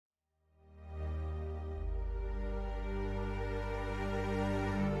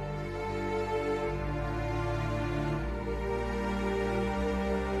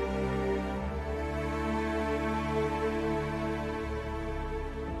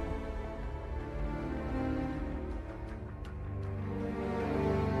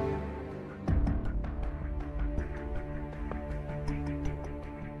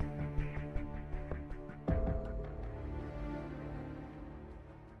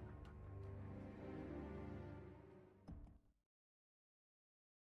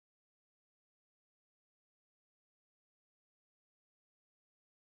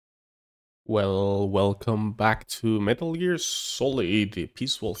Well, welcome back to Metal Gear Solid, the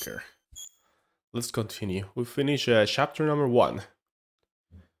Peace Walker. Let's continue. We finish chapter number 1.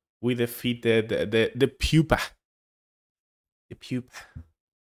 We defeated the pupa. The pupa.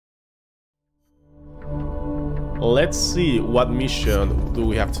 Let's see what mission do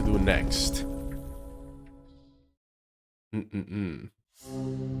we have to do next.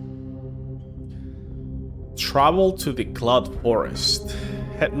 Travel to the Cloud Forest.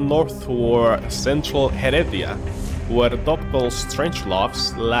 Head north toward central Heredia, where Dr.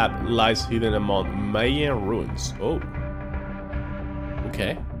 Strangelove's lab lies hidden among Mayan ruins. Oh.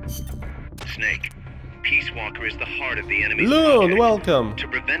 Okay. Snake, Peace Walker is the heart of the enemy's Loon, project. welcome. To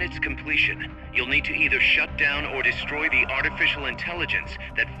prevent its completion, you'll need to either shut down or destroy the artificial intelligence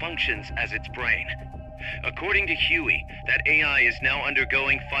that functions as its brain. According to Huey, that AI is now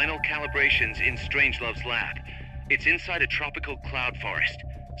undergoing final calibrations in Strangelove's lab. It's inside a tropical cloud forest.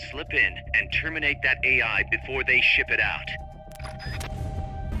 Slip in and terminate that AI before they ship it out.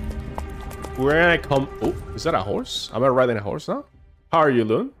 We're gonna come... Oh, is that a horse? Am I riding a horse now? How are you,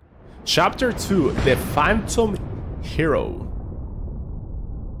 Loon? Chapter 2, The Phantom Hero.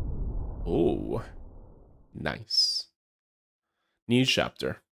 Oh, nice. New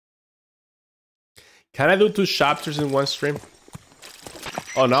chapter. Can I do 2 chapters in one stream?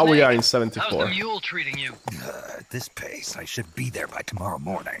 Oh, now we are in 74. How's the mule treating you? At this pace, I should be there by tomorrow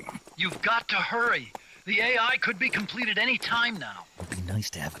morning. You've got to hurry. The AI could be completed any time now. It'd be nice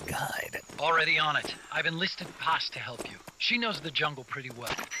to have a guide. Already on it. I've enlisted Paz to help you. She knows the jungle pretty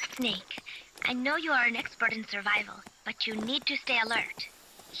well. Snake, I know you are an expert in survival, but you need to stay alert.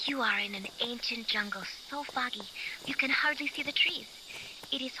 You are in an ancient jungle so foggy, you can hardly see the trees.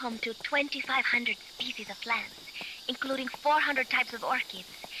 It is home to 2,500 species of plants, including 400 types of orchids.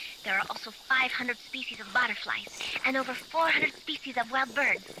 There are also 500 species of butterflies and over 400 species of wild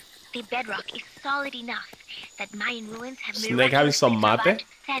birds. The bedrock is solid enough that Mayan ruins have Snake having some mate? survived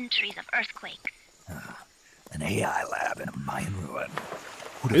centuries of earthquakes. An AI lab in a Mayan ruin.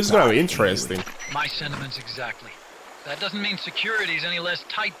 This is gonna be interesting. My sentiments exactly. That doesn't mean security's any less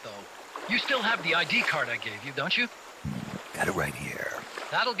tight, though. You still have the ID card I gave you, don't you? Got it right here.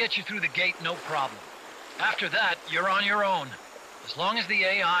 That'll get you through the gate, no problem. After that, you're on your own. As long as the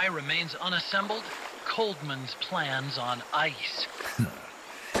AI remains unassembled, Coldman's plan's on ice.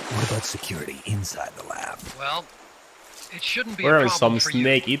 What about security inside the lab? Well, it shouldn't be We're a in problem some for you.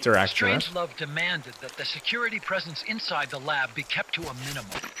 Snake Eater action, huh? Strangelove demanded that the security presence inside the lab be kept to a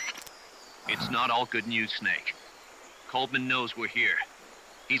minimum. It's not all good news, Snake. Coldman knows we're here.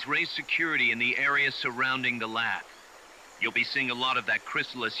 He's raised security in the area surrounding the lab. You'll be seeing a lot of that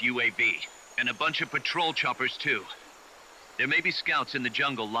Chrysalis UAV, and a bunch of patrol choppers too. There may be scouts in the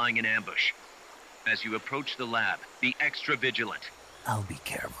jungle lying in ambush. As you approach the lab, be extra vigilant. I'll be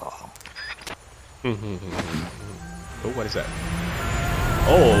careful. Oh, what is that?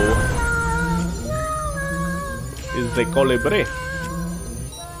 Oh. It's the colibri.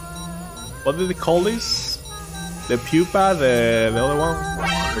 What did they call this? The pupa, the other one?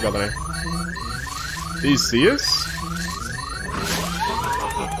 I forgot the name. Do you see us?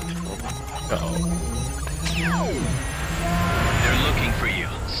 Uh-oh. They're looking for you.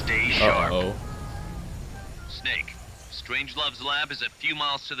 Stay sharp. Uh-oh. Snake, Strangelove's lab is a few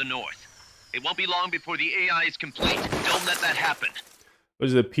miles to the north. It won't be long before the AI is complete. Don't let that happen.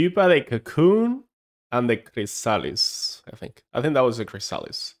 Was the pupa, the cocoon, and the chrysalis, I think. I think that was the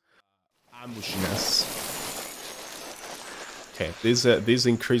chrysalis. Ambushing us. Okay, this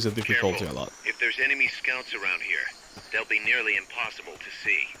increases the difficulty Careful. a lot. If there's enemy scouts around here, they'll be nearly impossible to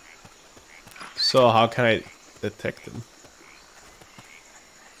see. So how can I detect them?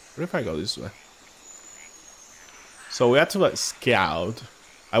 What if I go this way? So we have to like scout.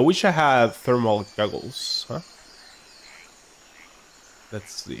 I wish I had thermal goggles, huh?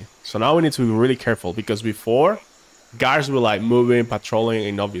 Let's see. So now we need to be really careful because before guards were like moving, patrolling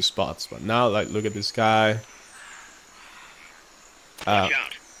in obvious spots, but now like look at this guy. Watch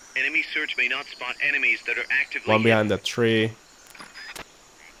out. Enemy search may not spot enemies that are actively One behind the tree.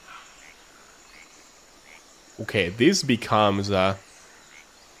 Okay, this becomes a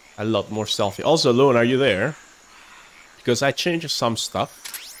lot more stealthy. Also, Loon, are you there? Because I changed some stuff.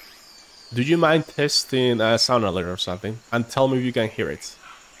 Do you mind testing a sound alert or something? And tell me if you can hear it.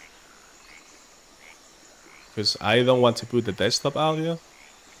 Because I don't want to put the desktop audio.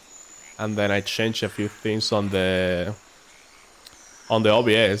 And then I changed a few things on the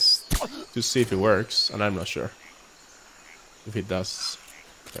OBS to see if it works. And I'm not sure if it does.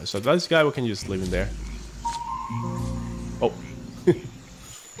 Okay, so this guy, we can just leave him there. Oh.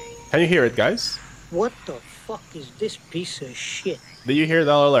 Can you hear it, guys? What the fuck is this piece of shit? Did you hear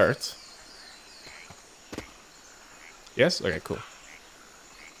that alert? Yes? Okay, cool.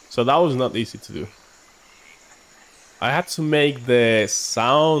 So that was not easy to do. I had to make the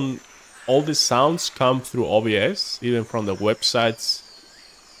sound, all the sounds come through OBS, even from the websites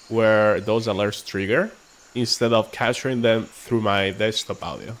where those alerts trigger, instead of capturing them through my desktop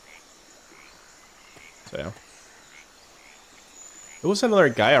audio. So yeah. There was another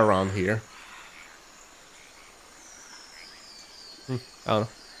guy around here. I don't know.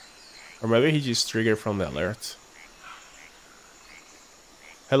 Or maybe he just triggered from the alert.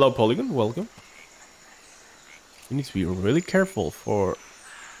 Hello, Polygon. Welcome. You need to be really careful for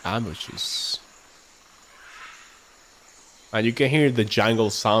ambushes. And you can hear the jungle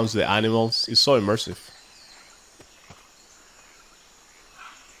sounds, the animals. It's so immersive.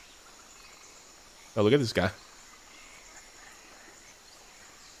 Oh, look at this guy.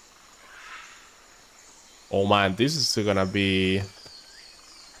 Oh man, this is gonna be...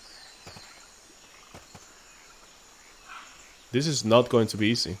 This is not going to be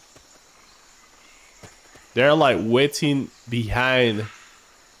easy. They're like waiting behind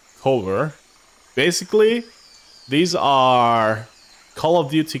cover. Basically, these are Call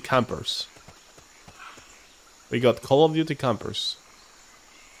of Duty campers. We got Call of Duty campers.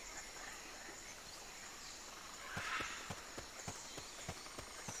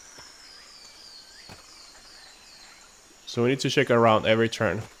 So we need to check around every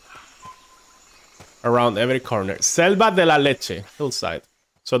turn. Around every corner. Selva de la Leche, hillside.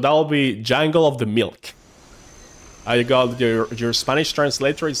 So that will be Jungle of the Milk. I got your Spanish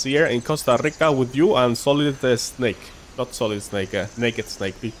translator is here in Costa Rica with you and Solid Snake. Not Solid Snake, Naked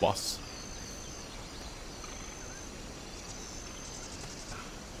Snake, Big Boss.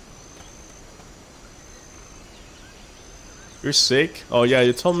 You're sick? Oh yeah,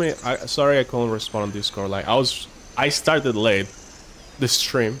 you told me. Sorry I couldn't respond on Discord. Like I started late the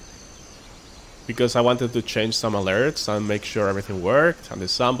stream because I wanted to change some alerts and make sure everything worked and the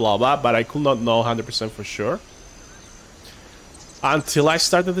sound, blah blah, but I could not know 100% for sure until I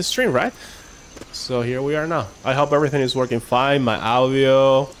started the stream, right? So here we are now. I hope everything is working fine. My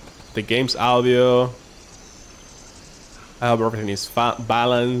audio, the game's audio. I hope everything is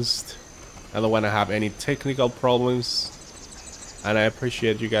balanced. I don't want to have any technical problems. And I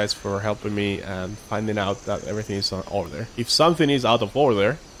appreciate you guys for helping me and finding out that everything is in order. If something is out of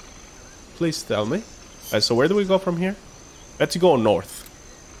order, please tell me. So where do we go from here? Let's go north.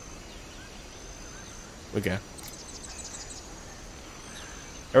 Okay.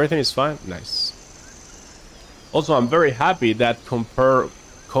 Everything is fine? Nice. Also, I'm very happy that compared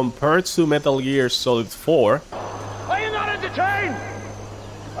to Metal Gear Solid 4... Are you not entertained?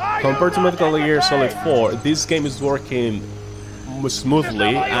 Compared to Metal Gear Solid 4, this game is working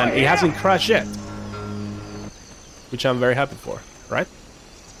smoothly and it hasn't crashed yet, which I'm very happy for, right?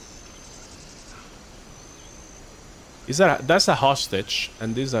 That's a hostage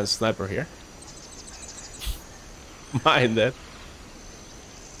and this is a sniper here. Mind that.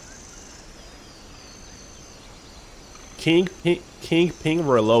 King Ping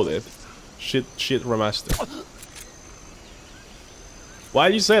Reloaded. Shit remastered. Why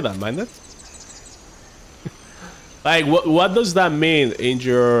did you say that, Mind it? Like, what does that mean in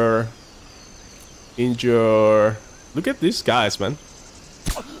your... Look at these guys, man.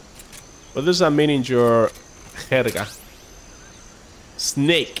 What does that mean in your... Jerga?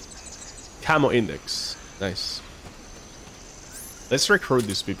 Snake. Camo index. Nice. Let's recruit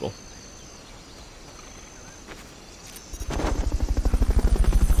these people.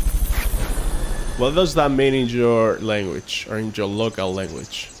 What does that mean in your language? Or in your local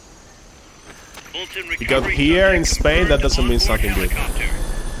language? Because here in Spain, that doesn't mean something good.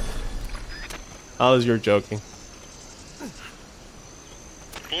 Unless you're joking.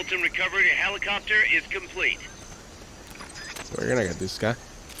 Fulton recovery helicopter is complete. We're gonna get this guy.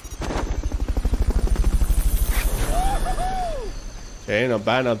 Okay, not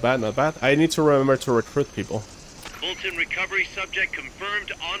bad, not bad, not bad. I need to remember to recruit people. Fulton recovery subject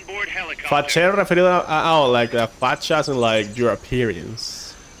confirmed onboard helicopter. Facha referido a, like facha as in like your appearance.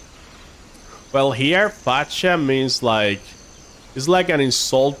 Well, here, facha means like, it's like an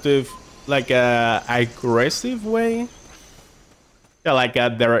insultive, like a aggressive way. Yeah, like a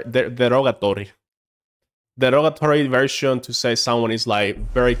derogatory. Derogatory version to say someone is like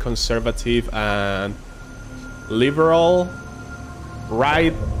very conservative and liberal,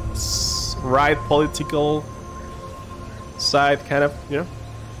 right political side, kind of, you know?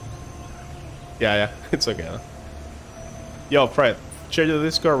 Yeah, it's okay. Yo, Fred, check the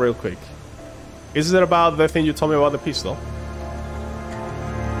Discord real quick. Is it about the thing you told me about the pistol?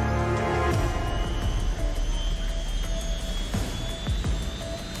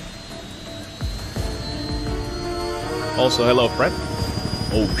 Also, hello, Fred.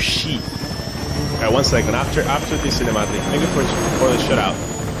 Oh, shit. Alright, 1 second. After this cinematic. Thank you for the shutout.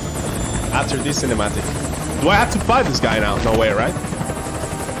 After this cinematic. Do I have to fight this guy now? No way, right?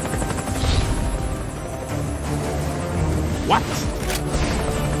 What?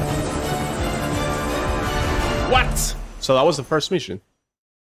 What? So that was the first mission.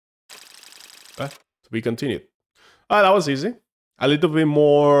 To be continued. That was easy. A little bit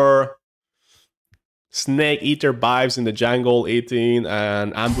more snake eater vibes in the jungle, eating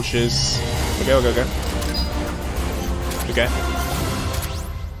and ambushes. Okay.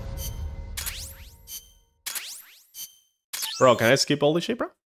 Bro, can I skip all this shit, bro?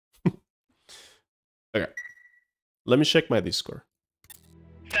 Okay. Let me check my Discord.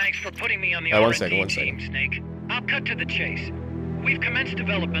 Thanks for putting me on the one R&D second. team, Snake. I'll cut to the chase. We've commenced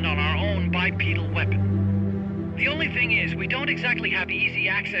development on our own bipedal weapon. The only thing is, we don't exactly have easy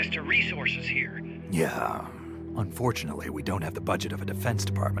access to resources here. Yeah. Unfortunately, we don't have the budget of a defense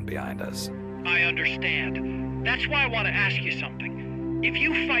department behind us. I understand. That's why I want to ask you something. If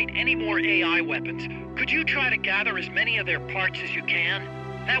you fight any more AI weapons, could you try to gather as many of their parts as you can?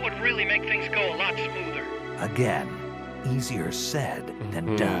 That would really make things go a lot smoother. Again, easier said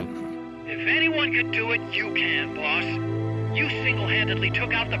than done. If anyone could do it, you can, boss. You single-handedly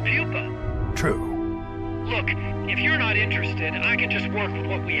took out the pupa. True. Look, if you're not interested, I can just work with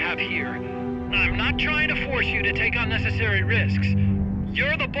what we have here. I'm not trying to force you to take unnecessary risks.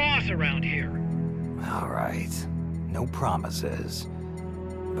 You're the boss around here. All right. No promises.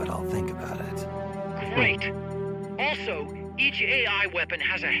 But I'll think about it. Great. Also, each AI weapon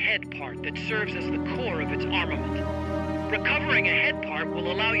has a head part that serves as the core of its armament. Recovering a head part will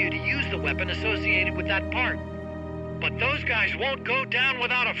allow you to use the weapon associated with that part. But those guys won't go down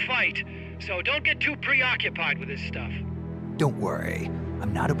without a fight, so don't get too preoccupied with this stuff. Don't worry.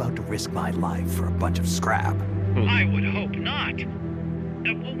 I'm not about to risk my life for a bunch of scrap. I would hope not.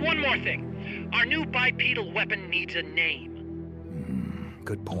 One more thing. Our new bipedal weapon needs a name.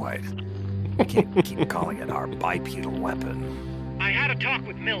 Good point. We can't keep calling it our bipedal weapon. I had a talk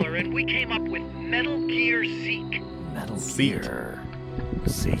with Miller, and we came up with Metal Gear Zeke. Metal Zeke. Gear.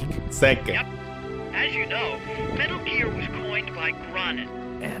 Zeke? Second. Yep. As you know, Metal Gear was coined by Granin.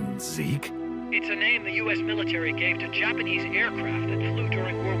 And Zeke? It's a name the U.S. military gave to Japanese aircraft that flew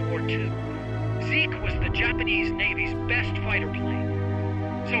during World War II. Zeke was the Japanese Navy's best fighter plane.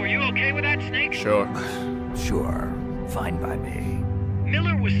 So are you okay with that, Snake? Sure. Sure. Fine by me.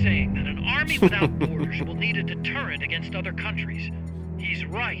 Miller was saying that an army without borders will need a deterrent against other countries. He's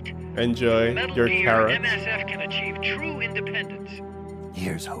right. Enjoy Metal your Gear carrots. MSF can achieve true independence.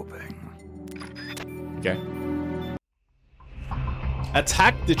 Here's hoping. Okay.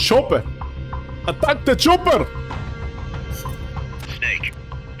 Attack the chopper! Attack the chopper! Snake,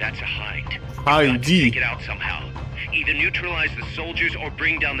 that's a hind. Hind. Take it out somehow. Either neutralize the soldiers or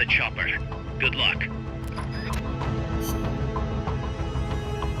bring down the chopper. Good luck.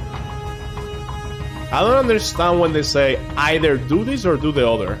 I don't understand when they say either do this or do the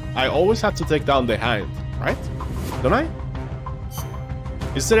other. I always have to take down the hind, right? Don't I?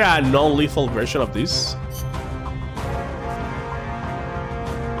 Is there a non-lethal version of this?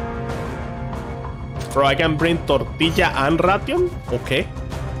 Bro, I can bring tortilla and ration? Okay.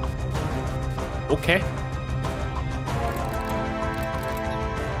 Okay.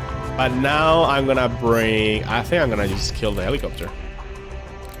 But now I'm gonna bring... I think I'm gonna just kill the helicopter.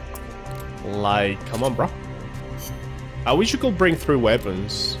 Like, come on, bro. I wish you could bring 3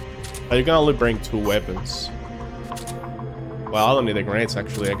 weapons. But you can only bring 2 weapons. Well, I don't need the grenades,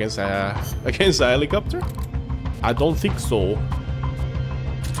 actually, against a helicopter. I don't think so.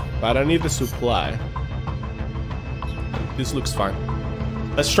 But I need the supply. This looks fine.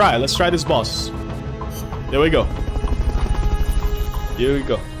 Let's try this boss. There we go. Here we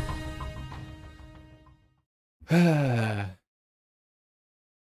go.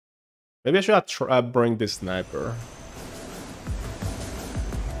 Maybe I should bring this sniper.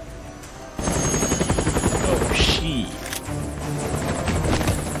 Oh, shit.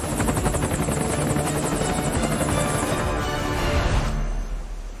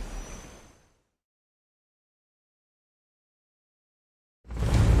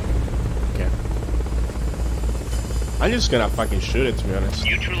 Okay. I'm just gonna fucking shoot it, to be honest.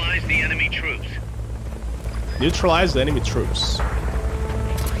 Neutralize the enemy troops. Neutralize the enemy troops.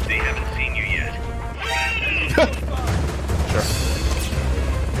 They haven't seen you yet. Sure.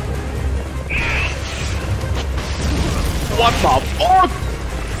 What the fuck?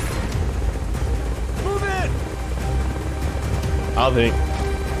 Move in! I think.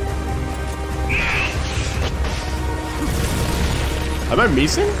 Am I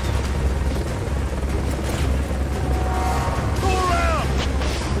missing?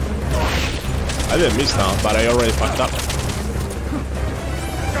 I didn't miss now, but I already fucked up.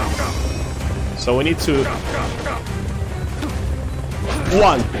 So we need to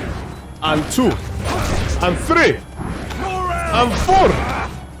 1 and 2 and 3 and 4.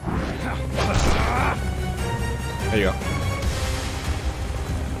 There you go.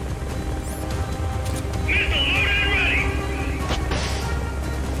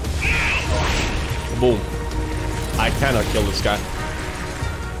 Boom. I cannot kill this guy.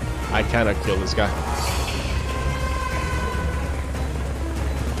 I cannot kill this guy.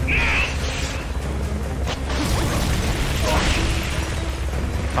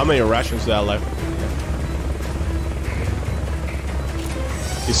 How many rations do I have left?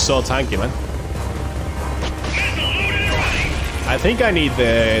 He's so tanky, man. I think I need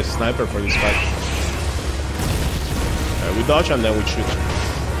the sniper for this fight. We dodge and then we shoot.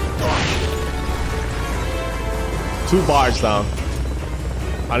 2 bars down.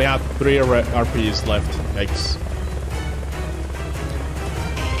 I only have 3 RPGs left. Yikes.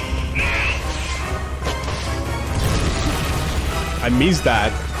 I missed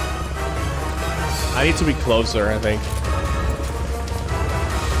that. I need to be closer, I think.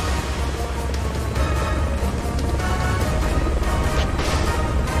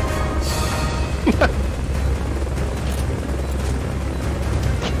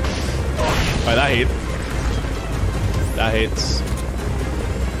 Alright, that hit. That hits.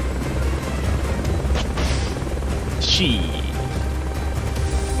 She.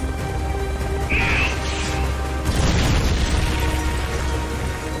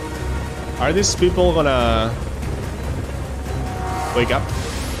 Are these people gonna wake up?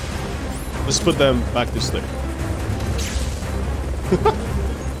 Let's put them back to sleep.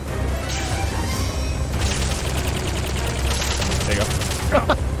 There you go.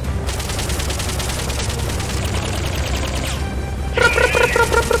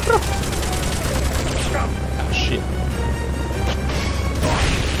 Oh, shit.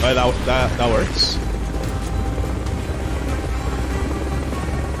 Oh, that works.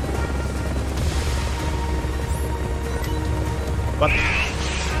 What?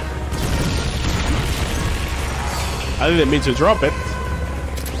 I didn't mean to drop it.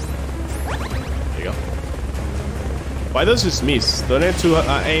 There you go. Why does this miss? Do I need to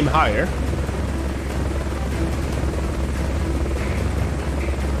aim higher?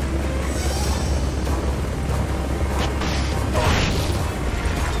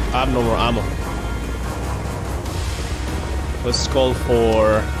 I have no more ammo. Let's call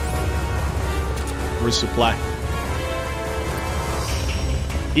for resupply.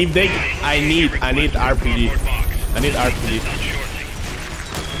 If they, I need RPG. I need RPG.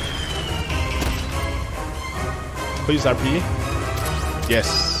 Please RPG.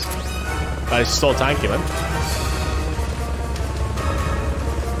 Yes. That is so tanky, man.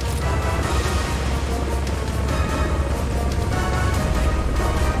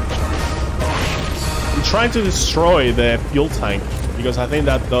 I'm trying to destroy the fuel tank because I think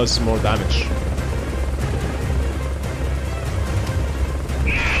that does more damage.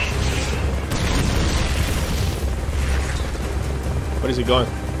 Where is he going?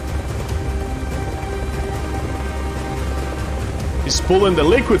 He's pulling the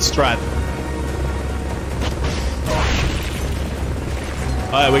liquid strat.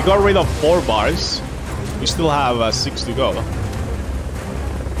 Alright, we got rid of 4 bars. We still have 6 to go.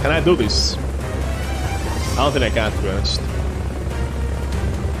 Can I do this? I don't think I can, to be honest.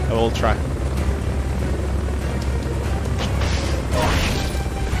 I will try.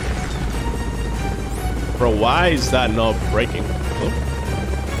 Bro, why is that not breaking? Oh.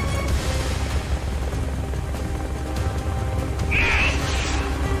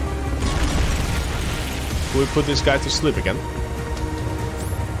 Can we put this guy to sleep again?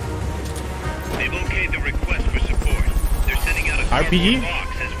 They've okayed the request for support. They're sending out a RPG?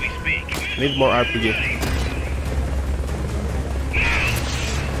 box as we speak. Need more RPG.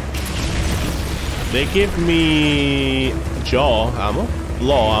 They give me jaw ammo.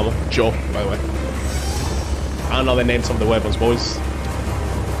 Law ammo. Jaw, by the way. I don't know the names of the weapons, boys.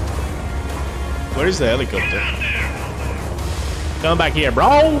 Where is the helicopter? Come back here,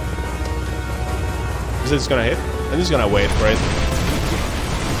 bro! Is this gonna hit? I'm just gonna wait for it.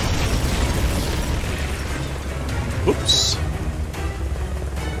 Oops.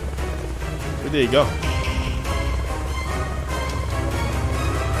 Where did he go?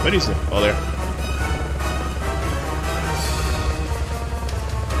 Where is it? Oh, there.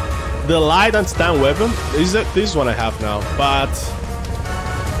 The light and stand weapon is this one I have now, but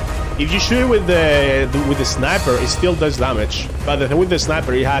if you shoot it with the sniper, it still does damage. But the thing with the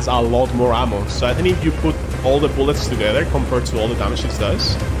sniper, it has a lot more ammo. So I think if you put all the bullets together compared to all the damage it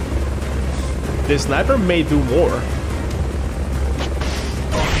does, The sniper may do more.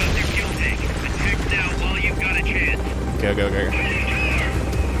 Okay.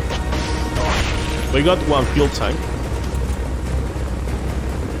 We got one fuel tank.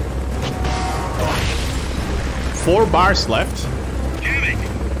 4 bars left. Damn it!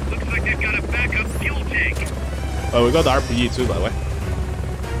 Looks like they've got a backup fuel tank. Oh, we got the RPG too, by the way.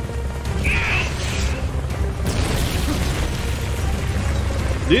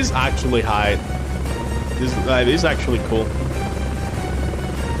 This is actually high. This is actually cool.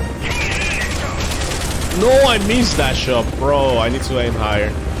 No, I missed that shot, bro. I need to aim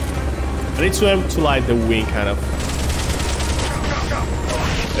higher. I need to aim to like the wing, kind of.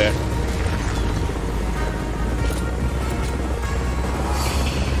 There.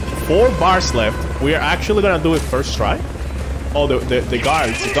 Four bars left. We are actually gonna do it first try. Oh, the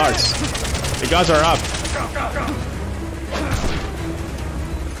guards. The guards are up.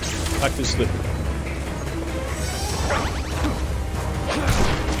 Back to sleep.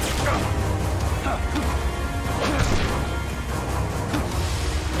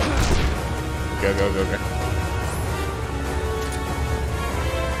 Go.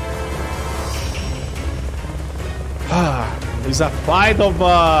 It's a fight of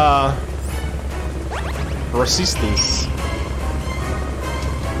resistance.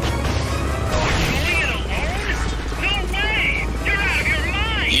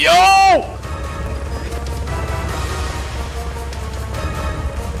 Yo!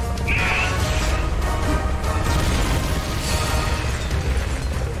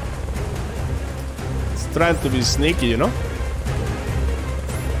 It's trying to be sneaky, you know?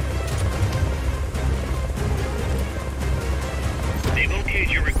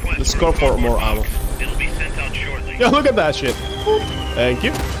 Let's go for more ammo. It'll be sent out shortly. Yeah, look at that shit. Thank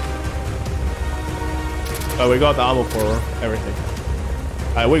you. Oh, we got the ammo for everything.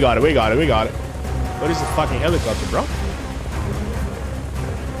 Alright, we got it. What is the fucking helicopter, bro?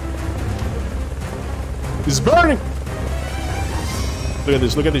 It's burning!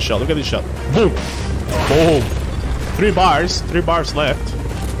 Look at this shot, Boom! Boom! 3 bars left.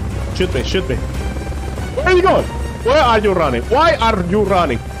 Shoot me. Where are you going? Why are you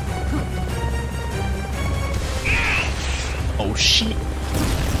running? Oh shit.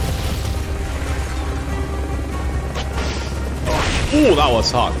 Ooh, that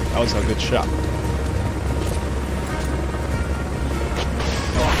was hot. That was a good shot.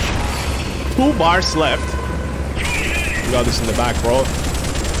 Two bars left. We got this in the back, bro.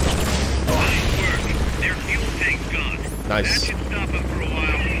 Their fuel tank's gone. Nice. That should stop them for a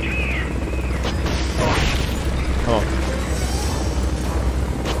while. Oh.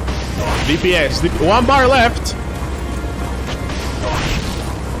 DPS. 1 bar left. So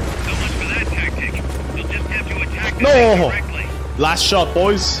much for that tactic. You'll just have to attack the tank directly. Last shot,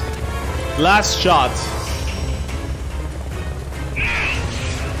 boys. Last shot.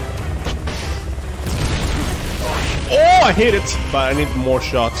 Oh, I hit it, but I need more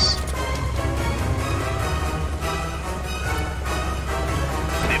shots.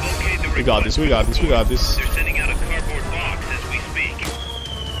 We got this. They're sending out a cardboard box as we speak.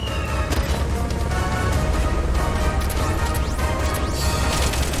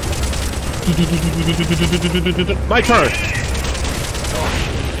 My turn.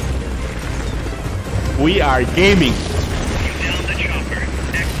 We are gaming. Down the chopper.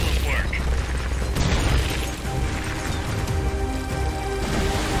 Excellent work.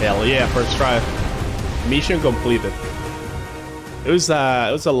 Hell yeah, first try. Mission completed. It was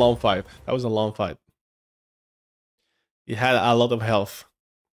a long fight. That was a long fight. He had a lot of health.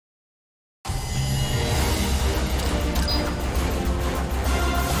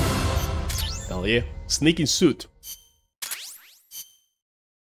 Hell yeah. Sneaking suit.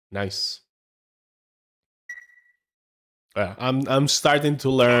 Nice. I'm starting to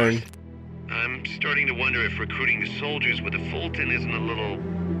learn. I'm starting to wonder if recruiting the soldiers with a Fulton isn't a little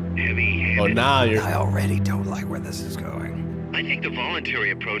heavy-handed. Oh, now you're... I already don't like where this is going. I think the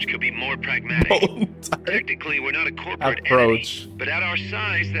voluntary approach could be more pragmatic. Technically, we're not a corporate approach. entity, but at our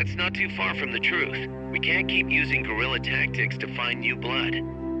size, that's not too far from the truth. We can't keep using guerrilla tactics to find new blood.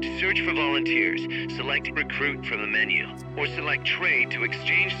 To search for volunteers, select recruit from the menu, or select trade to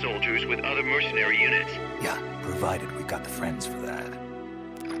exchange soldiers with other mercenary units. Yeah, provided we've got the friends for that.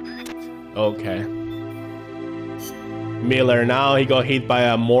 Okay. Miller, now he got hit by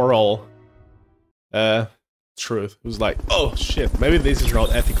a moral truth. It was like, oh shit, maybe this is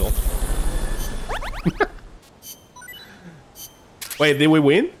not ethical. Wait, did we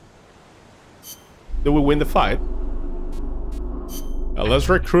win? Did we win the fight? Let's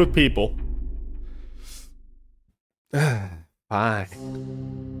recruit people. Fine.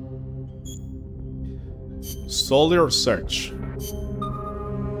 Soldier search.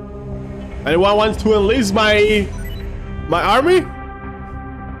 Anyone wants to enlist my army?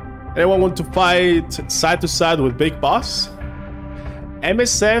 Anyone want to fight side to side with Big Boss?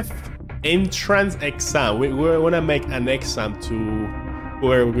 MSF entrance exam. We want to make an exam to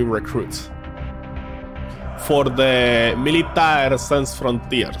where we recruit for the Militaires Sans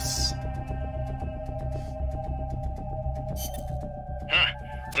Frontières. Huh.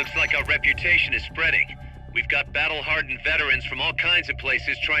 Looks like our reputation is spreading. We've got battle-hardened veterans from all kinds of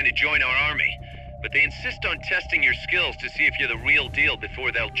places trying to join our army. But they insist on testing your skills to see if you're the real deal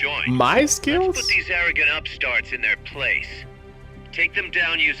before they'll join. My skills? Let's put these arrogant upstarts in their place. Take them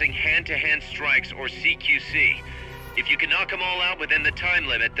down using hand-to-hand strikes or CQC. If you can knock them all out within the time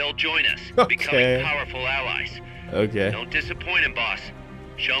limit, they'll join us, becoming powerful allies. Okay. Don't disappoint them, boss.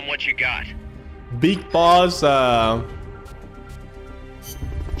 Show them what you got. Big Boss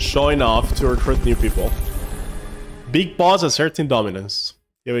showing off to recruit new people. Big Boss asserting dominance.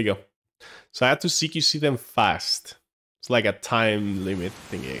 Here we go. So I have to CQC them fast. It's like a time limit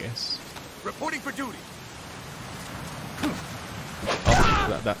thing, I guess. Reporting for duty.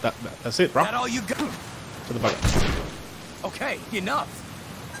 Oh, that's it, bro. That all you got? To the back. Okay, enough.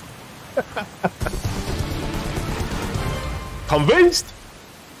 Convinced?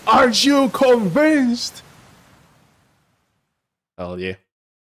 Are you convinced? Hell yeah.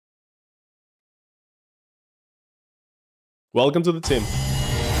 Welcome to the team.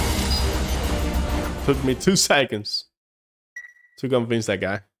 Took me 2 seconds to convince that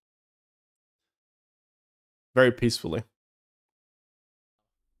guy. Very peacefully.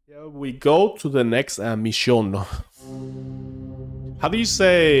 Yeah, we go to the next mission. How do you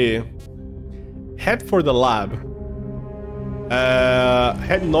say? Head for the lab.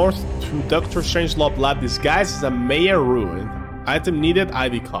 Head north to Dr. Strangelove lab disguised as a mayor ruin. Item needed,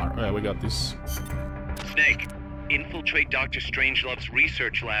 ID card. Alright, we got this. Snake, infiltrate Dr. Strangelove's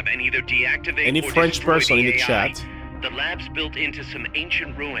research lab and either deactivate Any or French destroy person in the AI. chat? The lab's built into some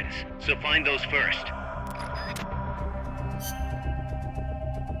ancient ruins, so find those first.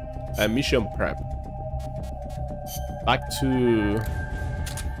 Mission prep. Back to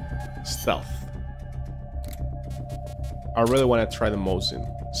stealth. I really want to try the Mosin.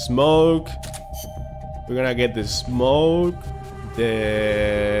 Smoke. We're gonna get the smoke.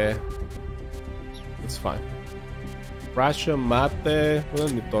 It's fine. Ration mate. We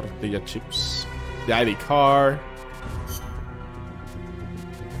don't need tortilla chips. The ID card.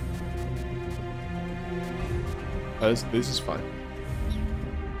 This is fine.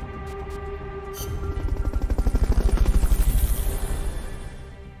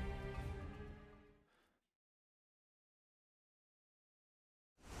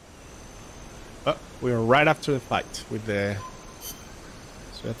 We are right after the fight with the... So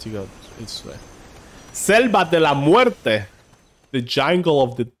we have to go this way. Selva de la Muerte. The jungle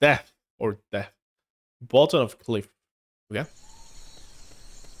of the death. Or death. Bottom of cliff. Okay.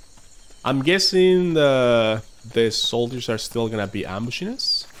 I'm guessing the soldiers are still gonna be ambushing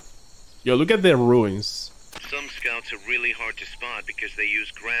us. Yo, look at the ruins. Some scouts are really hard to spot because they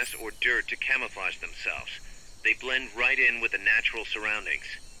use grass or dirt to camouflage themselves. They blend right in with the natural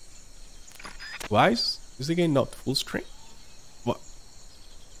surroundings. Why is the game not full screen? What?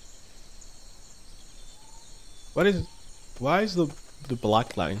 What is? Why is the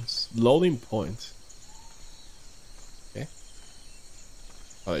black lines loading point? Okay.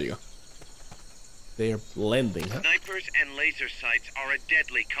 Oh, there you go. They are blending, huh? Snipers and laser sights are a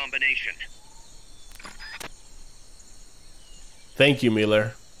deadly combination. Thank you,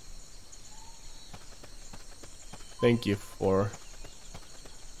 Miller. Thank you for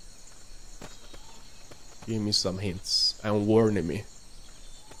giving me some hints and warning me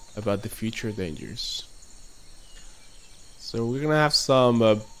about the future dangers. So we're gonna have some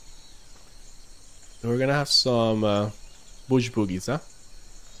bush boogies, huh?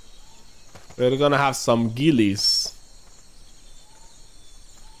 We're gonna have some ghillies.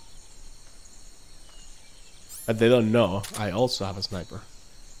 But they don't know I also have a sniper.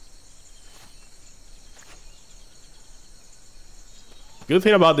 Good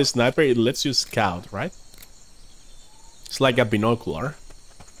thing about this sniper, it lets you scout, right? It's like a binocular.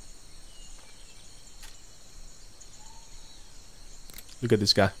 Look at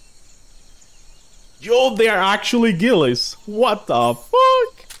this guy. Yo, they are actually ghillies. What the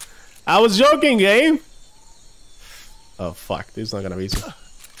fuck? I was joking, game. Oh fuck, this is not gonna be easy.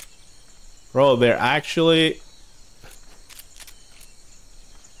 Bro, they're actually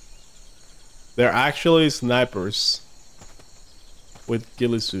snipers with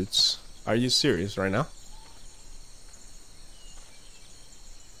ghillie suits. Are you serious right now?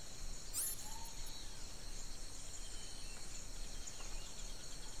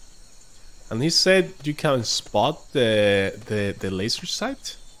 And he said you can spot the laser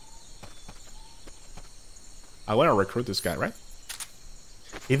sight. I want to recruit this guy, right?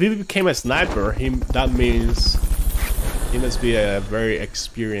 If he became a sniper, that means he must be a very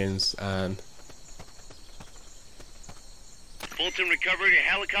experienced and... Fulton recovery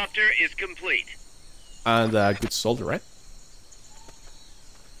helicopter is complete. And a good soldier, right?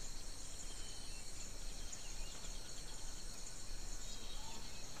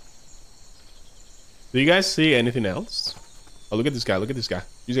 Do you guys see anything else? Oh, look at this guy, look at this guy.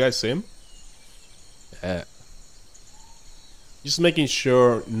 You guys see him? Just making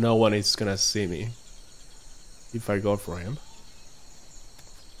sure no one is gonna see me if I go for him.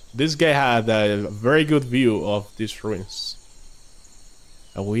 This guy had a very good view of these ruins.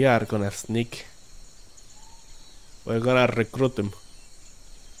 And we are gonna sneak. We're gonna recruit him.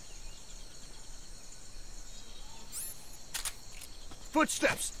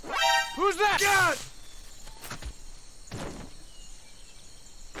 Footsteps! Who's that? God!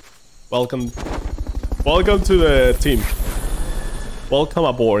 Welcome. Welcome to the team. Welcome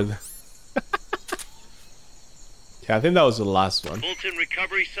aboard. Okay, I think that was the last one. Fulton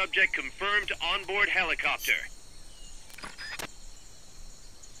recovery subject confirmed onboard helicopter.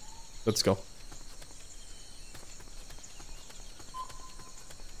 Let's go.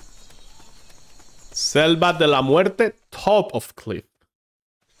 Selva de la Muerte, top of cliff.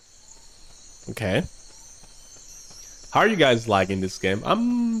 Okay. How are you guys liking this game?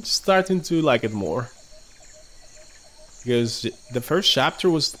 I'm starting to like it more. Because the first chapter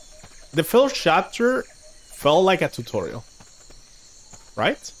felt like a tutorial.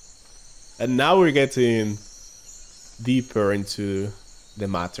 Right? And now we're getting deeper into the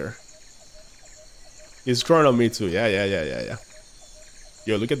matter. It's growing on me too. Yeah.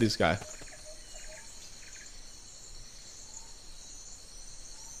 Yo, look at this guy.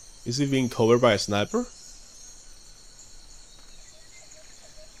 Is he being covered by a sniper?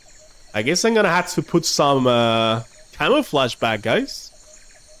 I guess I'm gonna have to put some camouflage back, guys.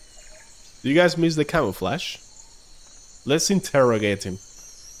 Do you guys miss the camouflage? Let's interrogate him.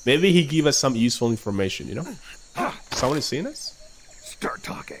 Maybe he give us some useful information, you know? Someone is seeing us? Start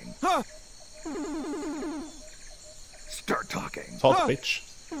talking. Start talking. Talk, bitch.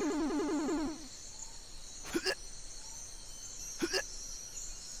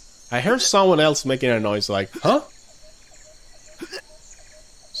 I heard someone else making a noise like, huh?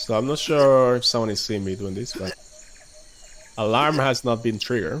 So I'm not sure if someone is seeing me doing this, but alarm has not been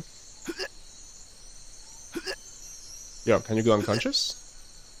triggered. Yo, can you go unconscious?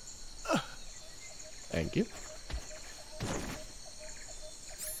 Thank you.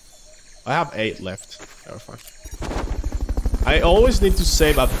 I have 8 left. Oh, fine. I always need to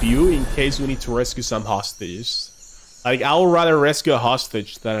save a few in case we need to rescue some hostages. Like, I would rather rescue a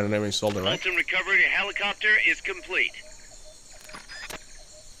hostage than an enemy soldier, right? Fulton recovery helicopter is complete.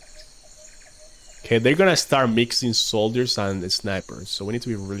 Okay, they're gonna start mixing soldiers and snipers, so we need to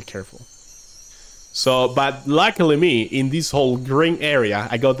be really careful. So, but luckily me, in this whole green area,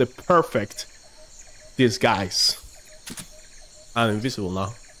 I got the perfect disguise. I'm invisible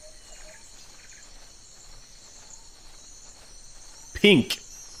now. Pink.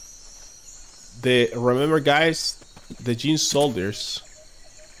 Remember guys, the Jin soldiers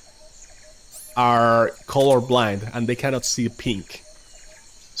are colorblind and they cannot see pink.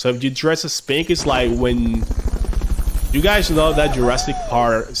 So if you dress as pink, it's like when you guys know that Jurassic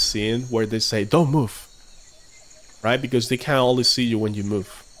Park scene where they say don't move, right? Because they can only see you when you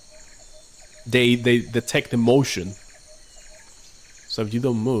move. They detect the motion. So if you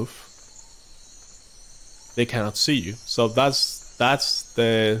don't move, they cannot see you. So that's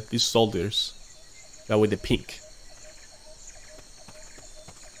these soldiers that with the pink.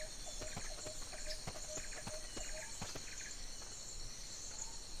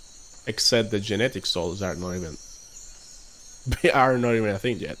 Except the genetic soldiers are not even a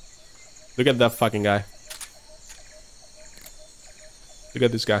thing yet. Look at that fucking guy. Look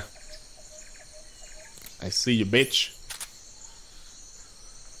at this guy. I see you, bitch.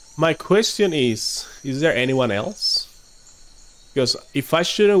 My question is there anyone else? Because if I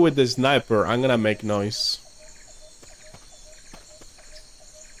shoot him with the sniper, I'm gonna make noise.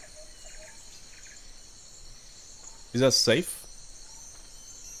 Is that safe?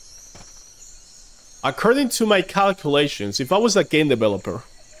 According to my calculations, if I was a game developer,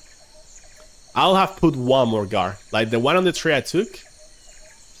 I'll have put one more guard. Like the one on the tree I took.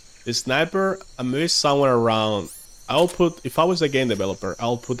 The sniper, I maybe somewhere around. I'll put, if I was a game developer,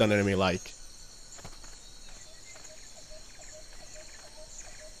 I'll put an enemy like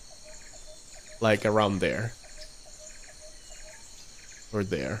around there. Or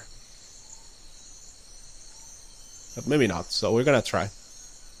there. But maybe not, so we're gonna try.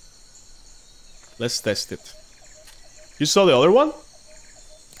 Let's test it. You saw the other one?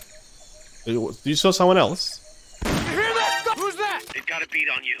 You saw someone else? You hear that? Who's that? They've got a beat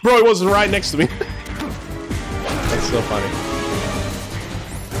on you. Bro, it was right next to me. That's so funny.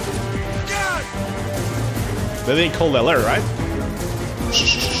 They didn't call the alert, right?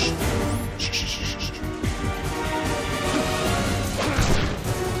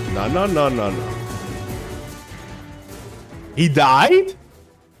 No. He died?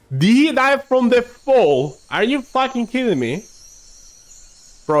 Did he die from the fall? Are you fucking kidding me?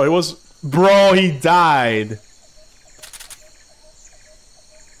 Bro, it was... Bro, he died.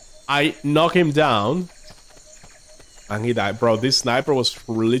 I knocked him down. And he died. Bro, this sniper was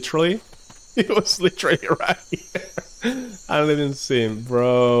literally... He was literally right here. I didn't see him,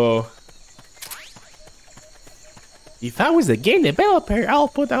 bro. If I was the game developer, I'll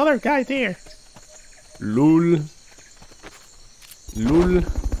put the other guy there. Lul.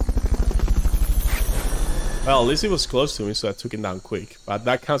 Well, at least he was close to me, so I took him down quick. But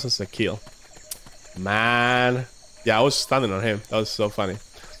that counts as a kill. Man. Yeah, I was standing on him. That was so funny.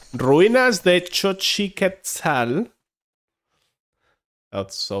 Ruinas de Xochiquetzal.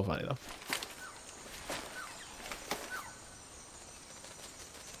 That's so funny, though.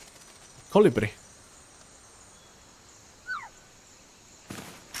 Colibri.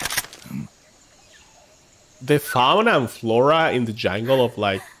 The fauna and flora in the jungle of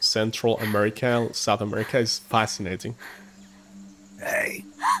like Central America, South America is fascinating. Hey.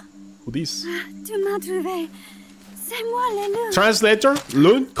 Who this? Translator,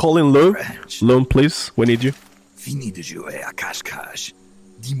 Loon, calling Loon. Loon, please, we need you. Fini de jouer à cache-cache.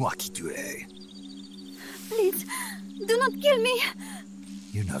 Dis-moi qui tu es. Please, do not kill me.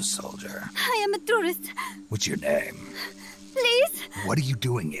 You're no soldier. I am a tourist. What's your name? Please. What are you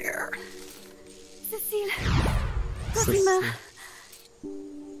doing here? Cecile. Cosima.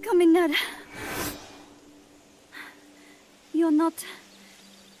 Caminada. You're not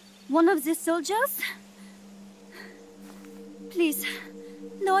one of the soldiers? Please,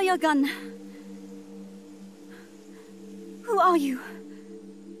 lower your gun. Who are you?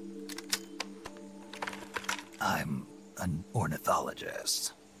 I'm an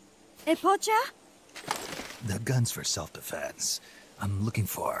ornithologist. A poacher? The gun's for self-defense. I'm looking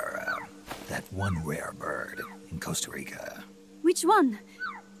for that one rare bird in Costa Rica. Which one?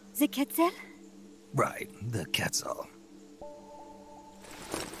 The quetzal? Right, the quetzal.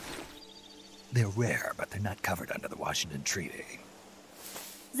 They're rare, but they're not covered under the Washington Treaty.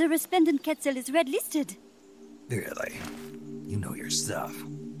 The resplendent quetzal is red-listed. Really? You know your stuff.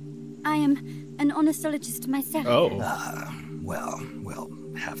 I am an ornithologist myself. Oh. Well, we'll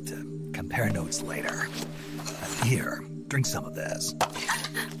have to compare notes later. Here, drink some of this.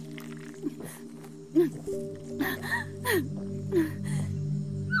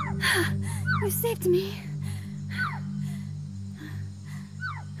 You saved me.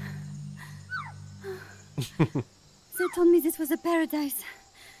 They told me this was a paradise.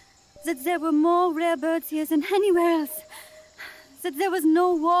 That there were more rare birds here than anywhere else. That there was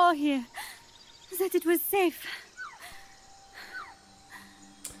no war here. That it was safe.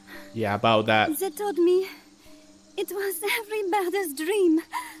 Yeah, about that. They told me it was every birder's dream.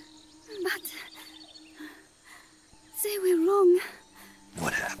 But they were wrong.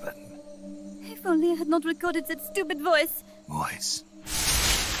 What happened? If only I had not recorded that stupid voice. Voice?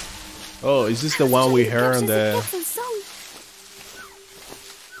 Oh, is this the one we heard on the... Song.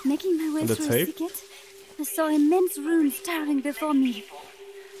 Making my way the through tape? a thicket, I saw immense ruins towering before me.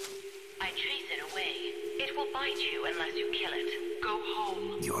 I chase it away. It will bite you unless you kill it. Go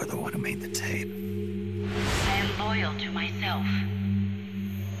home. You're the one who made the tape. I am loyal to myself.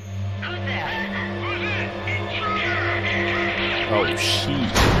 Who's there? Oh, she.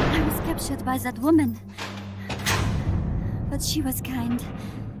 I was captured by that woman. But she was kind.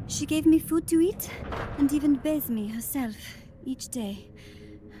 She gave me food to eat and even bathed me herself each day.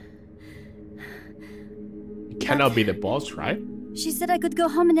 It cannot be the boss, right? She said I could go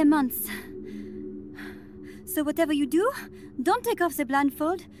home in a month. So whatever you do, don't take off the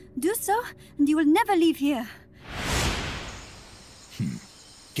blindfold. Do so, and you will never leave here.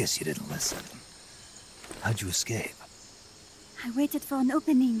 Guess you didn't listen. How'd you escape? I waited for an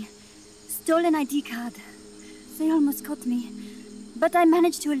opening. Stole an ID card. They almost caught me, but I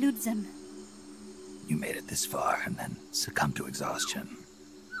managed to elude them. You made it this far and then succumbed to exhaustion.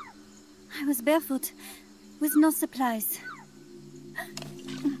 I was barefoot, with no supplies.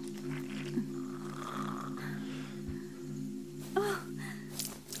 Oh,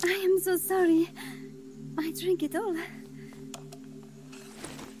 I am so sorry. I drank it all.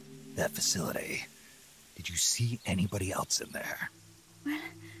 That facility. Did you see anybody else in there? Well,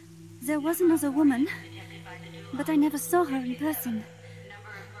 there was another woman, but I never saw her in person.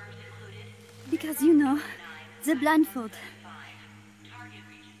 Because, you know, the blindfold.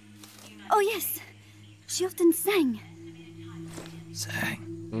 Oh, yes. She often sang. Sang?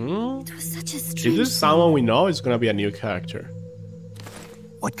 It was such a If strange this is someone we know, it's gonna be a new character.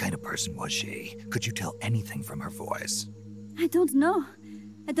 What kind of person was she? Could you tell anything from her voice? I don't know.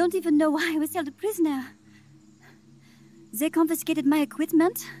 I don't even know why I was held a prisoner. They confiscated my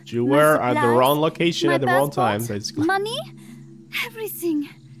equipment. You my were at the supplies, wrong location my at the wrong passport, time, basically. Money, everything.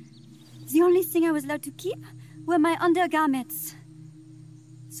 The only thing I was allowed to keep were my undergarments,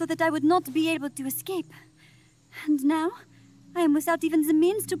 so that I would not be able to escape. And now, I am without even the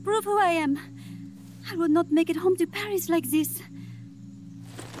means to prove who I am. I will not make it home to Paris like this.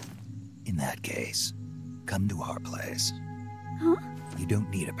 In that case, come to our place. Huh? You don't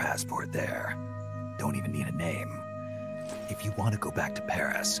need a passport there. Don't even need a name. If you want to go back to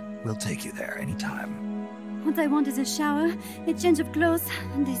Paris, we'll take you there anytime. What I want is a shower, a change of clothes,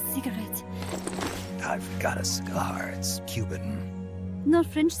 and a cigarette. I've got a cigar. It's Cuban. No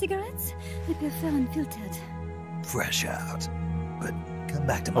French cigarettes? I prefer unfiltered. Fresh out. But come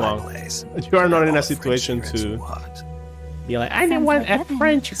back to Come my on. place. You are not in All a the French situation cigarettes you to want. be like, I Sounds don't want like a heaven.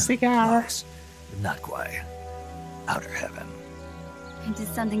 French cigar. Close, but not quite. Outer heaven. It is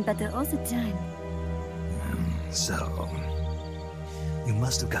sounding better all the time. So, you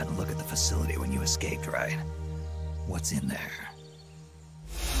must have gotten a look at the facility when you escaped, right? What's in there?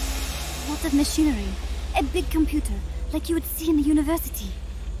 Lots of machinery. A big computer, like you would see in a university.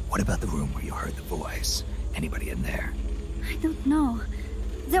 What about the room where you heard the voice? Anybody in there? I don't know.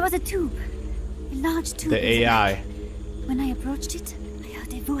 There was a tube. A large tube. The in the AI back. When I approached it, I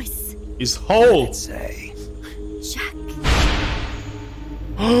heard a voice. is whole. Let's say. Jack.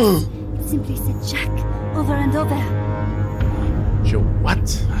 It simply said Jack over and over. Yo, what?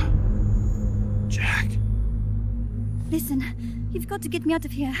 Jack. Listen, you've got to get me out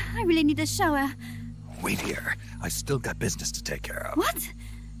of here. I really need a shower. Wait here. I still got business to take care of. What?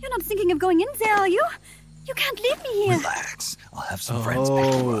 You're not thinking of going in there, are you? You can't leave me here. Relax. I'll have some friends pick you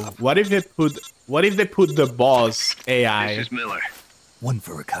Oh, up. what if they put the boss AI This is Miller. One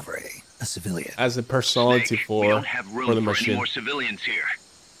for recovery. A civilian. as a personality Snake, for we don't have room the for any machine? more civilians here.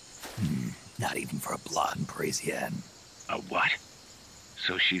 Not even for a blonde Parisienne. A what?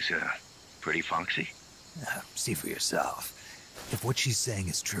 So she's pretty foxy? See for yourself. If what she's saying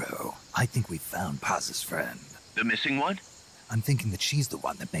is true, I think we've found Paz's friend. The missing one? I'm thinking that she's the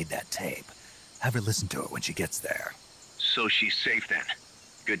one that made that tape. Have her listen to it when she gets there. So she's safe then.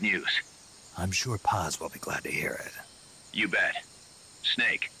 Good news. I'm sure Paz will be glad to hear it. You bet.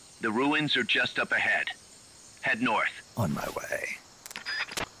 Snake, the ruins are just up ahead. Head north. On my way.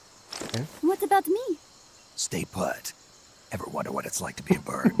 What about me? Stay put. Ever wonder what it's like to be a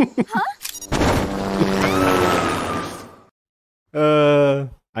bird?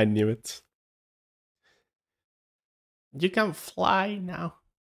 I knew it. You can fly now.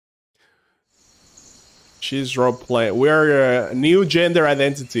 She's roleplay. We are a new gender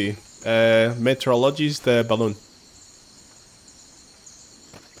identity. Meteorologist balloon.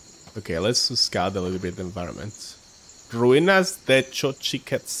 Okay, let's scout a little bit the environment. Ruinas de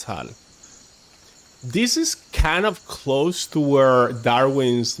Xochiquetzal. This is kind of close to where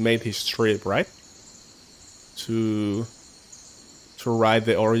Darwin's made his trip, right? To write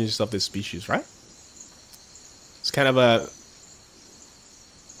the origins of the species, right? It's kind of a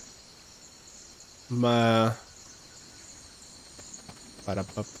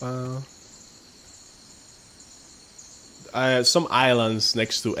some islands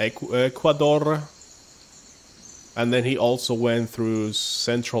next to Ecuador, and then he also went through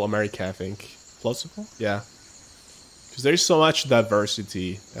Central America, I think. Plausible? Yeah. Because there's so much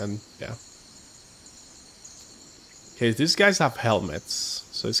diversity, and yeah. Okay, these guys have helmets,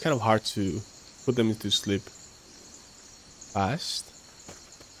 so it's kind of hard to put them into sleep fast.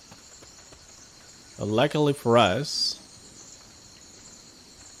 But luckily for us,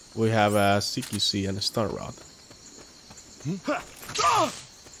 we have a CQC and a stun rod.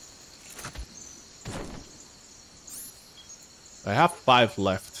 I have 5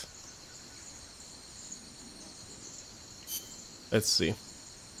 left. Let's see.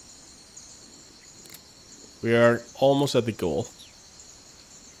 We are almost at the goal.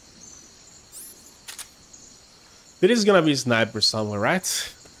 There is gonna be a sniper somewhere, right?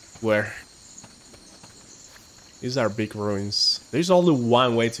 Where? These are big ruins. There's only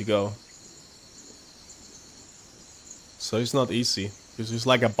one way to go. So it's not easy. Because it's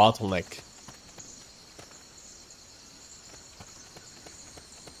like a bottleneck.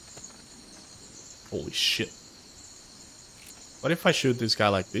 Holy shit. What if I shoot this guy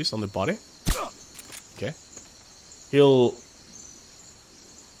like this on the body? Okay. He'll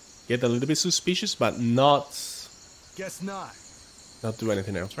get a little bit suspicious, but not... Guess not. Not do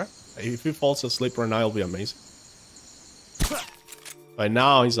anything else, right? If he falls asleep right now, it'll be amazing. But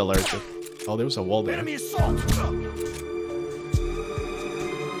now he's allergic. Oh, there was a wall there. Enemy assault.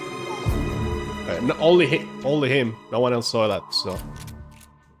 No, only him. No one else saw that, so...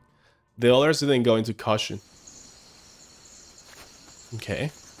 The others didn't go into caution.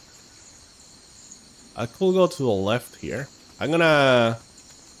 Okay. I could go to the left here. I'm gonna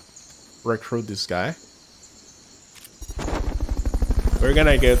recruit this guy. We're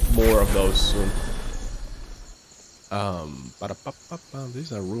gonna get more of those soon.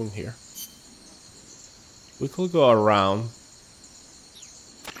 There's a room here. We could go around.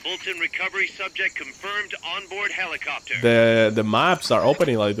 Fulton recovery subject confirmed onboard helicopter. The maps are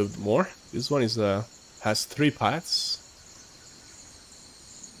opening a little bit more. This one is has 3 paths.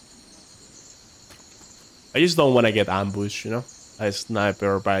 I just don't want to get ambushed, you know? A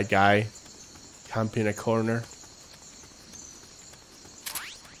sniper by a guy camping in a corner.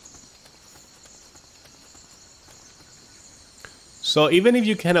 So even if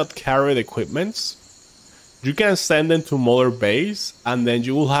you cannot carry the equipments, you can send them to Mother Base, and then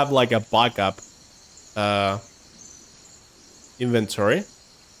you will have like a backup inventory.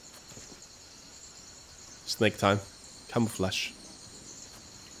 Snake time. Camouflage.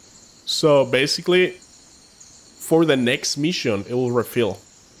 So basically, for the next mission, it will refill.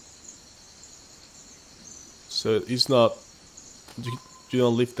 So it's not... You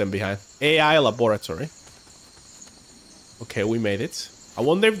don't leave them behind. AI laboratory. Okay, we made it. I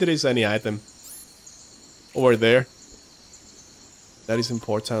wonder if there is any item over there that is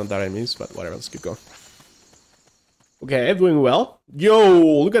important that I missed, but whatever, let's keep going. Okay, doing well.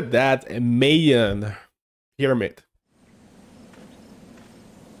 Yo, look at that. A Mayan pyramid.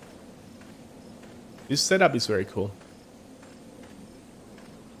 This setup is very cool.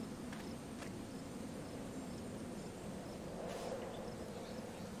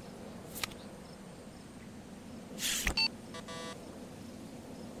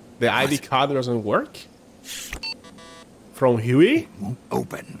 The ID card doesn't work? From Huey? It won't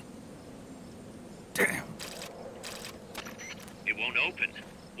open. Damn. It won't open.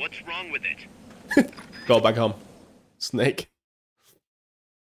 What's wrong with it? Go back home. Snake.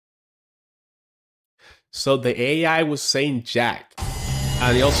 So the AI was saying Jack.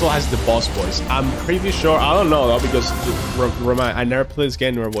 And he also has the boss voice. I'm pretty sure, I don't know though, because I never played this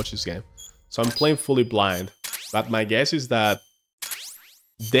game nor watched this game. So I'm playing fully blind. But my guess is that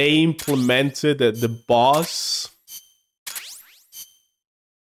they implemented the boss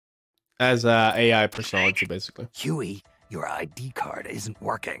as a AI personality, basically. Huey, your ID card isn't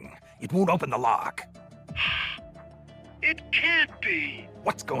working. It won't open the lock. It can't be.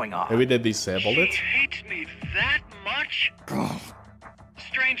 What's going on? Maybe they disabled She it? hates me that much?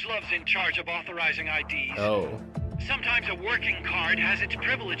 Strangelove's in charge of authorizing IDs. Oh. Sometimes a working card has its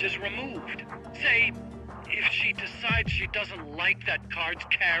privileges removed. Say, if she decides she doesn't like that card's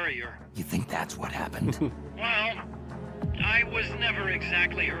carrier. You think that's what happened? Well, I was never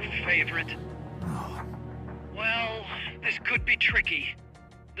exactly her favorite. Oh. Well, this could be tricky.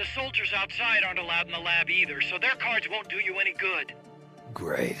 The soldiers outside aren't allowed in the lab either, so their cards won't do you any good.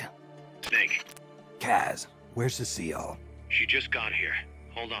 Great. Snake, Kaz, where's Cecile? she just got here.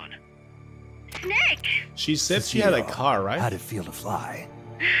 Hold on. Snake! She said she had a Cecile, car, right? How'd it feel to fly?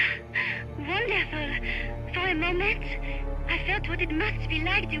 Wonderful. For a moment, I felt what it must be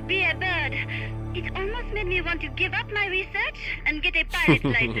like to be a bird. It almost made me want to give up my research and get a pilot's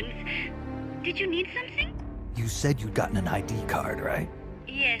license. Did you need something? You said you'd gotten an ID card, right?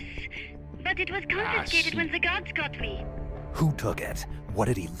 Yes, but it was confiscated shit. when the guards got me. Who took it? What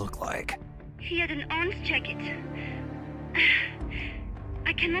did he look like? He had an orange jacket.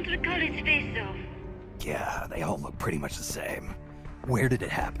 I cannot recall his face, though. Yeah, they all look pretty much the same. Where did it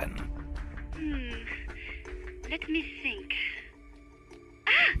happen? Let me think.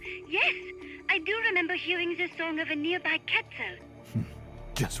 Ah, yes! I do remember hearing the song of a nearby castle.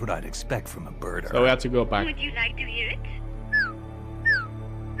 Just what I'd expect from a birder. So we have to go back. Would you like to hear it?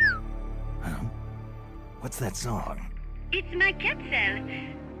 Huh? What's that song? It's my castle.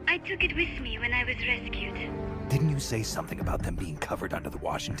 I took it with me when I was rescued. Didn't you say something about them being covered under the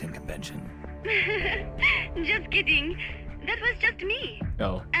Washington Convention? Just kidding. That was just me.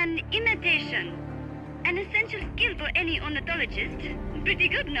 Oh. An imitation. An essential skill for any ornithologist. Pretty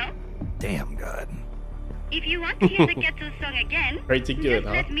good, no? Damn good. If you want to hear the Quetzal song again, Pretty good, just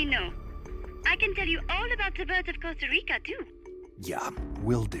huh? let me know. I can tell you all about the birds of Costa Rica, too. Yeah,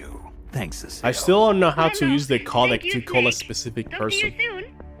 will do. Thanks, Cecile. I still don't know how to No, use the codec thank you, to call a Snake. specific Talk to person. you soon.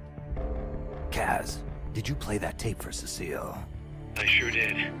 Kaz, did you play that tape for Cecile? I sure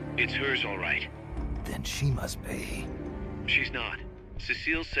did. It's hers, all right. Then she must be... She's not.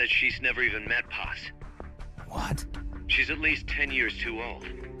 Cecile says she's never even met Paz. What? She's at least 10 years too old.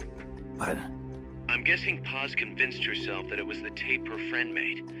 But... I'm guessing Paz convinced herself that it was the tape her friend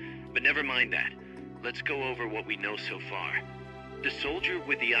made. But never mind that. Let's go over what we know so far. The soldier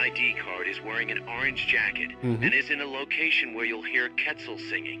with the ID card is wearing an orange jacket and is in a location where you'll hear Quetzal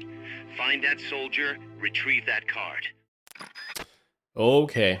singing. Find that soldier, retrieve that card.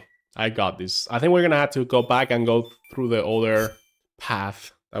 Okay, I got this. I think we're gonna have to go back and go through the other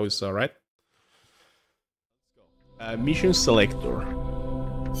path that we saw, right? Mission selector.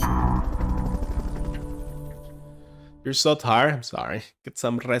 You're so tired? I'm sorry. Get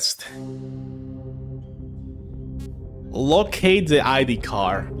some rest. Locate the ID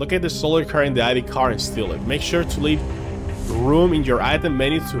card. Locate the soldier carrying the ID card and steal it. Make sure to leave room in your item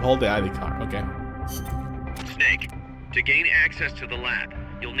menu to hold the ID card. Okay. Snake, to gain access to the lab,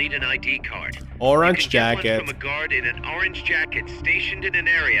 you'll need an ID card. Orange you can jacket. Get one from a guard in an orange jacket stationed in an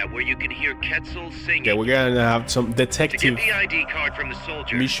area where you can hear Quetzal singing. Okay, we're gonna have some To detective get the ID card from the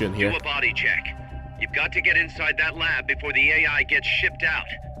soldier, mission here. do a body check. You've got to get inside that lab before the AI gets shipped out.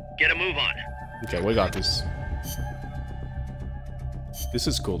 Get a move on. Okay, we got this. This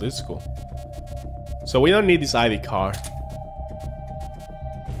is cool, this is cool. So we don't need this ID card.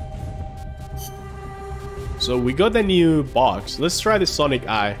 So we got the new box. Let's try the Sonic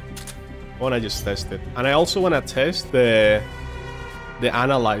Eye. I wanna just test it. And I also wanna test the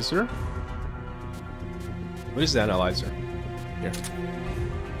analyzer. What is the analyzer? Here.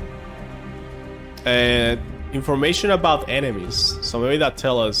 Information about enemies. So maybe that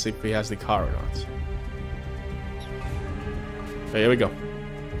tell us if he has the car or not. Okay, here we go.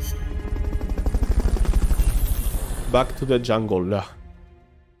 Back to the jungle.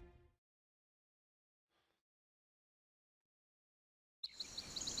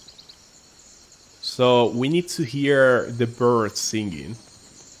 So we need to hear the birds singing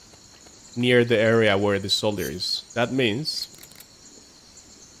near the area where the soldier is. That means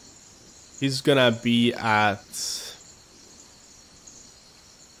he's gonna be at...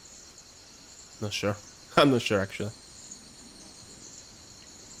 Not sure. I'm not sure actually.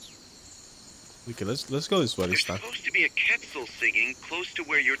 Okay, let's go this way this time. There's supposed to be a Quetzal singing close to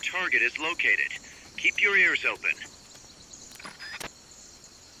where your target is located. Keep your ears open.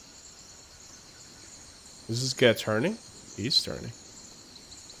 Is this guy turning? He's turning.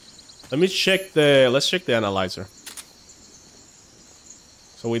 Let's check the analyzer.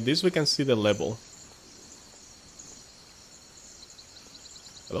 So with this we can see the level.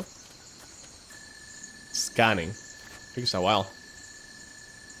 Hello? Scanning. Takes a while.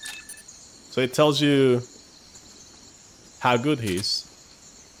 So it tells you how good he is.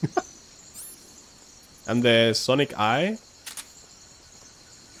 And the Sonic Eye.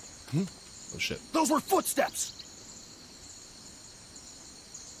 Oh shit. Those were footsteps!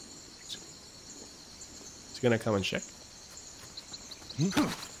 Is he gonna come and check?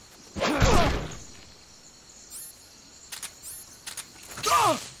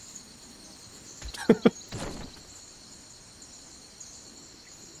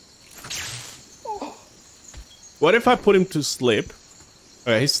 What if I put him to sleep?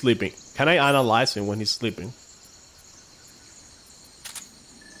 Okay, he's sleeping. Can I analyze him when he's sleeping?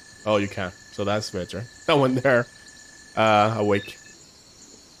 Oh, you can. So that's better. And when they're awake.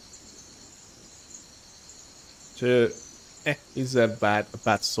 So, he's a bad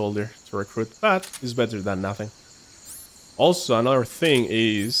soldier to recruit, but he's better than nothing. Also, another thing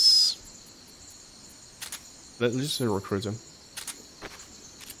is... Let's just recruit him.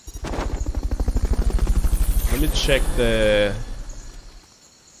 Let me check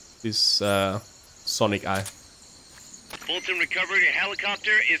this Sonic Eye. Fulton recovery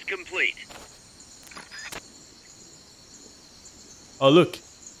helicopter is complete. Oh look,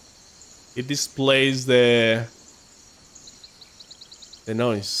 it displays the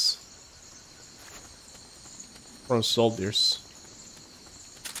noise from soldiers.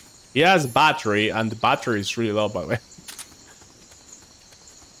 He has battery, and the battery is really low, by the way.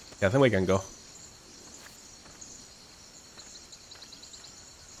 Yeah, I think we can go.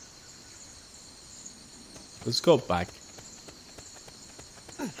 Let's go back.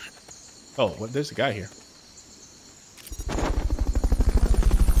 Oh, well, there's a guy here.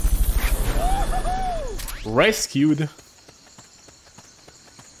 Rescued.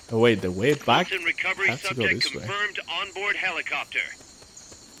 Oh wait, the way back. Fulton recovery has to go subject this way. confirmed onboard helicopter.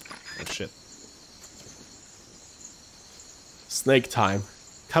 Oh shit. Snake time.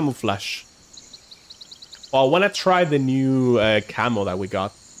 camouflage. Well, I want to try the new camo that we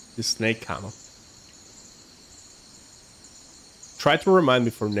got. The snake camo. Try to remind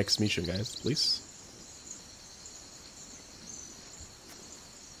me for next mission, guys, please.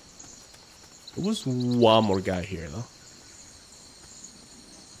 There was one more guy here, though.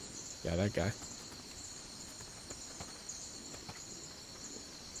 Yeah, that guy.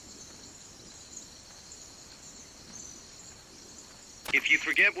 If you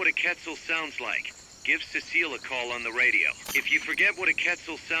forget what a Quetzal sounds like, give Cecile a call on the radio. If you forget what a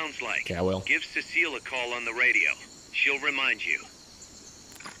Quetzal sounds like, okay, I will. Give Cecile a call on the radio. She'll remind you.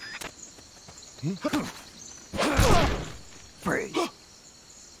 Freeze.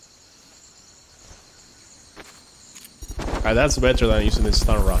 Alright, that's better than using this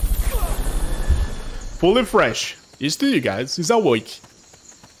stun rod. Fully fresh. It's to you guys. It's awake.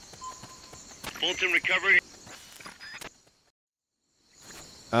 Fulton recovered.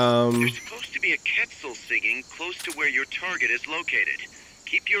 There's supposed to be a Quetzal singing close to where your target is located.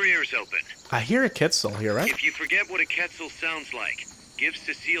 Keep your ears open. I hear a Quetzal here, right? If you forget what a Quetzal sounds like, give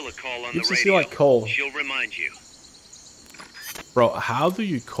Cecile a call on Give the Cecile radio. a call. She'll remind you. Bro, how do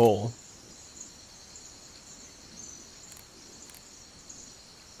you call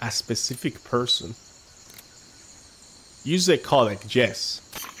a specific person? Use a codec, Jess.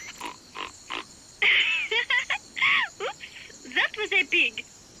 Oops, that was a pig.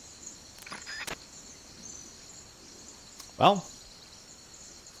 Well,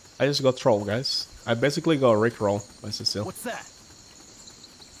 I just got trolled, guys. I basically got rickroll by Cecile. What's that?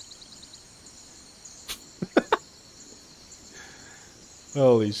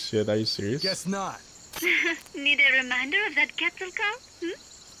 Holy shit, are you serious? Guess not. Need a reminder of that Quetzal call?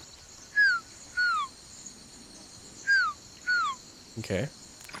 Okay.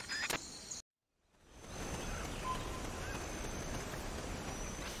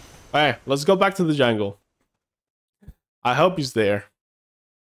 Alright, let's go back to the jungle. I hope he's there.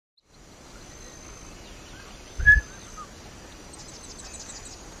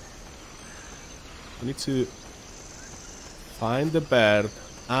 I need to find the bird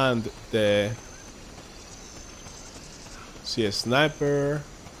and the... See a sniper.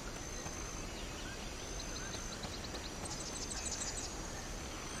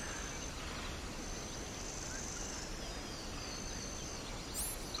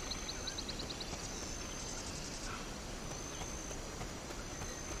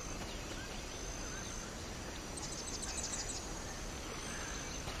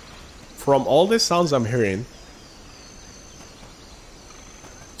 From all the sounds I'm hearing,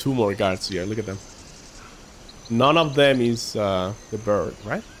 2 more guards here. Look at them. None of them is the bird,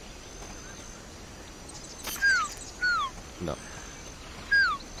 right? No.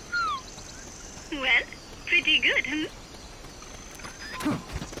 Well, pretty good, hmm?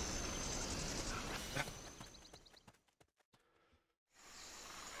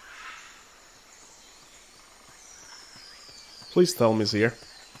 Please tell me it's here.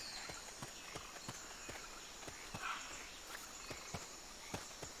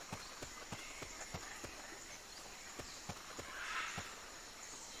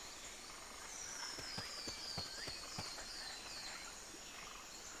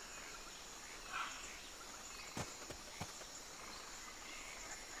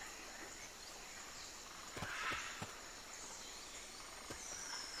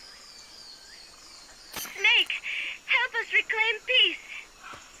 Snake, help us reclaim peace.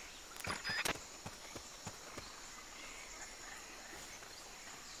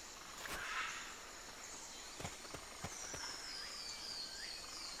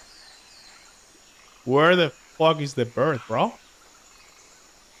 Where the fuck is the bird, bro?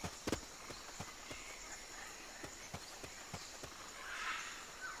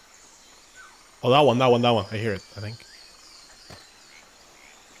 Oh, that one. I hear it, I think.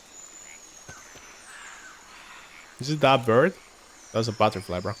 Is it that bird? That's a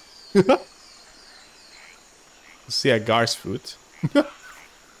butterfly, bro. See a guard's foot.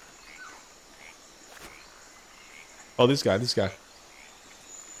 Oh, this guy. This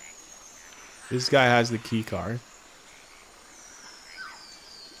guy has the key card.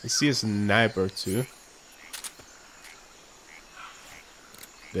 I see a sniper too.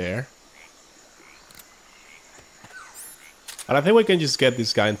 There. And I think we can just get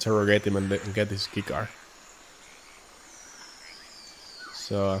this guy, interrogate him, and get this key card.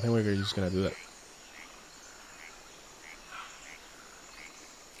 So I think we're just gonna do that.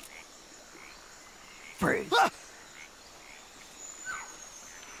 Freeze.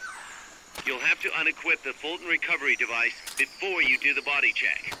 You'll have to unequip the Fulton recovery device before you do the body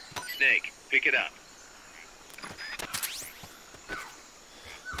check. Snake, pick it up.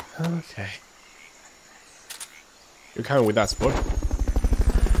 Okay. You're coming with that sport.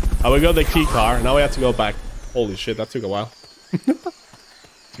 Oh, we got the key car. Now we have to go back. Holy shit, that took a while.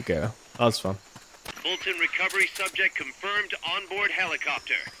 Okay, that was fun. Fulton recovery subject confirmed onboard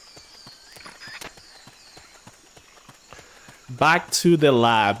helicopter. Back to the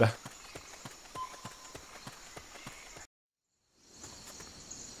lab.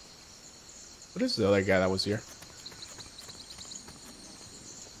 What is the other guy that was here?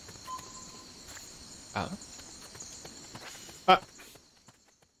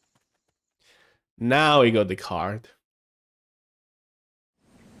 Now we got the card.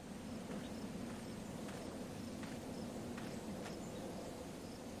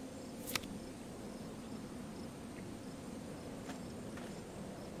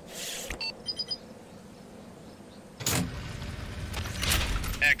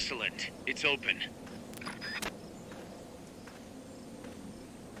 Excellent. It's open.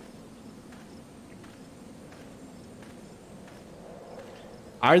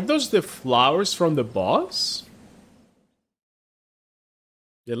 Are those the flowers from the boss?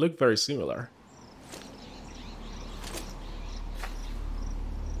 They look very similar.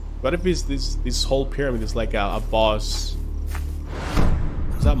 What if it's this whole pyramid is like a boss?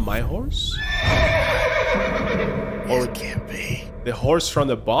 Is that my horse? Or it can't be. The horse from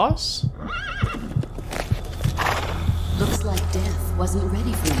the boss? Looks like death wasn't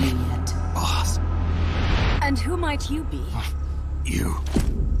ready for you yet. Boss. And who might you be? You.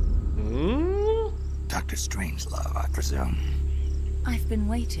 Dr. Strangelove, I presume. I've been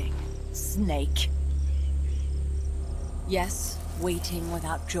waiting, Snake. Yes, waiting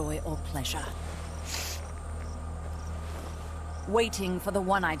without joy or pleasure. Waiting for the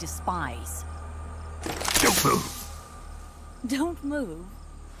one I despise. Don't move! Don't move?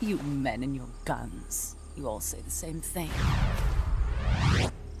 You men and your guns. You all say the same thing.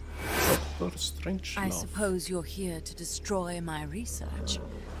 Dr. Strangelove. I suppose you're here to destroy my research.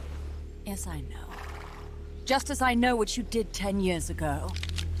 Yes, I know. Just as I know what you did 10 years ago.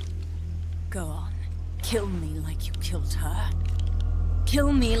 Go on. Kill me like you killed her.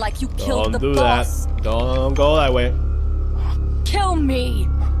 Kill me like you killed the boss. Don't do that. Don't go that way. Kill me!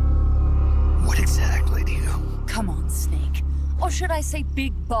 What exactly do you... Come on, Snake. Or should I say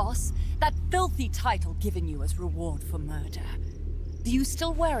Big Boss? That filthy title given you as reward for murder. Do you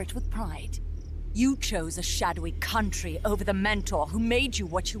still wear it with pride? You chose a shadowy country over the mentor who made you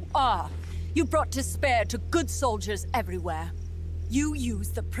what you are. You brought despair to good soldiers everywhere. You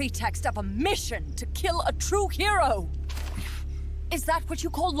used the pretext of a mission to kill a true hero. Is that what you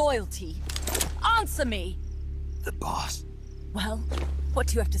call loyalty? Answer me! The boss. Well, what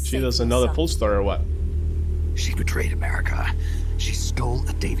do you have to say? She doesn't know the full story or what? She betrayed America. She stole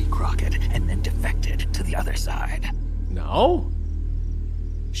a Davy Crockett and then defected to the other side. No?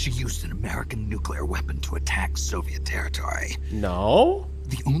 She used an American nuclear weapon to attack Soviet territory. No?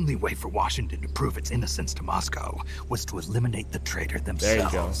 The only way for Washington to prove its innocence to Moscow was to eliminate the traitor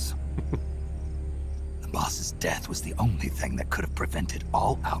themselves. There you go. The boss's death was the only thing that could have prevented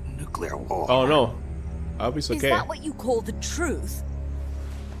all-out nuclear war. Oh no. I'll be okay. Is that what you call the truth?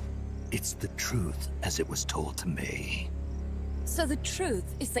 It's the truth as it was told to me. So the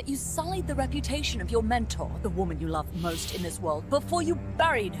truth is that you sullied the reputation of your mentor, the woman you loved most in this world, before you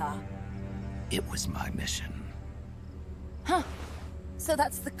buried her. It was my mission. Huh. So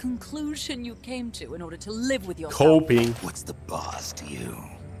that's the conclusion you came to in order to live with yourself. Coping. What's the boss to you?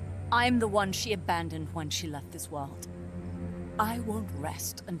 I'm the one she abandoned when she left this world. I won't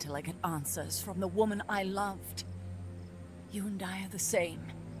rest until I get answers from the woman I loved. You and I are the same.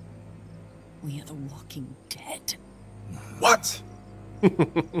 We are the walking dead. What?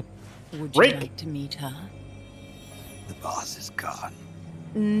 Would you like to meet her? The boss is gone.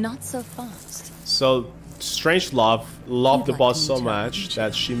 Not so fast. So, Strangelove loved the boss so much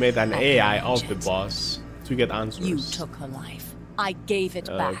that she made an AI of the boss to get answers. You took her life. I gave it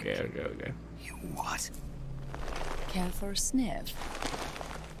back. Okay. You what? Care for a sniff?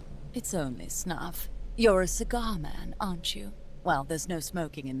 It's only snuff. You're a cigar man, aren't you? Well, there's no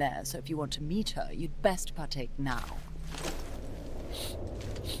smoking in there, so if you want to meet her, you'd best partake now.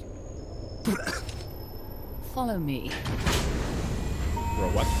 Follow me. Bro,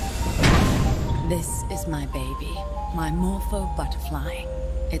 what? This is my baby, my Morpho butterfly.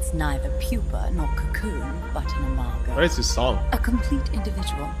 It's neither pupa nor cocoon, but an imago. What is this song? A complete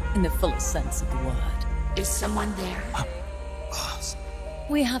individual, in the fullest sense of the word. Is someone there? Boss.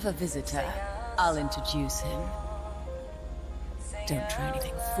 We have a visitor. I'll introduce him. Don't try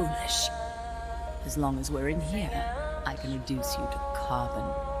anything foolish. As long as we're in here, I can reduce you to carbon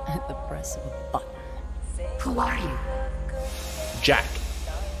at the press of a button. Who are you? Jack.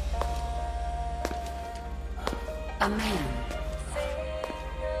 A man.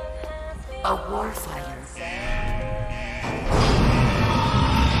 A warfighter.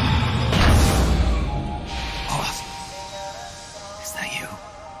 Boss, is that you?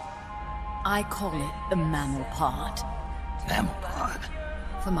 I call it the mammal pod. Mammal pod?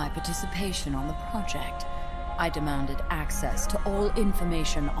 For my participation on the project, I demanded access to all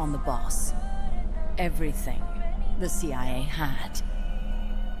information on the boss. Everything the CIA had.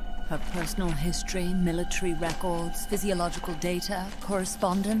 Her personal history, military records, physiological data,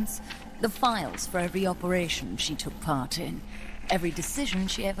 correspondence, the files for every operation she took part in, every decision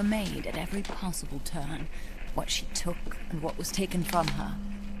she ever made at every possible turn, what she took and what was taken from her,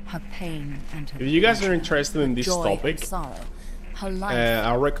 her pain and her If you guys are pleasure, interested in her this joy topic, and sorrow, her life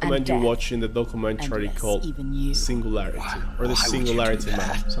I recommend you and death, watching the documentary and yes, called even you. Singularity, or The Why would you do Singularity that?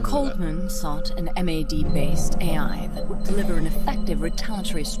 Map. something like that. Coldman sought an MAD-based AI that would deliver an effective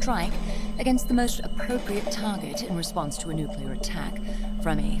retaliatory strike against the most appropriate target in response to a nuclear attack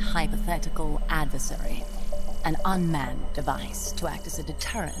from a hypothetical adversary. An unmanned device to act as a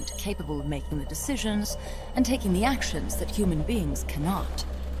deterrent capable of making the decisions and taking the actions that human beings cannot.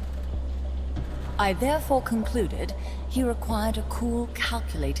 I therefore concluded he required a cool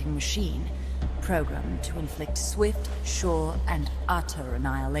calculating machine, programmed to inflict swift, sure, and utter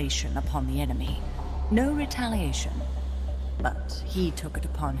annihilation upon the enemy. No retaliation. But he took it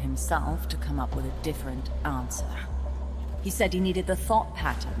upon himself to come up with a different answer. He said he needed the thought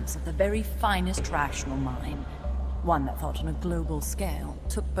patterns of the very finest rational mind, one that thought on a global scale,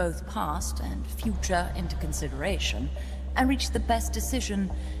 took both past and future into consideration, and reached the best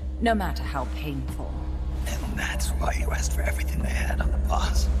decision, no matter how painful. And that's why you asked for everything they had on the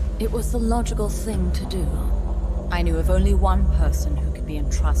boss. It was the logical thing to do. I knew of only one person who could be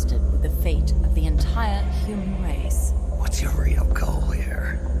entrusted with the fate of the entire human race. What's your real goal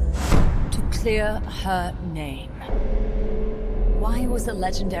here? To clear her name. Why was a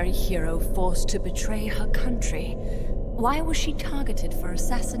legendary hero forced to betray her country? Why was she targeted for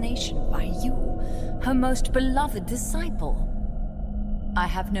assassination by you, her most beloved disciple? I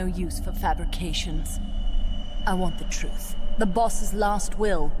have no use for fabrications. I want the truth. The boss's last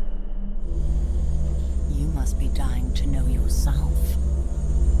will. You must be dying to know yourself.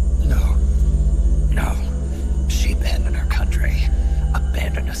 No. No. She abandoned her country.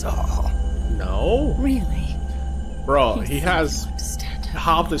 Abandoned us all. No? Really? Bro, he has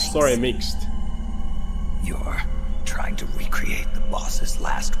half the story mixed. You're trying to recreate the boss's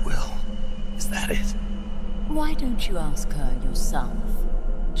last will. Is that it? Why don't you ask her yourself,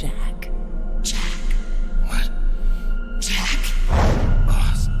 Jack? Jack? What? Jack?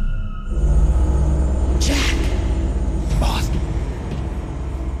 Boss. Jack! Boss.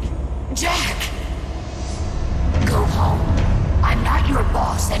 Jack! Go home. I'm not your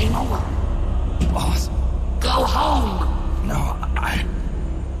boss anymore. Boss. Go home! No, I...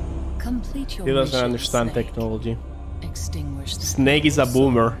 Complete your He doesn't mission, understand Snake. technology. Extinguish the Snake is a soul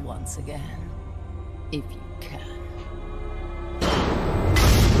boomer. once again, if you can.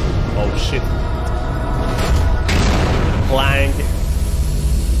 Oh shit. Clang.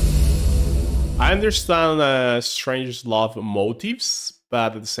 I understand Stranger's love motives,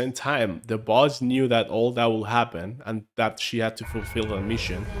 but at the same time, the boss knew that all that will happen and that she had to fulfill a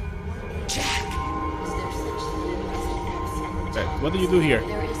mission. Jack! Okay, what do you do here?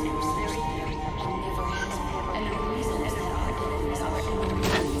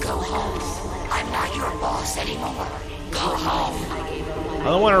 Go home. I'm not your boss anymore. Go home. I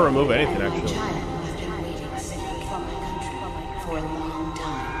don't want to remove anything actually.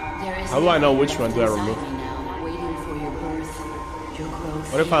 How do I know which one do I remove?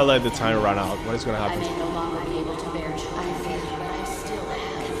 What if I let the time run out? What is going to happen?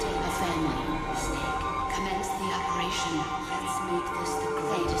 Commence the operation. Let's make this the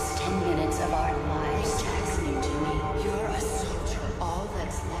greatest 10 minutes of our lives. Listening to me. You're a soldier. All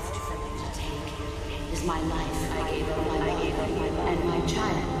that's left for you to take is my life. I gave up my life. And my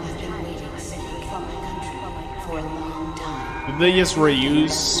child has been waiting for my country for a long time. Did they just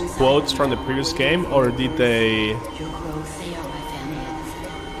reuse quotes from the previous game, or did they... Your growth, they are my family.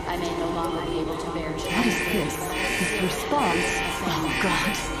 I may no longer be able to bear children. What is this? His response? Oh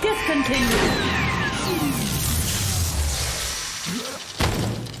God! Discontinue!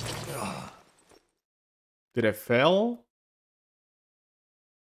 Did it fail?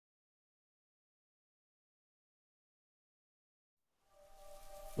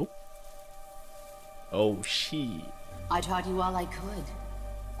 Nope. Oh shit. I taught you all I could.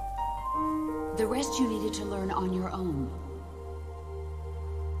 The rest you needed to learn on your own.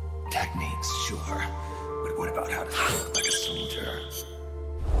 Techniques, sure. But what about how to think like a soldier?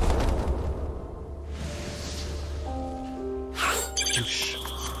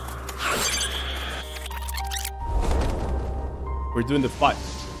 We're doing the fight.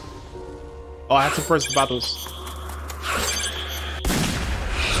 Oh, I have to press the buttons.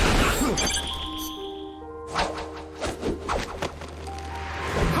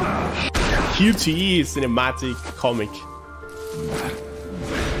 QTE cinematic comic.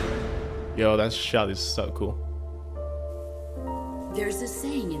 Yo, that shot is so cool. There's a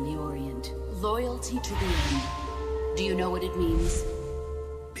saying in the Orient, loyalty to the end. Do you know what it means?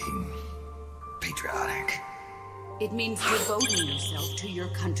 Being patriotic. It means devoting yourself to your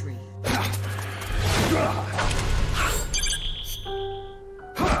country.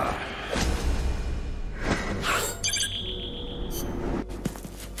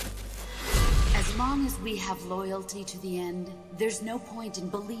 As long as we have loyalty to the end, there's no point in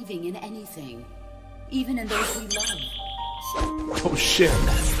believing in anything, even in those we love. Oh shit.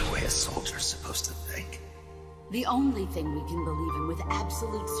 That's the way a soldier's supposed to think. The only thing we can believe in with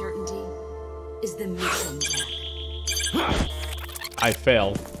absolute certainty is the mission, Jack. I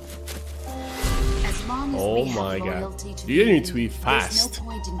failed. As long as oh we my have god. loyalty to You the need to be end, fast. There's no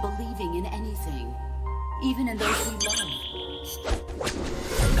point in believing in anything, even in those we love.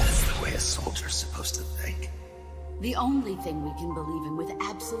 That's the way a soldier's supposed to think. The only thing we can believe in with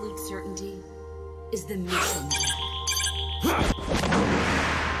absolute certainty is the mission, Jack.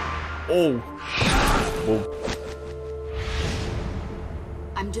 Oh. Oh.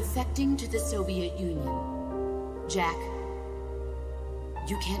 I'm defecting to the Soviet Union. Jack,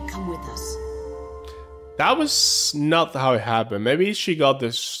 you can't come with us. That was not how it happened. Maybe she got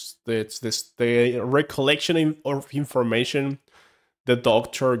the recollection of information the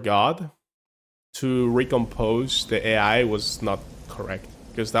doctor got to recompose the AI was not correct.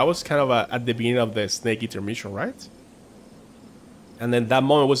 Because that was kind of at the beginning of the Snake Eater mission, right? And then that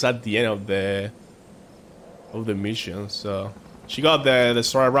moment was at the end of the mission, so she got the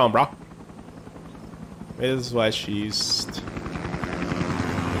story wrong, bro. Maybe this is why she's...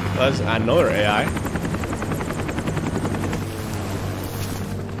 That's another AI.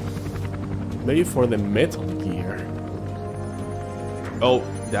 Maybe for the Metal Gear. Oh,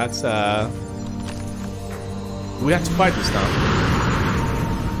 that's we have to fight this now.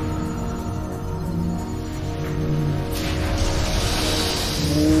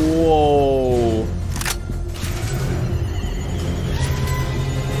 Whoa.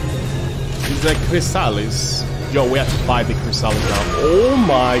 It's like Chrysalis. Yo, we have to fight the Chrysalis now. Oh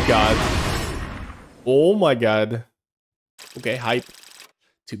my god. Oh my god. Okay, hype.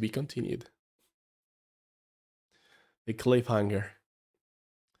 To be continued. The cliffhanger.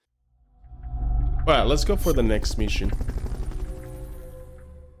 Alright, let's go for the next mission.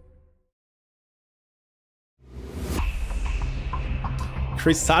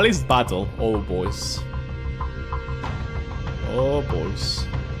 Chrysalis battle. Oh boys. Oh boys.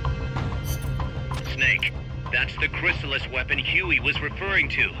 Snake, that's the Chrysalis weapon Huey was referring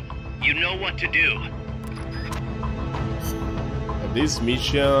to. You know what to do. This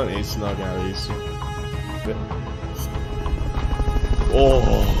mission is not gonna be easy.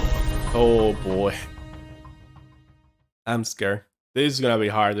 Oh boy. I'm scared. This is gonna be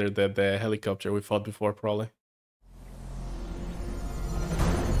harder than the helicopter we fought before, probably.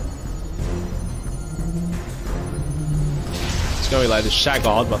 It's gonna be like the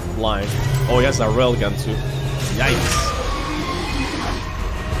Shaggod but flying. Oh, he has a railgun too. Yikes.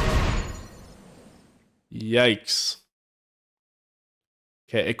 Yikes.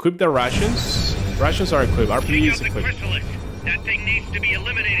 Okay, equip the rations. Rations are equipped. RPG is equipped. That thing needs to be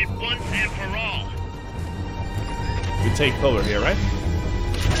eliminated once and for all. We take cover here, right?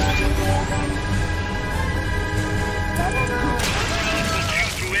 We'll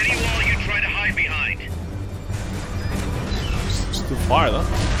shoot through any wall you try to hide behind. It's too far, though.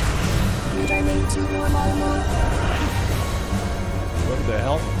 What the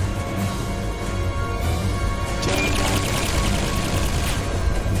hell?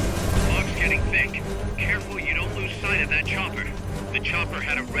 Fog's getting thick. Careful you don't lose sight of that chopper. The chopper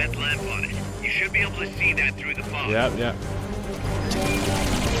had a red lamp on it. You should be able to see that through the fog. Yep, yep.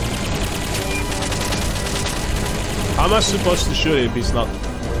 How am I supposed to shoot it if he's not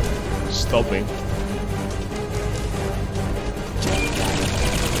stopping?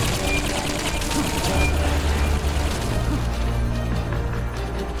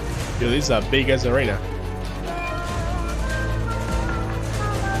 Dude, this is a big ass arena.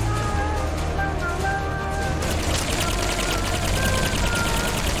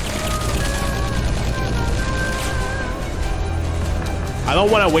 I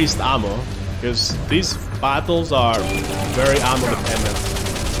don't want to waste ammo, because these battles are very ammo dependent.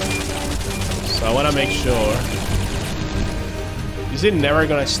 So I want to make sure Is it never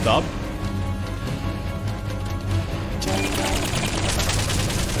gonna stop?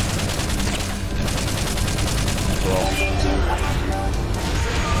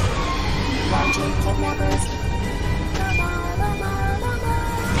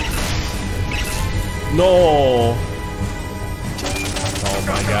 No! Oh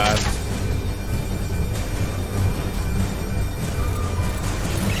my god.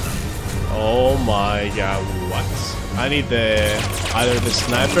 Oh my god, what? I need either the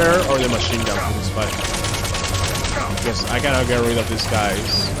sniper or the machine gun for this fight. Because I cannot get rid of these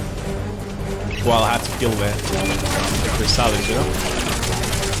guys. Well, I have to kill the Chrysalis, you know?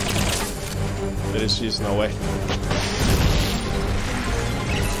 There is just no way.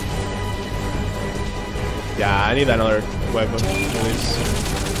 Yeah, I need another weapon for this.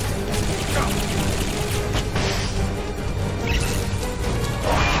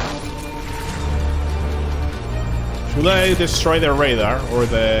 Should I destroy the radar or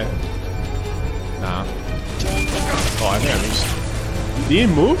the... Nah. Oh, I think I missed. Did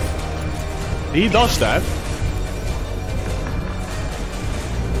he move? Did he dodge that?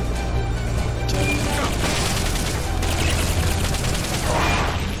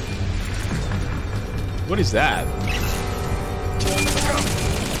 What is that?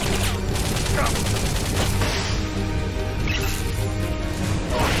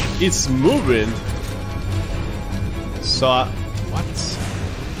 It's moving. So what?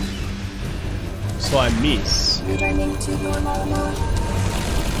 So I miss. Oh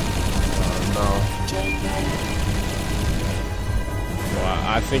no. Well,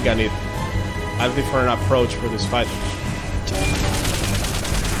 I think I need a different approach for this fight.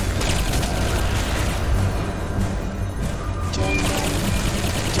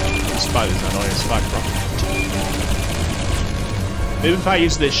 This fight is annoying as fuck, bro. Maybe if I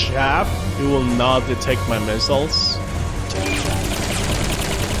use the shaft, it will not detect my missiles.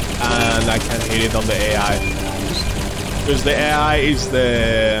 And I can hit it on the AI. Because the AI is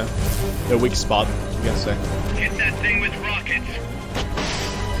the weak spot, you can say. Hit that thing with rockets.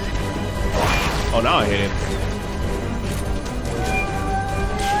 Oh, now I hit it.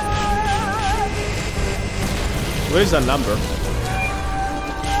 Where's that number?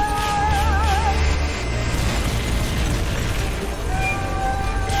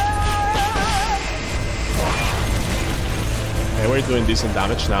 Okay, we're doing decent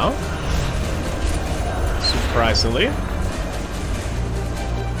damage now. Surprisingly.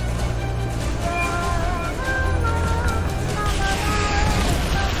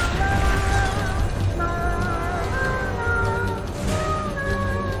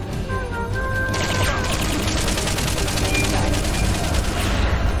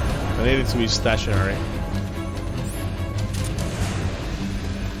 I need it to be stationary.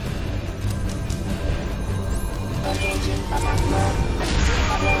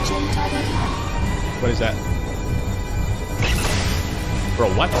 What is that? Bro,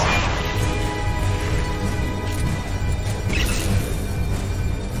 what?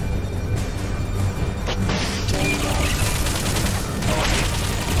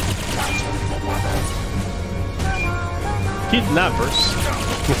 Kidnappers?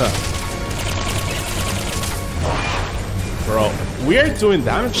 Bro, we are doing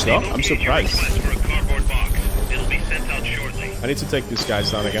damage though. I'm surprised. I need to take these guys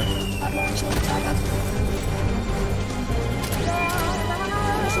down again.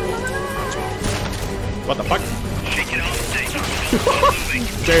 What the fuck?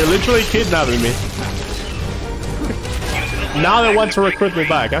 They're literally kidnapping me. Now they want to recruit me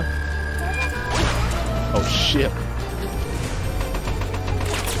back, huh? Oh shit.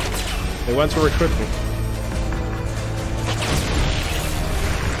 They want to recruit me.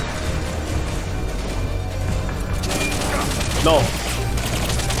 No.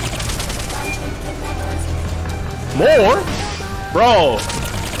 More? Bro.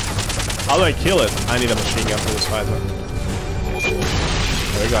 How do I kill it? I need a machine gun for this fight, man.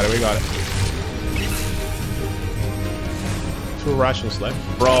 Oh, we got it, we got it. 2 rations left.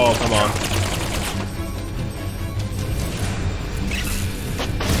 Bro, come on.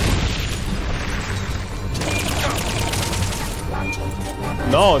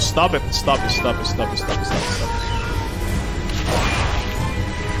 No, stop it. Stop it, stop it, stop it, stop it, stop it, stop it.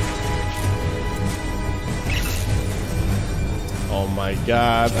 Oh my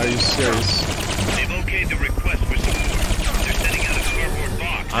god, are you serious? They've okayed the request for support. They're sending out a cardboard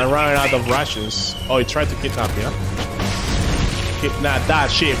box. I'm running out of rations. Oh, he tried to kidnap me, huh? Kidnap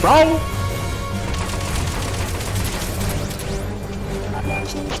that shit, bro!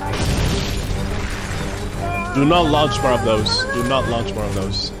 Do not launch more of those. Do not launch more of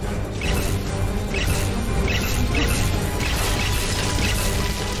those.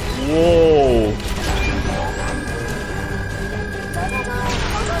 Whoa.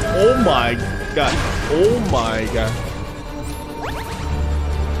 Oh my god. Oh my god.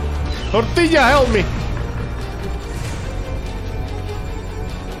 Tortilla, help me.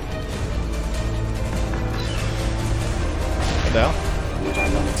 What the hell?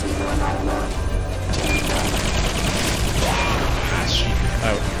 Ah, shit.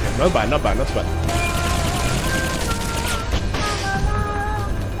 Oh, not bad, not bad, not bad.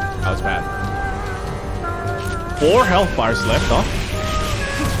 That was bad. 4 health bars left, huh?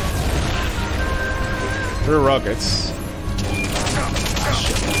 3 rockets.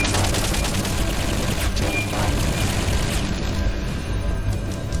 Shit.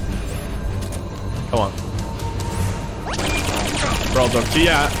 Come on. Bro,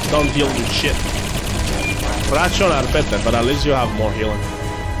 Tortilla don't heal with shit. Bracho are better, but at least you have more healing.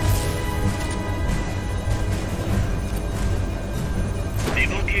 They've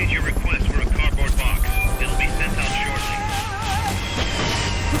okayed your request for a cardboard box. It'll be sent out shortly.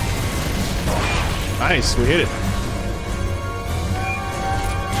 Nice, we hit it.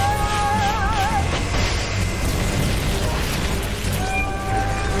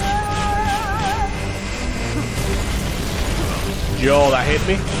 Yo, that hit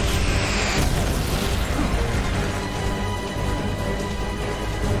me.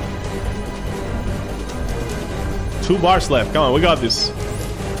 Two bars left. Come on, we got this.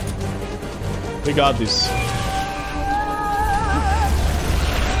 We got this.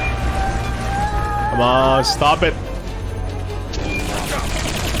 Come on, stop it.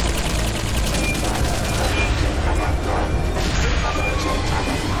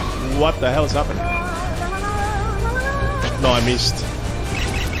 What the hell is happening? No, I missed.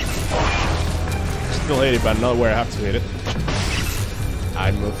 Still hit it, but not where I have to hit it.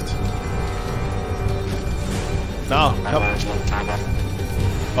 I moved. No, help.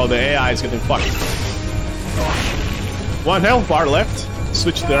 Oh, the AI is getting fucked. 1 health bar left.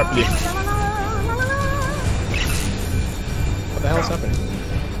 Switch to the uplift. What the hell is happening?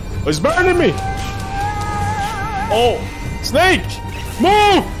 Oh, it's burning me! Oh, Snake!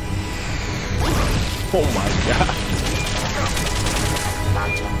 Move! Oh my god.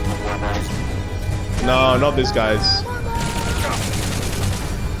 No, not these guys.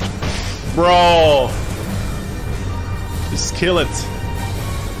 Bro! Just kill it.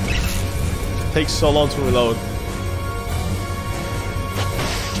 It takes so long to reload.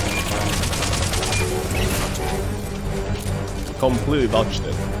 Completely botched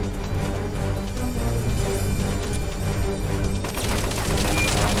it.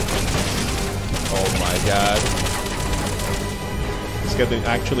 Oh my god. It's getting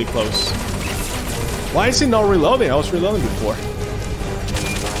actually close. Why is he not reloading? I was reloading before.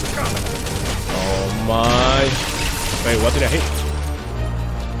 Oh my. Wait, what did I hit?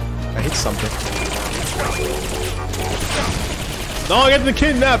 I hit something. No, get the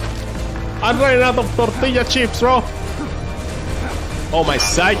kidnap! I'm running out of tortilla chips, bro! Oh, my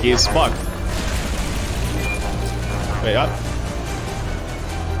psyche is fucked. Wait, what?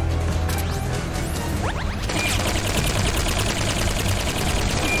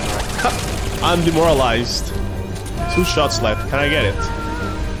 I'm demoralized. 2 shots left. Can I get it?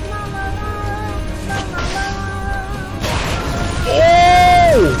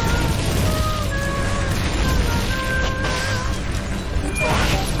 Oh!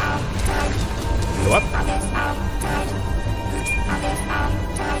 What?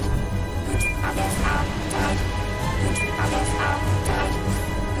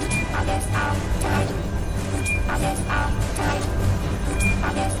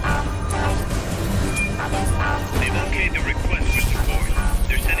 They've okayed the request for support.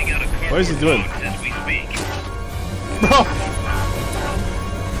 They're sending out a cardboard What is he doing? box as we speak. Bro!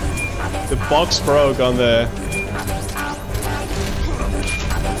 The box broke on the... Attack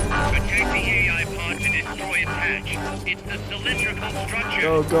the AI pod to destroy its hatch. It's the cylindrical structure.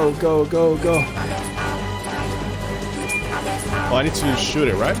 Go, go, go, go, go. Oh, I need to shoot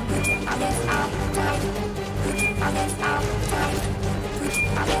it, right?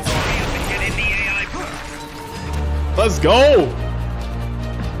 Get in the AI pod. Let's go!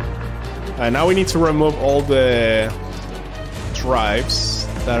 Alright, now we need to remove all the drives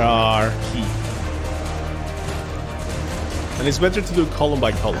that are key. And it's better to do column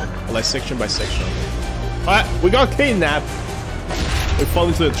by column, or like section by section. Alright, we got kidnapped! We fall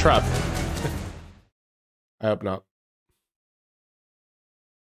into the trap. I hope not.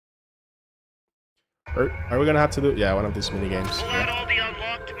 Are we gonna have to do... Yeah, one of these mini games. Pull out all the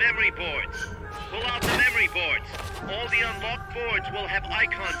unlocked memory boards. Pull out the memory boards. All the unlocked boards will have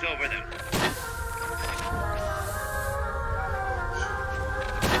icons over them.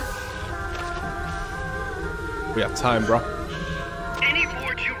 We have time, bro. Any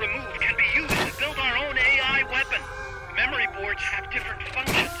boards you remove can be used to build our own AI weapon. Memory boards have different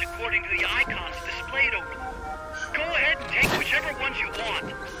functions according to the icons displayed over them. Go ahead and take whichever ones you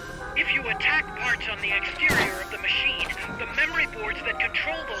want. If you attack parts on the exterior of the machine, the memory boards that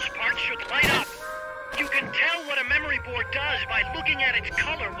control those parts should light up. You can tell what a memory board does by looking at its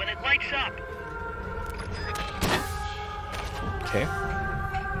color when it lights up. Okay.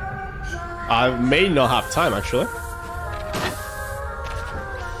 I may not have time, actually.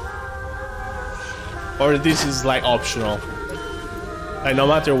 Or this is like optional. Like no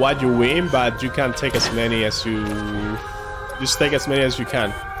matter what you win, but you can take as many as you... Just take as many as you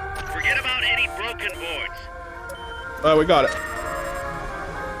can. Forget about any broken boards. Oh, we got it.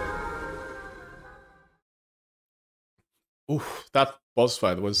 Oof, that boss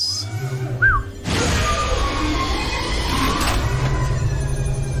fight was...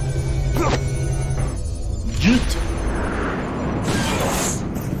 Yeet.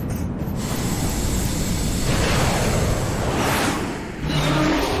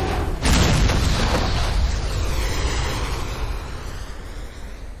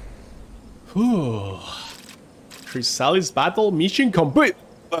 Whew. Chrysalis battle mission complete.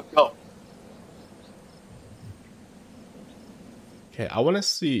 Let's go. Okay, I want to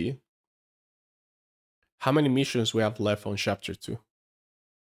see how many missions we have left on chapter 2.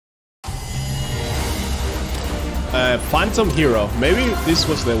 Phantom Hero. Maybe this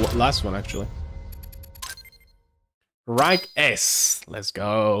was the last one, actually. Rank S. Let's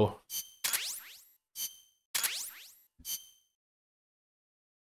go.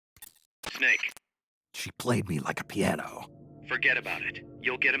 Snake. She played me like a piano. Forget about it.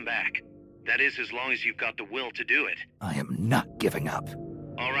 You'll get him back. That is, as long as you've got the will to do it. I am not giving up.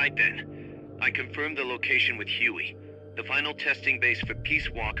 All right, then. I confirmed the location with Huey. The final testing base for Peace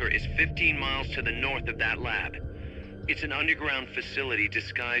Walker is 15 miles to the north of that lab. It's an underground facility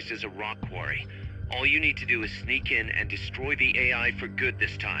disguised as a rock quarry. All you need to do is sneak in and destroy the AI for good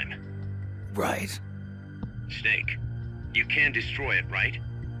this time. Right. Snake, you can destroy it, right?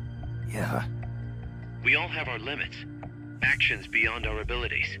 Yeah. We all have our limits. Actions beyond our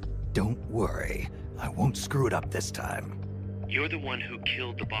abilities. Don't worry. I won't screw it up this time. You're the one who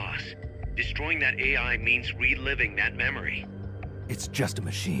killed the boss. Destroying that AI means reliving that memory. It's just a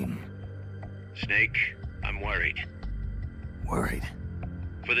machine. Snake, I'm worried. Worried?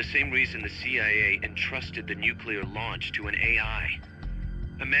 For the same reason the CIA entrusted the nuclear launch to an AI.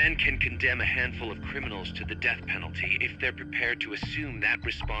 A man can condemn a handful of criminals to the death penalty if they're prepared to assume that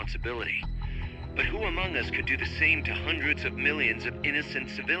responsibility. But who among us could do the same to hundreds of millions of innocent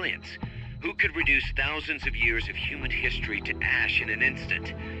civilians? Who could reduce thousands of years of human history to ash in an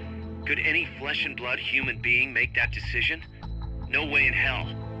instant? Could any flesh and blood human being make that decision? No way in hell.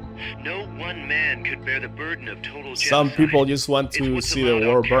 No one man could bear the burden of total genocide. Some people just want to see the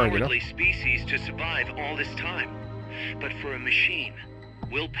world burn, you know? Species to survive all this time. But for a machine,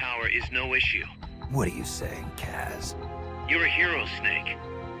 willpower is no issue. What are you saying, Kaz? You're a hero, Snake,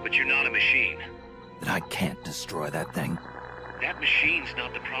 but you're not a machine. That I can't destroy that thing? That machine's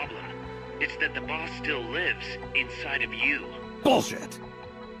not the problem. It's that the boss still lives inside of you. Bullshit!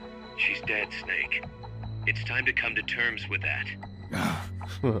 She's dead, Snake. It's time to come to terms with that.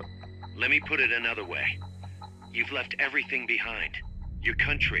 Let me put it another way. You've left everything behind. Your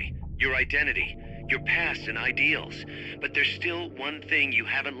country, your identity, your past and ideals. But there's still one thing you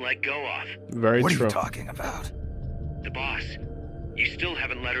haven't let go of. Very true. What are you talking about? The boss. You still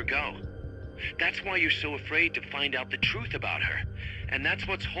haven't let her go. That's why you're so afraid to find out the truth about her. And that's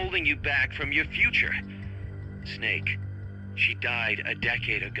what's holding you back from your future. Snake, she died a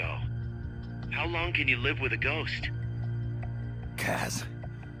decade ago. How long can you live with a ghost? Kaz,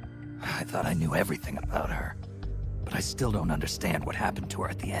 I thought I knew everything about her, but I still don't understand what happened to her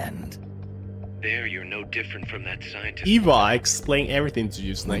at the end. There, you're no different from that scientist. Eva explained everything to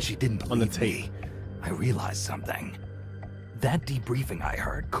you, Snake. When she didn't believe on the tape. me, I realized something. That debriefing I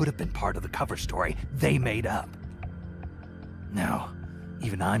heard could have been part of the cover story they made up. Now,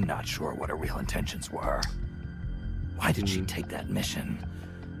 even I'm not sure what her real intentions were. Why did she take that mission?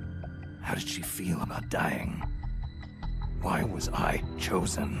 How did she feel about dying? Why was I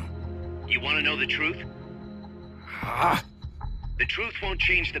chosen? You want to know the truth? Ah! The truth won't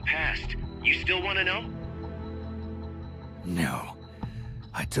change the past. You still want to know? No.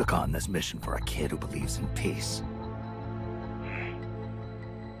 I took on this mission for a kid who believes in peace.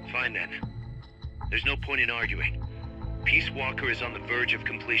 Fine then. There's no point in arguing. Peace Walker is on the verge of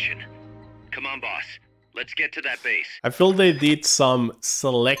completion. Come on, boss. Let's get to that base. I feel they did some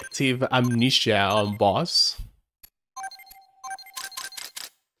selective amnesia on boss.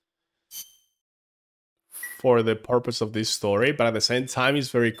 for the purpose of this story, but at the same time, it's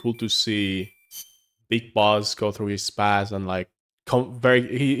very cool to see Big Boss go through his past and like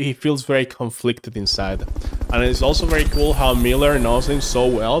he feels very conflicted inside. And it's also very cool how Miller knows him so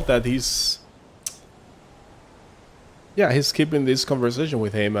well that he's keeping this conversation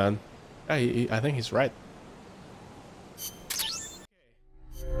with him, and I think he's right.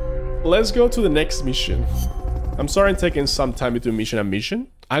 Let's go to the next mission. I'm sorry I'm taking some time between mission and mission.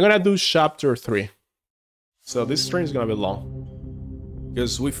 I'm gonna do chapter 3. So this stream is gonna be long,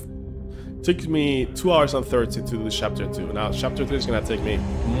 because took me 2 hours and 30 to do chapter 2. Now chapter 3 is gonna take me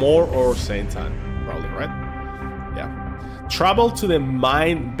more or same time, probably, right? Yeah. Travel to the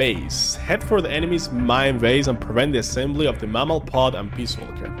mine base. Head for the enemy's mine base and prevent the assembly of the mammal pod and Peace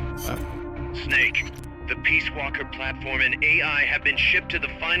Walker. Snake, the Peace Walker platform and AI have been shipped to the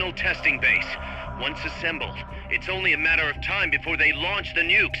final testing base. Once assembled, it's only a matter of time before they launch the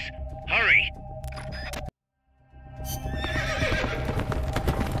nukes. Hurry!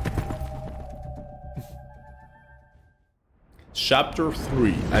 Chapter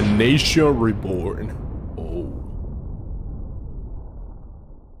 3, A Nation Reborn. Oh.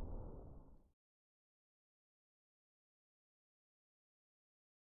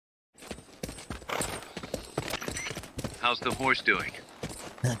 How's the horse doing?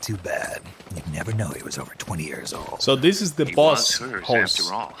 Not too bad. You'd never know he was over 20 years old. So this is the boss horse.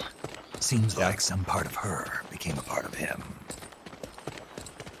 After all. Seems like some part of her became a part of him.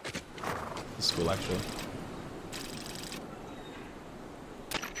 It's cool, actually.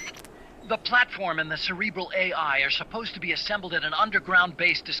 The platform and the cerebral AI are supposed to be assembled at an underground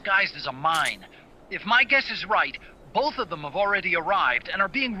base disguised as a mine. If my guess is right, both of them have already arrived and are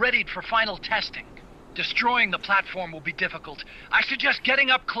being readied for final testing. Destroying the platform will be difficult. I suggest getting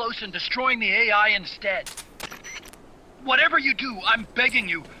up close and destroying the AI instead. Whatever you do, I'm begging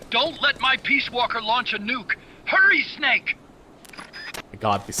you, don't let my Peace Walker launch a nuke. Hurry, Snake! I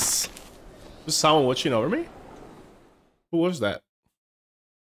got this. Was someone watching over me? Who was that?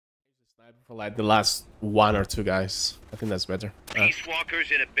 For like the last 1 or 2 guys. I think that's better. Peace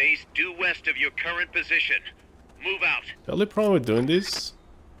Walkers in a base due west of your current position. Move out. The only problem with doing this...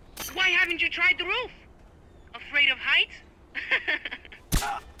 Why haven't you tried the roof? Afraid of heights?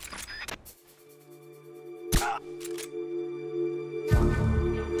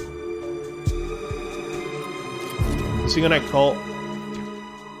 Is he gonna call...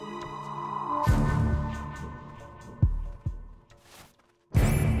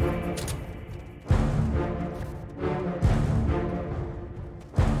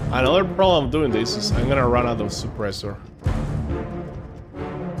 Another problem of doing this is I'm gonna run out of suppressor.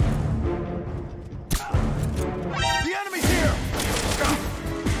 The enemy's here!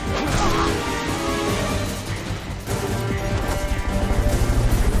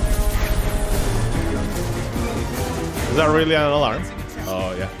 Is that really an alarm?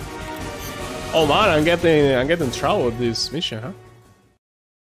 Oh yeah. Oh man, I'm getting trouble with this mission, huh?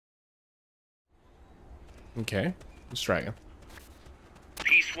 Okay, let's try again.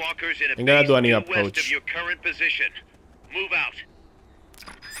 Peace Walkers in a I'm gonna do a new base due west approach. of your current position. Move out.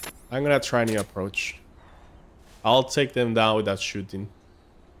 I'm gonna try a new approach. I'll take them down without shooting.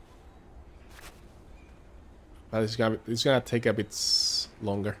 But it's gonna take a bit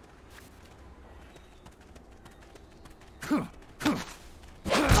longer.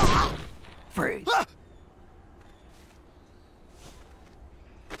 Freeze.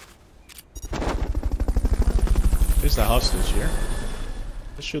 There's a hostage here.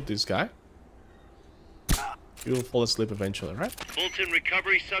 Let's shoot this guy. He will fall asleep eventually, right? Fulton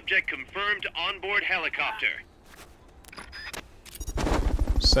recovery subject confirmed onboard helicopter.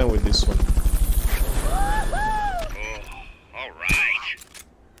 Same with this one. Oh, all right.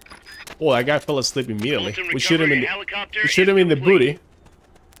 Oh, that guy fell asleep immediately. Fulton We shoot him in helicopter we shoot him in the complete. booty.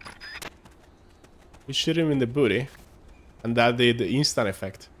 We shoot him in the booty, and that did the instant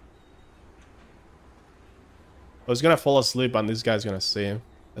effect. I was gonna fall asleep, and this guy's gonna see him.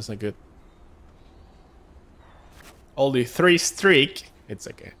 That's not good. Only 3 streak. It's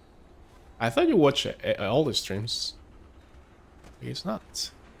okay. I thought you watch all the streams. I guess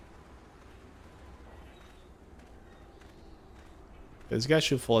not. This guy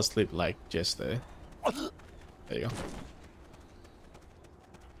should fall asleep like just there. There you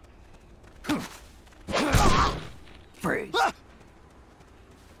go. Freeze.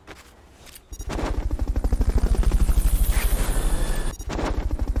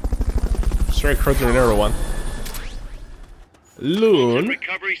 Straight recruiting another one. Loon.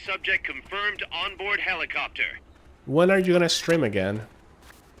 Recovery subject confirmed onboard helicopter. When are you gonna stream again?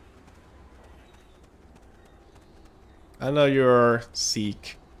 I know you're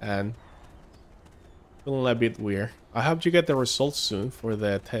sick and Feeling a bit weird. I hope you get the results soon for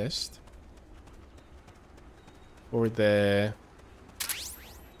the test. For the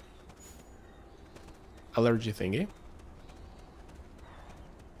allergy thingy.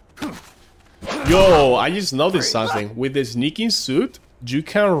 Yo, I just noticed something. With the sneaking suit, you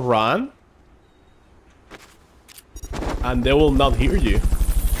can run and they will not hear you.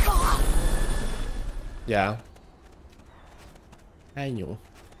 Yeah. I knew.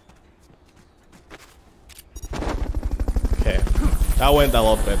 Okay. That went a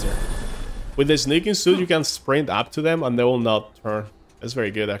lot better. With the sneaking suit, you can sprint up to them and they will not turn. That's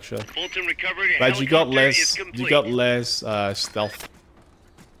very good, actually. Fulton recovered. But you got less stealth.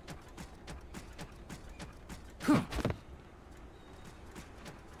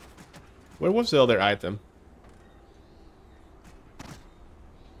 Where was the other item?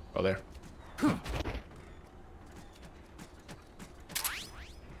 Oh, there.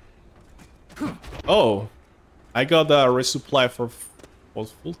 Oh, I got a resupply for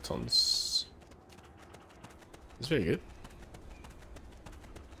both Fultons. That's very good.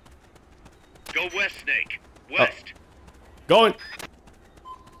 Go west, Snake. West. Oh. Going.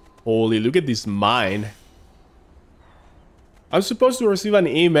 Holy, look at this mine. I'm supposed to receive an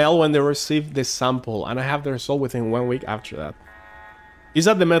email when they receive the sample, and I have the result within 1 week after that. Is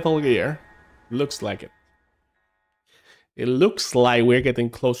that the Metal Gear? Looks like it. It looks like we're getting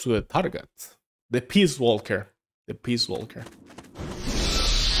close to the target. The Peace Walker. The Peace Walker.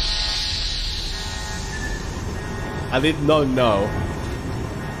 I did not know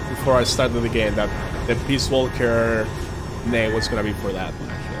before I started the game that the Peace Walker name was gonna be for that.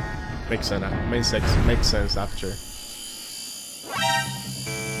 Actually, makes sense after.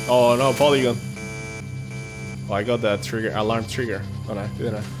 Oh no, polygon. Oh, I got that trigger, alarm trigger. Oh no,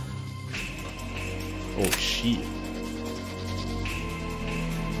 didn't I? Oh shit.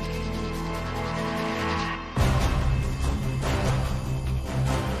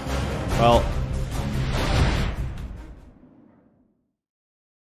 Well,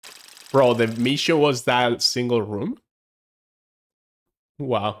 bro, the mission was that single room?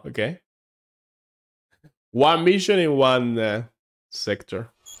 Wow, okay. One mission in one sector.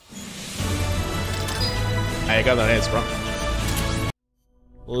 I got an ace, bro.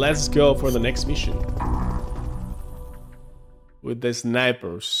 Let's go for the next mission. With the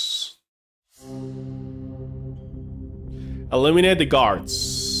snipers. Eliminate the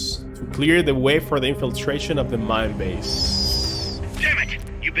guards to clear the way for the infiltration of the mine base. Damn it!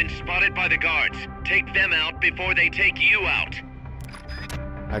 You've been spotted by the guards. Take them out before they take you out.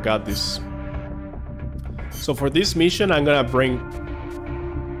 I got this. So for this mission, I'm gonna bring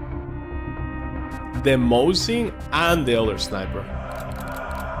the Mosin and the other sniper.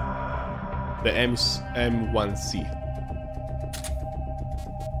 The M1C.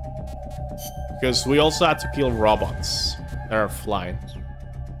 Because we also had to kill robots that are flying.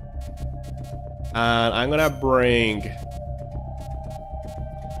 And I'm gonna bring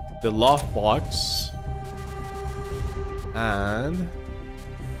the loft box. And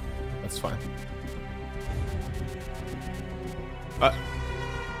that's fine.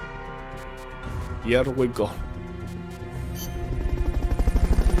 Here we go.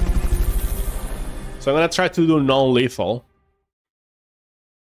 So I'm gonna try to do non-lethal.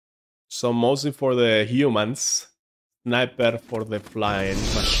 So mostly for the humans, sniper for the flying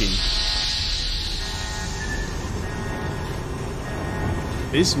machine.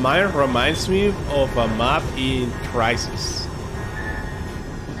 This mine reminds me of a map in Crisis.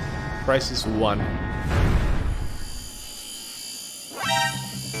 Crisis 1.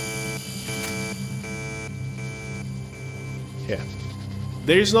 Yeah.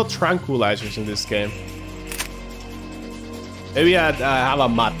 There is no tranquilizers in this game. Maybe I'd have a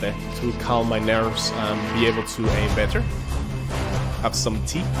mate to calm my nerves and be able to aim better. Have some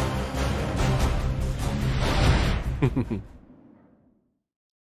tea.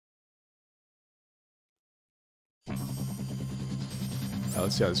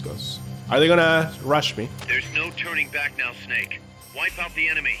 Let's see how this goes. Are they gonna rush me? There's no turning back now, Snake. Wipe out the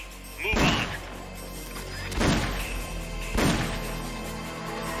enemy. Move on.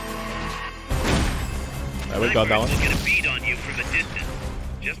 We got that one. Snipers will get a bead on you from a distance.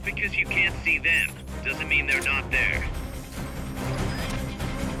 Just because you can't see them doesn't mean they're not there.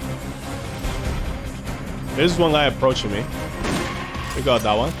 There's one guy approaching me. We got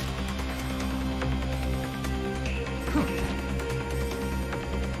that one.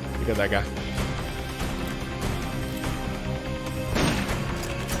 Look at that guy.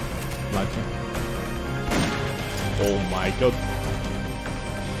 Lucky. Oh my god.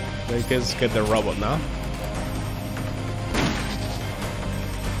 Let's get the robot now.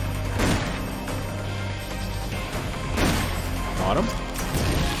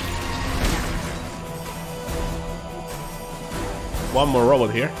 One more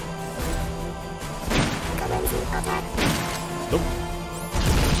robot here. Nope.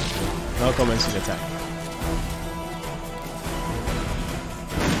 No commencing attack.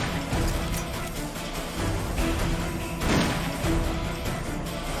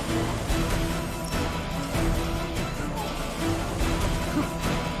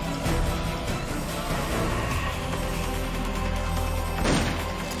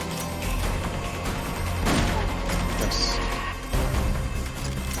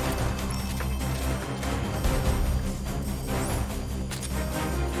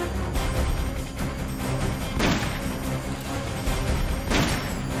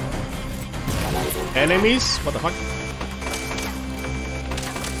 Enemies? What the fuck?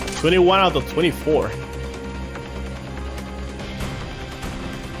 21 out of 24.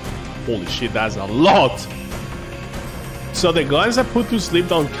 Holy shit, that's a lot! So the guns I put to sleep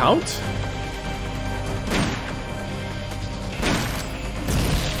don't count?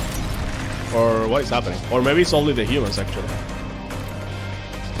 Or what is happening? Or maybe it's only the humans actually.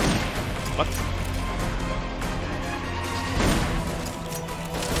 What?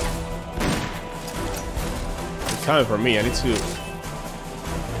 Coming for me, I need to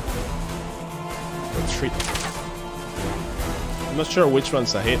retreat. I'm not sure which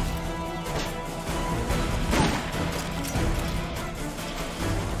one's a hit.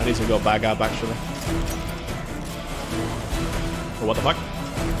 I need to go back up actually. Or what the fuck?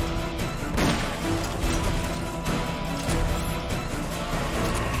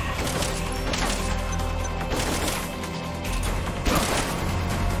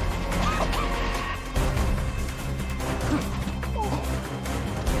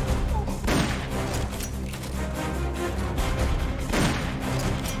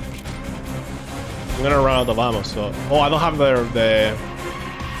 I'm gonna run out of ammo, so... Oh, I don't have the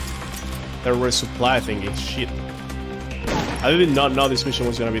resupply thingy. Shit. I did not know this mission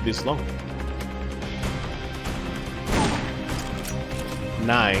was gonna be this long.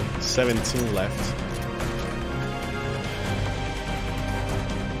 9, 17 left.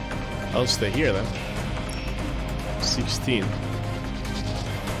 I'll stay here then. 16.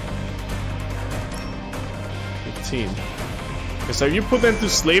 15. So if you put them to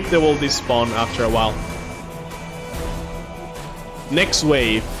sleep, they will despawn after a while. Next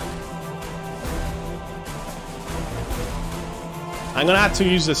wave. I'm gonna have to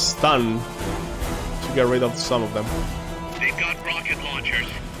use a stun to get rid of some of them. They've got rocket launchers.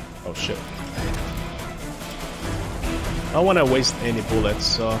 Oh shit. I don't want to waste any bullets,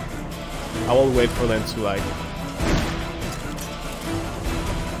 so I will wait for them to like...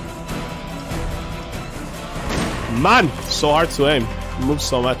 Man! So hard to aim. It moves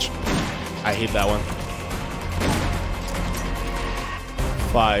so much. I hate that one.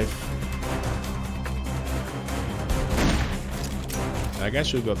 5. I guess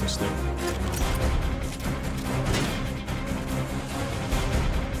she'll go to sleep.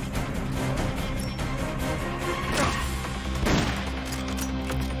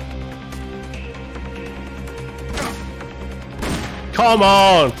 Come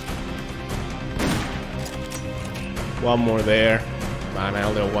on! One more there. Man, I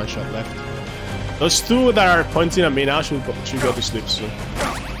only have one shot left. Those two that are pointing at me now should go to sleep soon.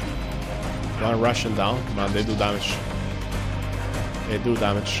 One rushing down. Man, they do damage. They do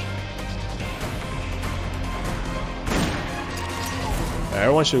damage.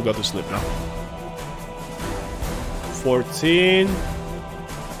 Everyone should go to sleep now. 14.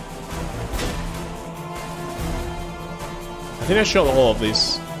 I think I showed all of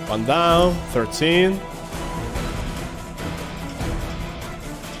these. One down. 13.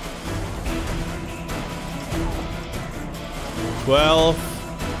 12.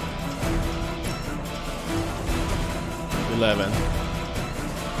 11.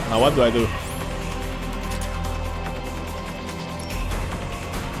 Now what do I do?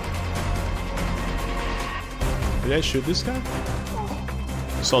 Did I shoot this guy?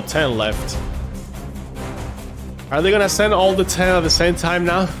 So 10 left. Are they gonna send all the 10 at the same time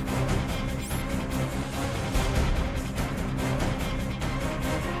now?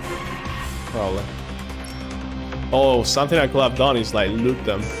 Probably. Oh, something I could have done is like loot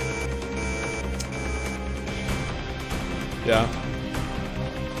them. Yeah.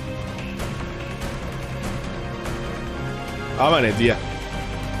 I have an idea.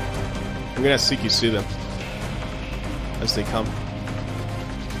 I'm gonna seek you see them as they come.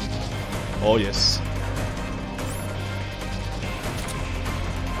 Oh yes.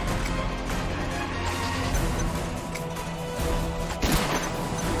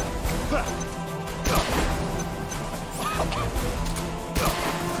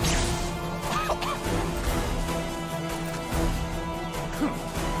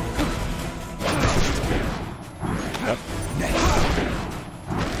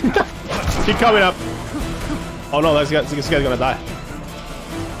 Keep coming up. Oh no, this guy's gonna die.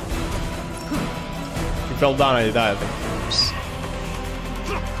 He fell down and he died, I think.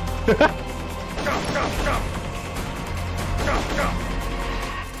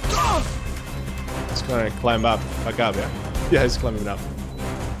 He's gonna climb up. Back up, yeah. Yeah, he's climbing up.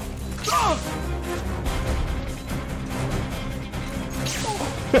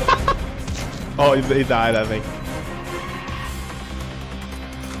 Oh, he died, I think.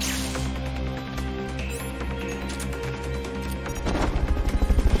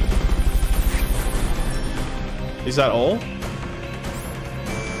 Is that all?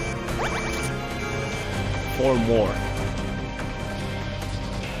 4 more.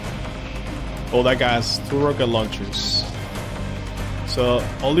 Oh, that guy has 2 rocket launchers. So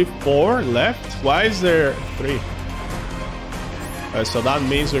only 4 left? Why is there 3? So that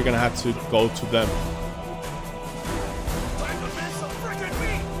means we're gonna have to go to them.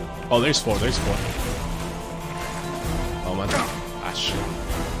 Oh, there's 4. There's 4. Oh man. Ah shit.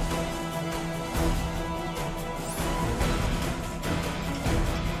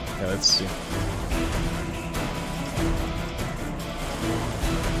 Yeah, let's see.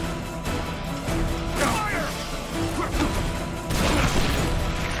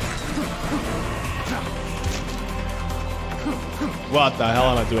 What the hell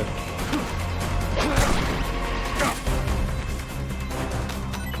am I doing?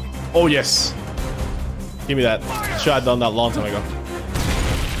 Oh yes. Give me that. Should have done that long time ago.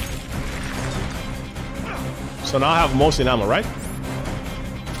 So now I have mostly ammo, right?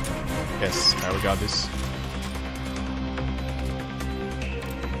 Yes, alright, we got this.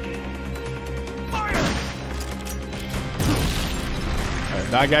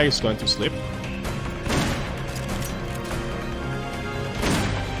 Alright, that guy is going to sleep.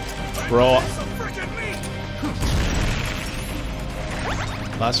 Bro.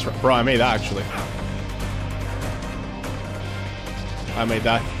 Bro, I made that actually. I made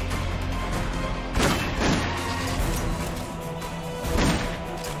that.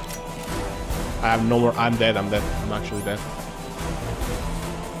 I have no more. I'm dead. I'm dead. I'm actually dead.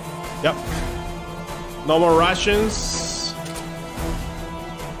 Yep. No more rations.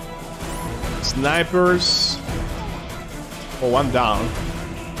 Snipers. Oh, 1 down.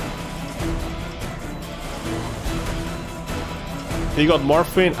 He got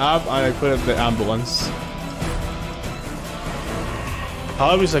morphine up and I put up the ambulance.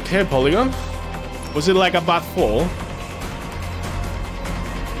 How is a K polygon? Was it like a bad fall?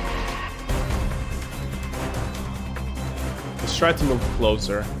 Let's try to move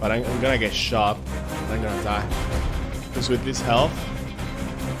closer, but I'm gonna get shot. I'm gonna die. Because with this health.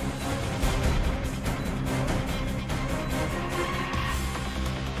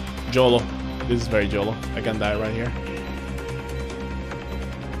 Jolo. This is very Jolo. I can die right here.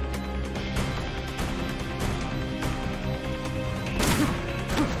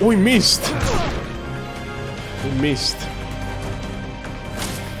 Oh, we missed! We missed.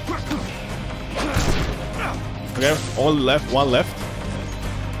 Okay, all left, 1 left.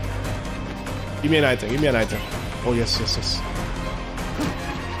 Give me an item, give me an item. Oh, yes, yes, yes.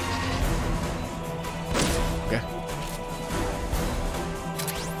 Okay.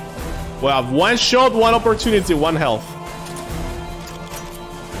 We have 1 shot, 1 opportunity, 1 health.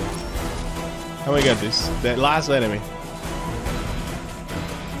 How do we get this? The last enemy.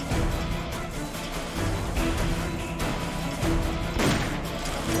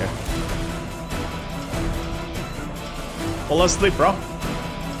 Fall asleep, bro.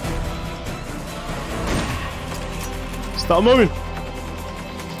 Stop moving.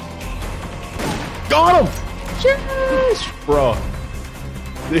 Got him! Jeez, bro.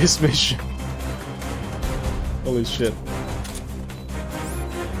 This mission. Holy shit.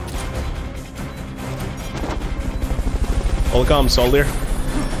 Welcome, soldier.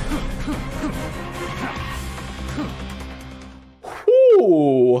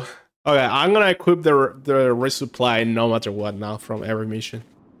 Whew. Okay, I'm gonna equip the resupply no matter what now from every mission.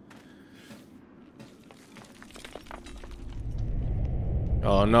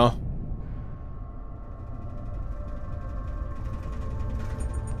 Oh no.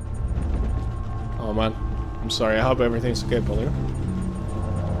 Oh man. I'm sorry, I hope everything's okay, Polina.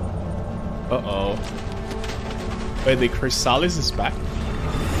 Uh-oh. Wait, the Chrysalis is back?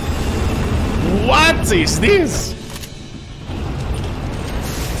 What is this?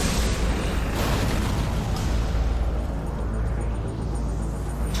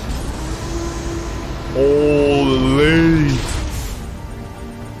 Holy!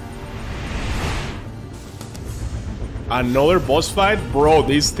 Another boss fight? Bro,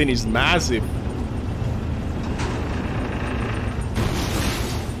 this thing is massive.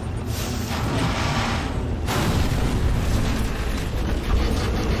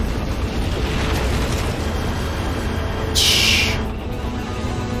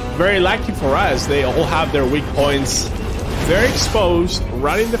 very lucky for us, they all have their weak points very exposed,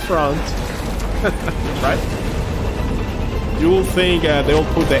 right in the front. Right? You will think they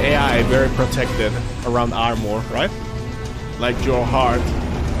will put the AI very protected around armor, right? Like your heart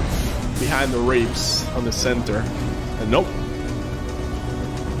behind the ribs on the center. And nope.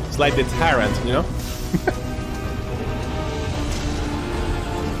 It's like the Tyrant, you know?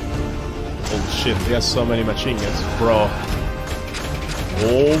 Oh shit, he has so many machine guns, bro.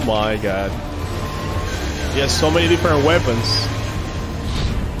 Oh my god. He has so many different weapons.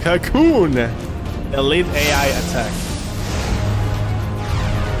 Cocoon! Elite AI attack.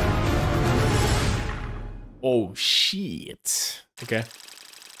 Oh shit. Okay.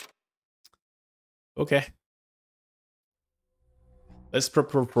 Okay. Let's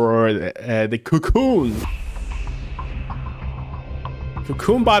prepare for the Cocoon.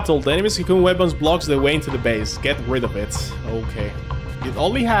 Cocoon battle. The enemy's Cocoon weapons blocks the way into the base. Get rid of it. Okay. It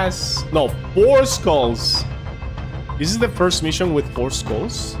only has... no, 4 skulls. This is the first mission with 4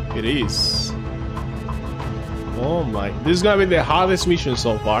 skulls? It is. Oh my... this is gonna be the hardest mission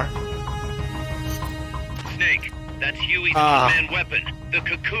so far. Snake, that's Huey's one-man weapon. The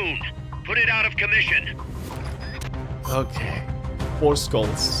Cocoon. Put it out of commission. Okay. 4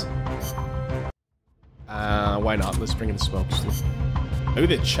 skulls. Why not? Let's bring in the smokes too. Maybe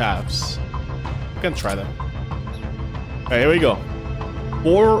the chaps. We can try them. Okay, here we go.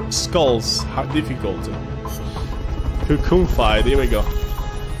 4 skulls. Hard difficulty. Cocoon fight. Here we go.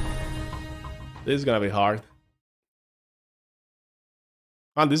 This is gonna be hard.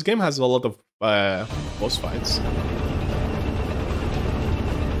 Man, this game has a lot of boss fights.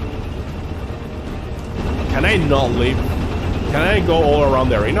 Can I not leave? Can I go all around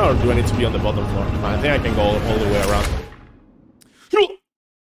the arena, or do I need to be on the bottom floor? I think I can go all the way around.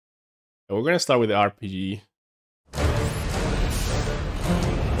 We're gonna start with the RPG.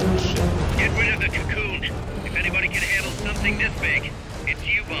 Get rid of the Cocoon. If anybody can handle something this big, it's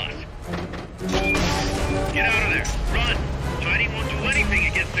you, boss. Get out of there. Run. Tiny won't do anything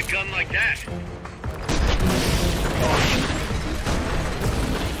against a gun like that.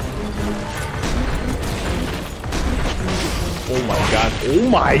 Oh my god. Oh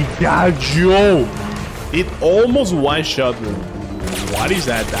my god, Joe! It almost one-shot me. What is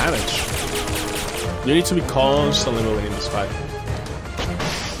that damage? You need to be constantly moving in this fight.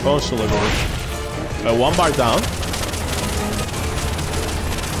 Constantly moving. 1 bar down.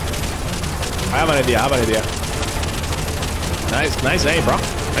 I have an idea, Nice aim, bro.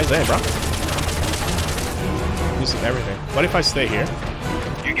 Nice aim, bro. Using everything. What if I stay here?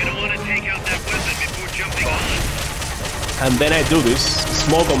 You're gonna want to take out that weapon before jumping on. And then I do this.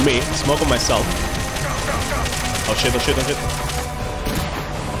 Smoke on me. Smoke on myself. Oh shit.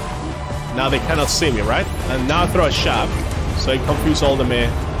 Now they cannot see me, right? And now I throw a shot. So I confuse all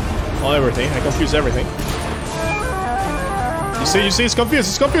everything. I confuse everything. You see, it's confused.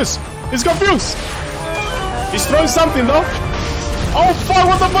 He's throwing something though. Oh fuck,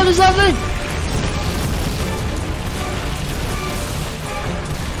 what the fuck is happening?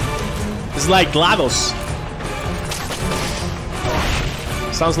 It's like GLaDOS.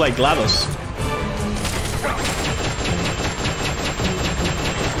 Sounds like GLaDOS.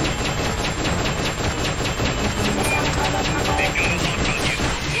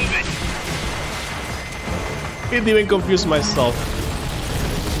 It didn't even confuse myself.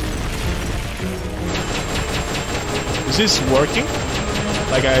 Is this working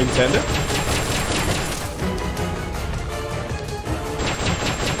like I intended?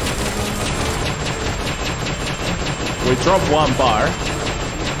 We drop 1 bar.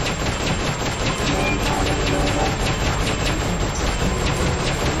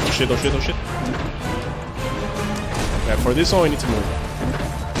 Oh shit. Okay, for this one we need to move.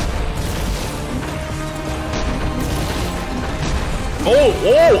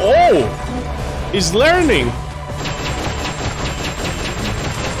 Oh! He's learning!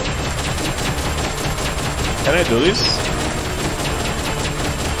 Can I do this?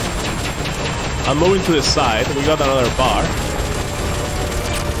 I'm moving to the side. We got another bar.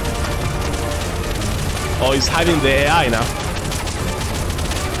 Oh, he's hiding the AI now.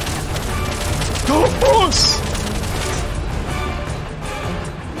 Go, boss!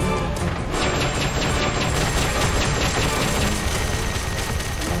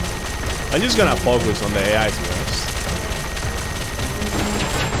 I'm just gonna focus on the AI, to be honest.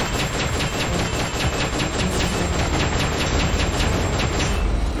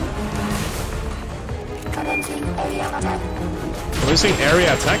 Commencing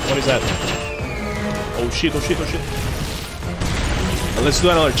area attack? What is that? Oh shit. And let's do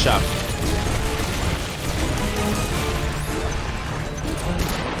another chop.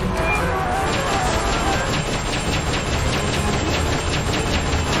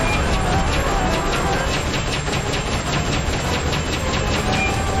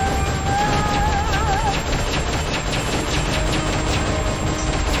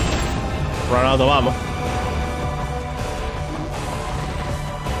 Ahora nos vamos.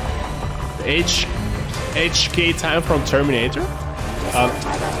 HK time from Terminator. Oh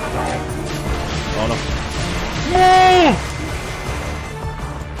no. Move!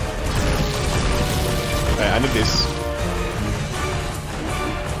 Okay, I need this.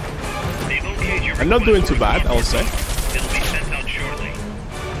 I'm not doing too bad, I will say. It'll be sent out shortly.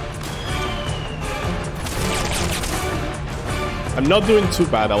 I'm not doing too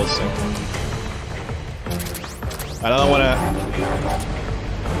bad, I will say. I don't wanna.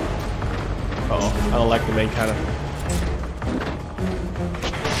 Uh-oh, I don't like the main cannon.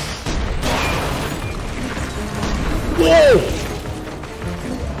 Whoa!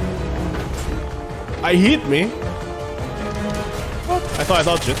 I hit me. What? I thought I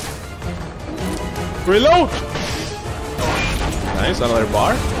dodged it. Reload! Nice, another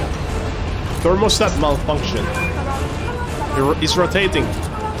bar. Thermostat malfunction. It's rotating.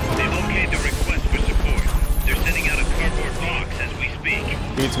 They've okayed the request for support. They're sending out a cardboard box as we speak.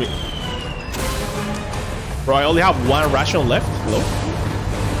 Give it to me. Bro, I only have one ration left. Hello?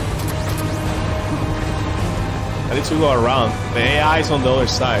 I need to go around. The AI is on the other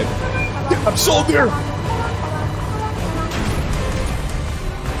side. I'm soldier!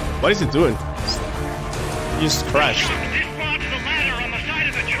 What is it doing? You just crashed. This blocks the ladder on the side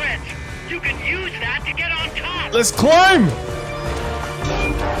of the trench. You can use that to get on top. Let's climb!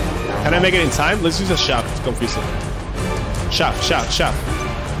 Can I make it in time? Let's use a shaft. It's confusing. Shaft.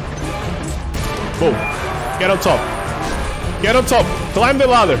 Boom. Get on top. Get on top. Climb the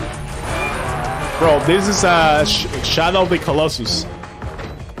ladder. Bro, this is a Shadow of the Colossus.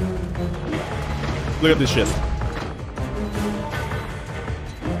 Look at this shit.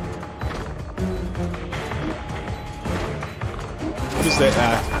 What is that?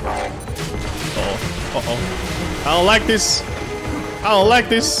 Uh-oh. I don't like this. I don't like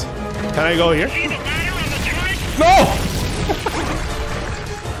this. Can I go here? No!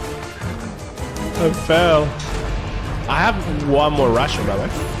 I fell. I have one more ration, by the way.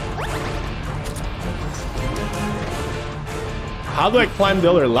 How do I climb the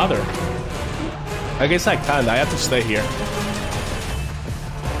other ladder? I guess I can't. I have to stay here.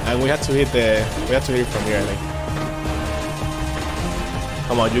 And we have to hit it from here, I think.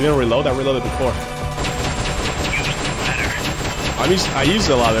 Come on, you didn't reload? I reloaded before. I used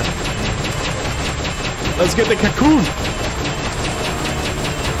the ladder. Let's get the cocoon!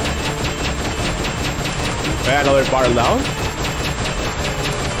 Okay, another bar down.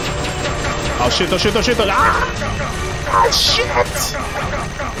 Oh shit. Ah! Oh shit!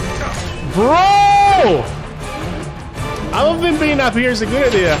 Bro! I don't think being up here is a good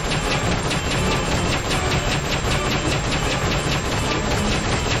idea.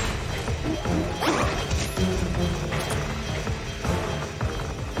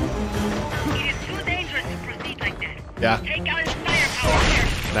 Yeah. Take out his firepower here.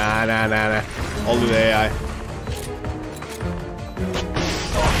 Nah. I'll do the AI.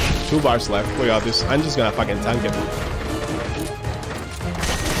 2 bars left. We got this. I'm just gonna fucking tank it.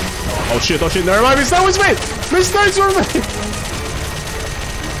 Oh shit. Never mind. Mistake was made. Mistakes were made.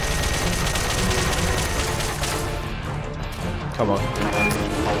 Come on.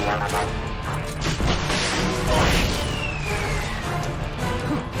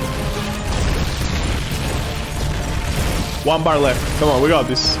 One bar left. Come on, we got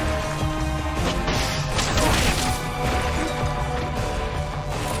this.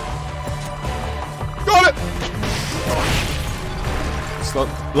 Got it! It's not...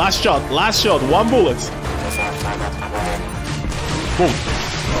 Last shot. 1 bullet. Boom.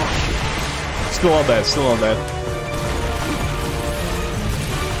 Still not dead.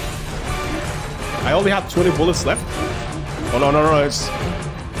 I only have 20 bullets left. Oh no, it's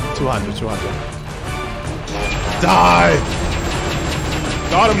 200. Die!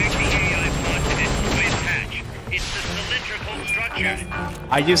 Got him!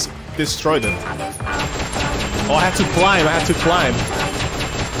 I just destroyed it. Oh, I had to climb. I had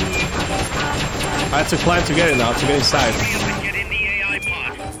to climb to get it now, to get inside.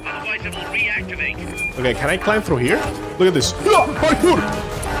 Okay, can I climb through here? Look at this.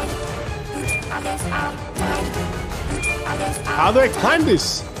 How do I climb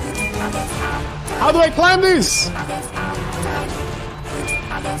this? How do I climb this?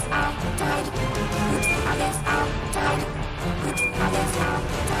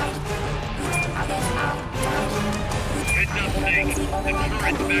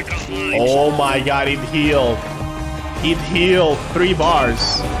 Oh my god, it healed. It healed 3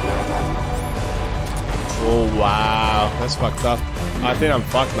 bars. Oh wow, that's fucked up. I think I'm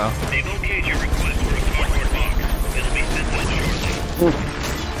fucked now. They've okayed your request for a cardboard box. It'll be sent out shortly.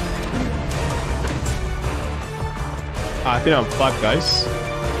 I think I'm fucked, guys.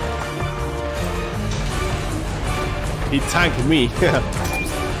 He tanked me.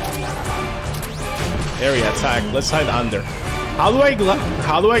 Area attack. Let's hide under. How do I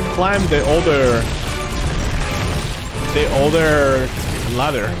climb the older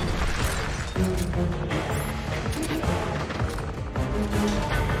ladder?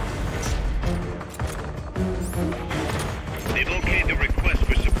 They've okayed the request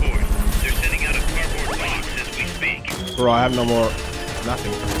for support. They're sending out a cardboard box as we speak. Bro, I have no more.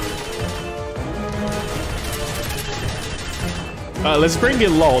 Nothing. Let's bring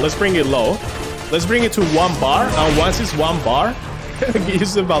it low. Let's bring it low. Let's bring it to 1 bar. And once it's 1 bar,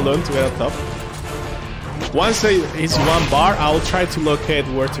 use the balloon to get up top. Once it's 1 bar, I'll try to locate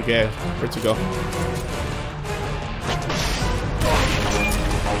where to go.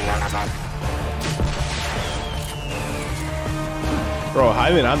 Bro,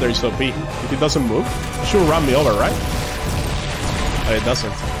 hiding under is OP. If it doesn't move, it should run me over, right? But it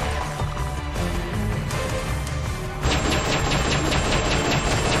doesn't.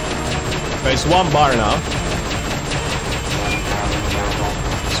 Okay, it's 1 bar now.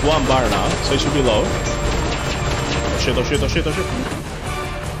 It's 1 bar now, so it should be low. Oh shit, oh shit, oh shit, oh shit.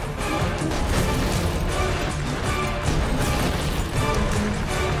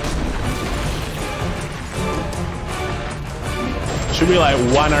 It should be like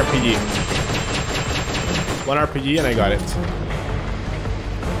 1 RPG. 1 RPG and I got it.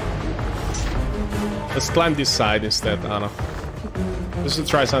 Let's climb this side instead, I don't know. Just to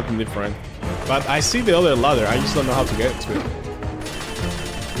try something different. But I see the other ladder, I just don't know how to get to it.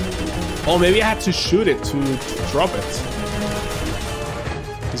 Oh, maybe I have to shoot it to drop it.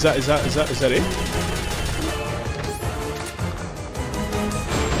 Is that it?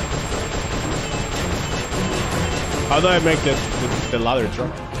 How do I make the ladder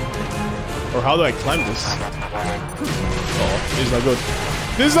drop? Or how do I climb this? Oh, this is not good.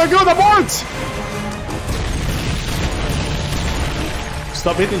 This is not good, abort!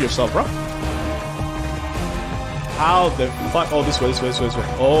 Stop hitting yourself, bro. How the fuck? Oh, this way, this way, this way, this way.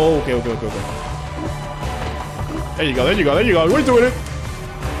 Oh, okay, okay, okay, okay. There you go, there you go, there you go. We're doing it.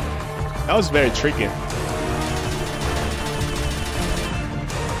 That was very tricky.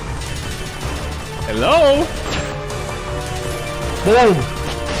 Hello? Boom!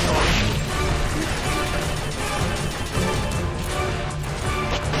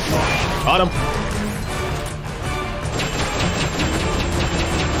 Got him.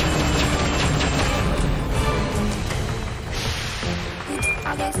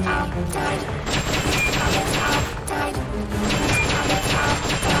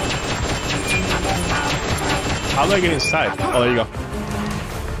 How do I get inside? Oh, there you go.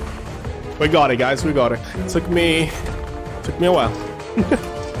 We got it, guys. We got it. Took me a while.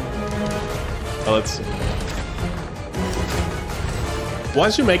 Well, let's see.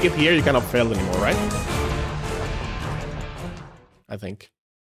 Once you make it here, you cannot fail anymore, right? I think.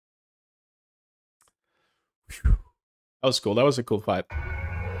 Whew. That was cool. That was a cool fight. Pull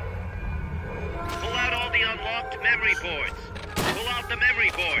out all the unlocked memory boards. Pull out the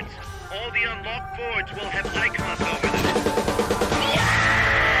memory boards. All the unlocked boards will have icons over them.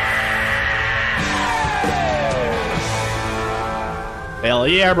 Hell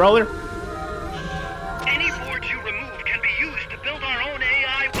yeah, brother. Any boards you remove can be used to build our own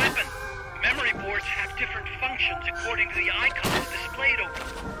AI weapon. Memory boards have different functions according to the icons displayed over them.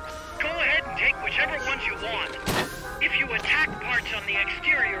 Go ahead and take whichever ones you want. If you attack parts on the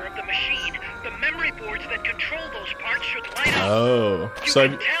exterior of the machine, the memory boards that control those parts should light up. Oh, you so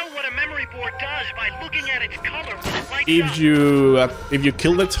can tell what a memory board does by looking at its color when it lights up. if you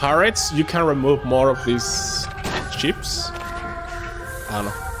kill the turrets, you can remove more of these chips. I don't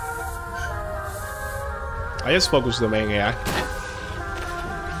know. I just focus the main AI.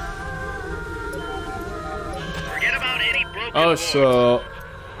 Forget about any broken Oh, boards. so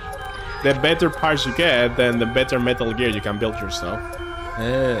the better parts you get, then the better Metal Gear you can build yourself.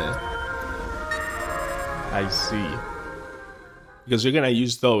 I see. Because you're gonna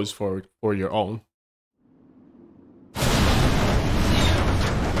use those for your own.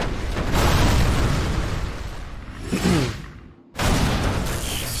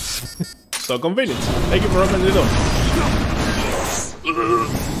 So convenient. Thank you for opening the door.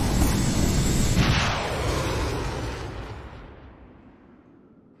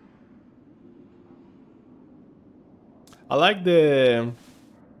 I like the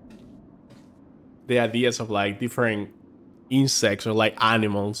ideas of like different insects or like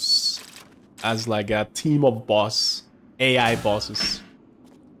animals as like a team of AI bosses.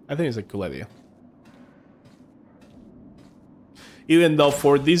 I think it's a cool idea. Even though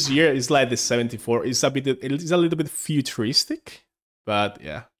for this year it's like the 74, it's a little bit futuristic, but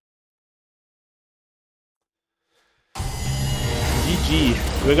yeah.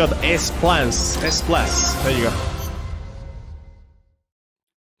 GG, we got S plus. There you go.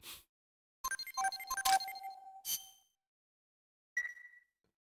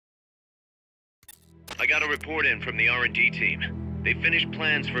 I got a report in from the R&D team. They finished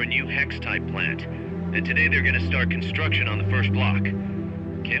plans for a new Hex-type plant, and today they're gonna start construction on the first block.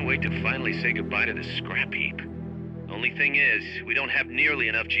 Can't wait to finally say goodbye to this scrap heap. Only thing is, we don't have nearly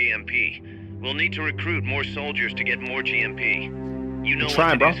enough GMP. We'll need to recruit more soldiers to get more GMP. You know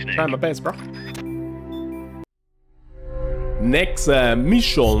trying, what bro. to do, Snake. Trying my best, bro. Next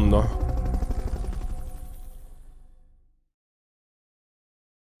mission.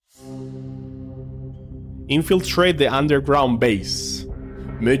 Infiltrate the underground base.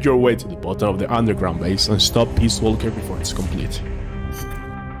 Make your way to the bottom of the underground base and stop Peace Walker before it's complete.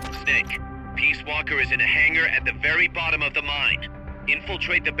 Snake, Peace Walker is in a hangar at the very bottom of the mine.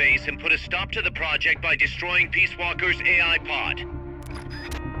 Infiltrate the base and put a stop to the project by destroying Peace Walker's AI pod.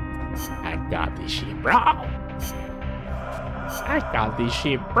 I got this shit, bro.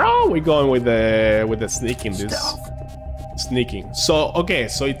 We're going with the sneaking this. Sneaking. So okay,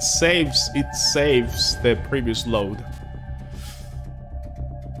 so it saves the previous load.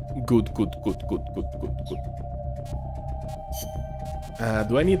 Good.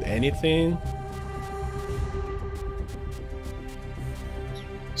 Do I need anything?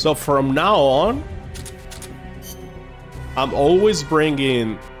 So from now on, I'm always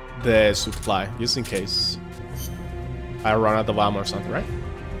bringing the supply, just in case I run out of ammo or something, right?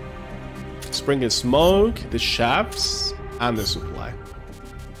 Just bring the smoke, the shafts, and the supply.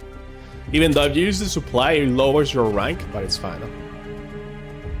 Even though if you use the supply, it lowers your rank, but it's fine.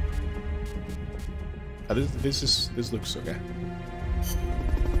 This looks okay.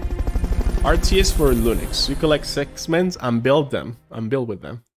 RTS for Linux. You collect segments and build them, and build with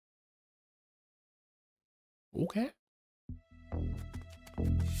them. Okay.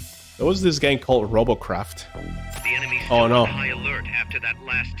 There was this game called Robocraft. The enemy's oh no! on high alert after that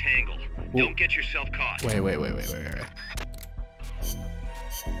last tangle. Don't get yourself caught. Wait.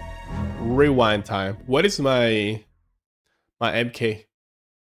 Rewind time. What is my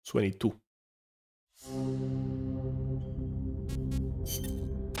MK22?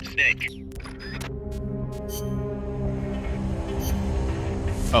 Snake.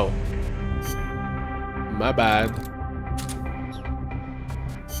 Oh. My bad.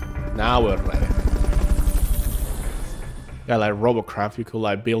 Now we're ready. Yeah, like Robocraft, you could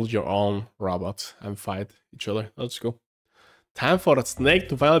like build your own robot and fight each other. Let's go. Time for a Snake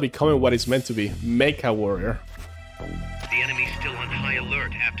to finally becoming what it's meant to be, Mecha Warrior. The enemy's still on high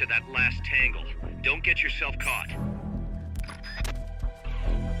alert after that last tangle. Don't get yourself caught.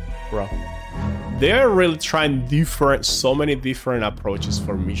 Bro, they're really trying so many different approaches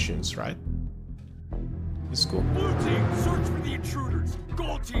for missions, right? It's cool. Blue team, search for the intruders.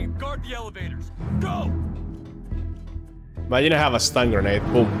 Gold team, guard the elevators. Go! Imagine I have a stun grenade.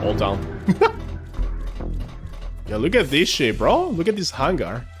 Boom, all down. Yo, look at this shit, bro. Look at this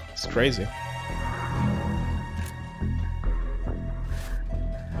hangar. It's crazy.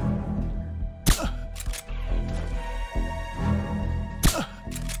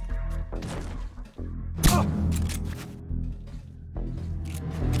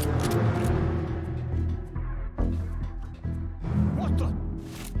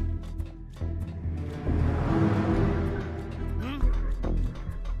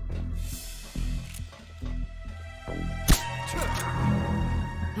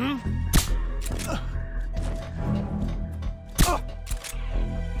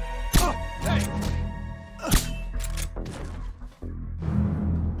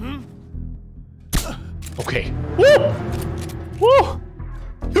 Okay. Woo! Woo!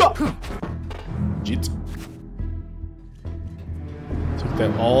 Jit. Took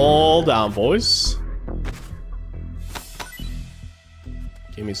them all down, boys.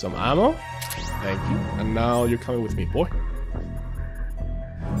 Give me some ammo. Thank you. And now you're coming with me, boy.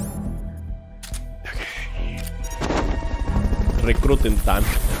 Okay. Recruiting time.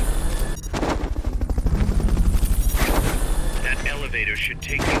 That elevator should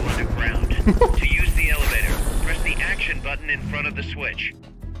take you underground. To use the elevator, press the action button in front of the switch.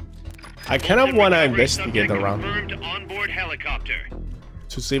 I kind of want to investigate around onboard helicopter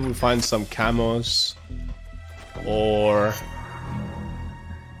to see if we find some camos or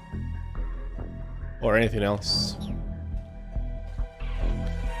anything else.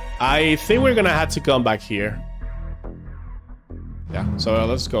 I think we're gonna have to come back here. Yeah, so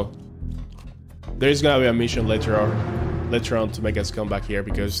let's go. There's gonna be a mission later on. later on to make us come back here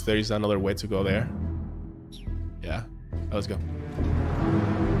because there is another way to go there. Yeah, let's go.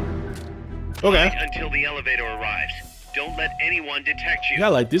 Okay. Wait until the elevator arrives. Don't let anyone detect you. Yeah,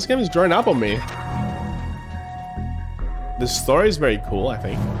 like this game is growing up on me. The story is very cool, I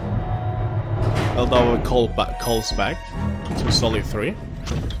think. Although it calls back to Solid 3.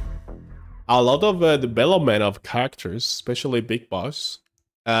 A lot of development of characters, especially Big Boss.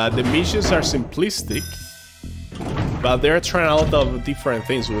 The missions are simplistic, but they're trying a lot of different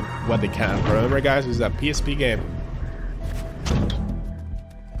things with what they can. Remember, guys, it's a PSP game.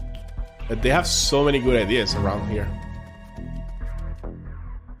 But they have so many good ideas around here.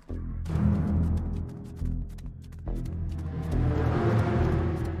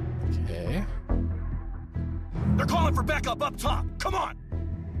 Okay. They're calling for backup up top. Come on.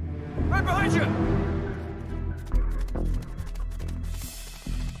 Right behind you.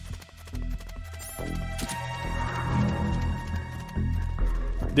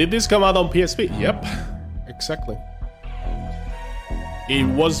 Did this come out on PSP? Yep, exactly. It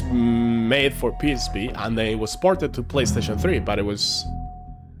was made for PSP and then it was ported to PlayStation 3, but it was...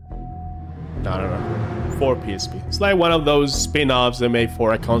 No, for PSP. It's like one of those spin-offs they made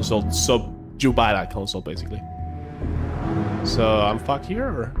for a console, so you buy that console, basically. So, I'm fucked here,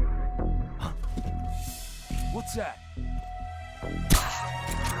 or...? What's that?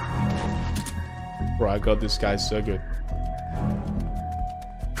 Bro, I got this guy so good.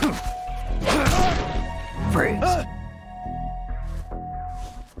 Freeze.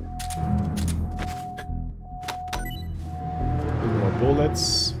 More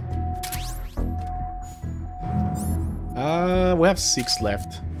bullets. We have 6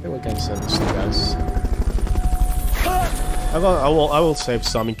 left. I think we can send this to guys. I will save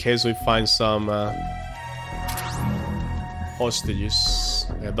some in case we find some hostages.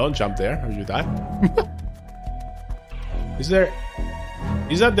 Yeah, don't jump there or you die. Is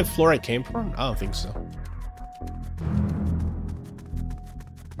that the floor I came from? I don't think so.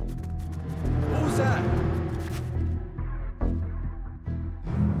 What was that?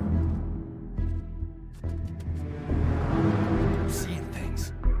 I'm seeing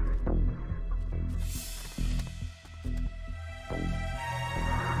things.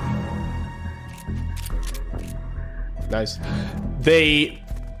 Nice. They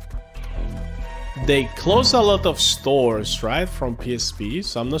close a lot of stores, right, from PSP,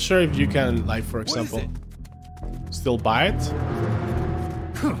 so I'm not sure if you can, like, for example, still buy it.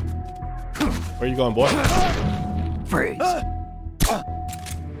 Where are you going, boy? Freeze.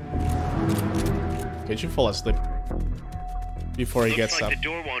 Can't you fall asleep before he gets Looks like up? the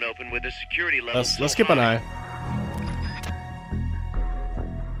door won't open with the security level. Let's keep an eye.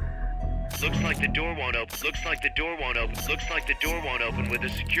 Looks like the door won't open. Looks like the door won't open. Looks like the door won't open with the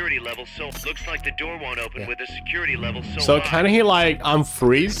security level so. Looks like the door won't open with the security level so. So can he like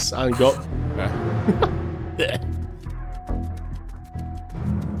unfreeze and go?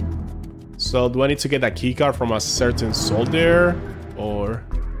 So do I need to get a keycard from a certain soldier, or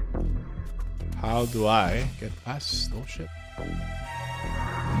how do I get past? Oh shit!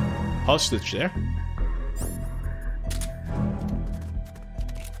 Hostage there.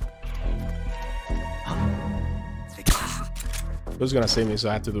 Who's gonna save me, so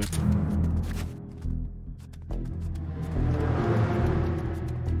I have to do it.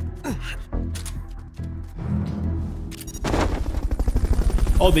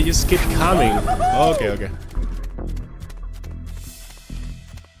 Oh, they just keep coming. Okay.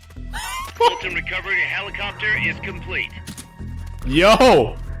 Fulton recovery helicopter is complete.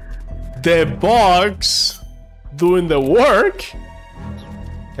 Yo! The box doing the work?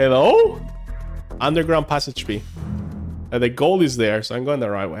 Hello? Underground passage B. The goal is there, so I'm going the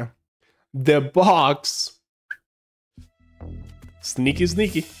right way. The box.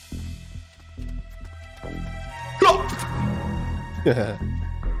 Sneaky.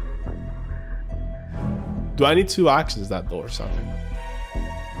 Do I need to access that door or something?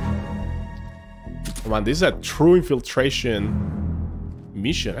 Come on, this is a true infiltration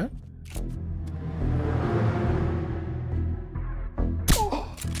mission, eh?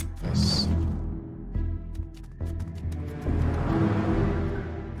 Nice.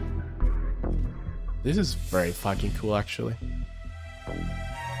 This is very fucking cool, actually.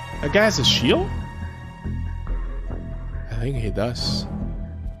 That guy has a shield? I think he does.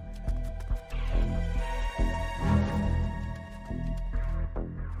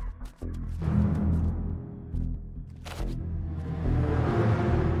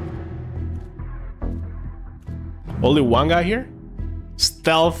 Only one guy here?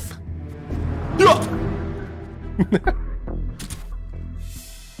 Stealth.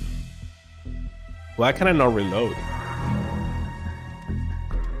 Why can I not reload?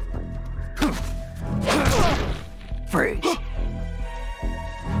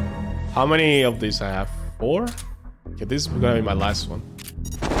 How many of these I have? 4? Okay, this is gonna be my last one.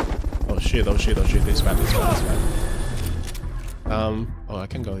 Oh shit, oh shit, oh shit, this is bad, this is bad, this is bad. Oh, I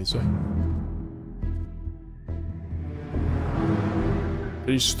can go this way.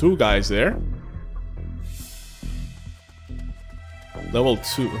 There's 2 guys there. Level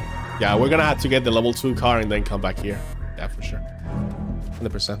 2. Yeah, we're gonna have to get the level 2 car and then come back here. Yeah, for sure.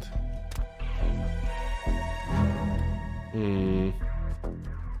 100%.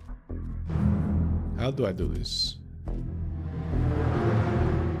 How do I do this?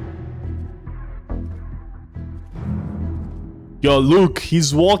 Yo, look,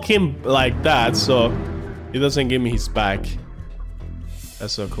 he's walking like that, so he doesn't give me his back.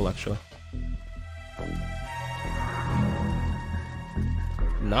 That's so cool, actually.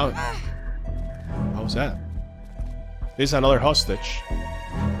 Now, how was that? There's another hostage.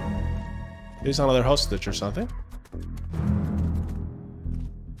 There's another hostage or something.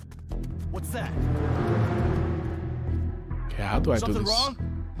 What's that? Okay, how do I do this? Wrong?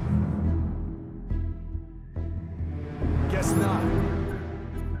 Guess not.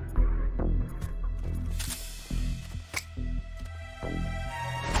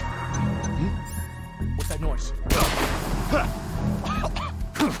 What's that noise?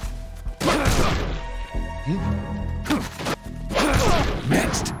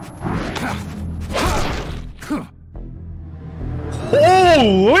 Next.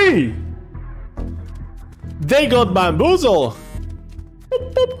 Holy! They got bamboozled.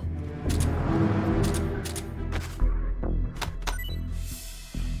 Boop, boop.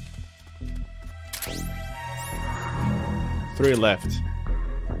 Three left.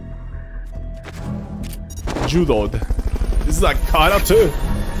 Judoed. This is like kata too.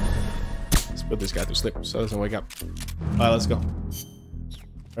 Let's put this guy to sleep so he doesn't wake up. Alright, let's go.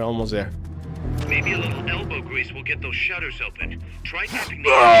 We're almost there. Maybe a little elbow grease will get those shutters open. Try tapping the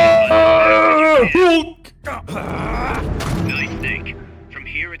Nice, Snake. From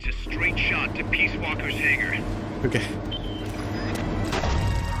here, it's a straight shot to Peace Walker's hangar. Okay.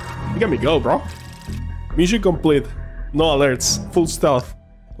 You got me go, bro. Mission complete. No alerts. Full stealth.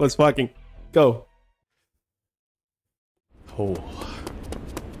 Let's fucking go. Oh.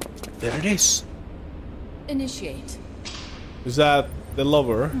 There it is. Initiate. Is that the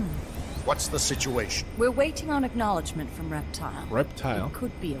lover? What's the situation? We're waiting on acknowledgement from Reptile. Reptile? It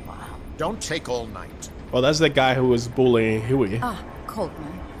could be a while. Don't take all night. Oh, that's the guy who was bullying Huey. Ah,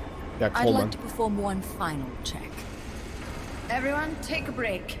 Coleman. Yeah, Coleman. I'd like to perform one final check. Everyone, take a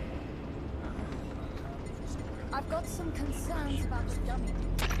break. I've got some concerns about the dummy.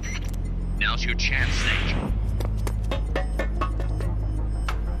 Now's your chance, Snake.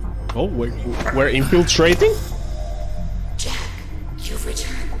 Oh, we're infiltrating? Jack, you've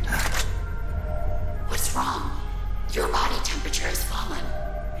returned. What's wrong? Your body temperature has fallen.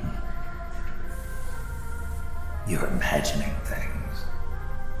 You're imagining things.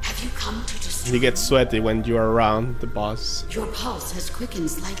 Have you come to destroy? You get sweaty when you're around the boss. Your pulse has quickened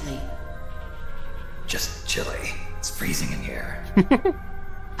slightly. Just chilly. It's freezing in here.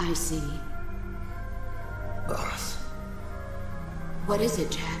 I see. Boss. What is it,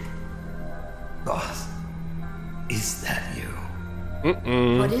 Jack? Boss. Is that you?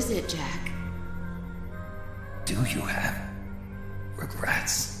 What is it, Jack? Do you have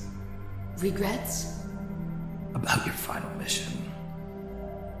regrets? Regrets? About your final mission?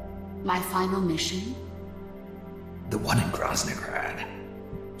 My final mission? The one in Groznygrad.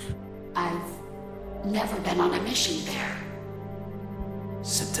 I've never been on a mission there.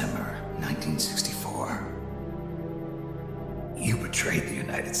 September 1964. You betrayed the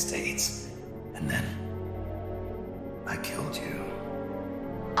United States, and then I killed you.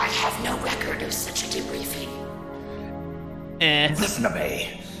 I have no record of such a debriefing. Listen to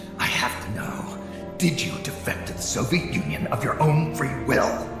me. I have to know. Did you defect to the Soviet Union of your own free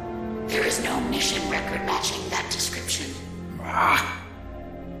will? There is no mission record matching that description.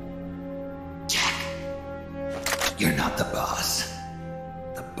 Jack. You're not the boss.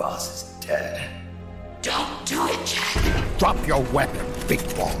 The boss is dead. Don't do it, Jack. Drop your weapon, big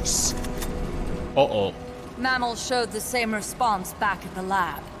boss. Uh-oh. Mammal showed the same response back at the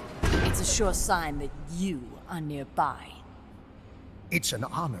lab. It's a sure sign that you are nearby. It's an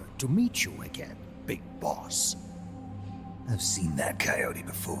honor to meet you again, big boss. I've seen that coyote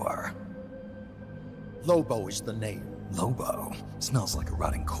before. Lobo is the name. Lobo? Smells like a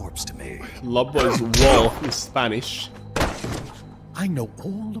rotting corpse to me. Lobo is wolf in Spanish. I know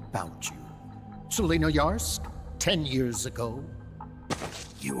all about you. Selena Yarsk, 10 years ago.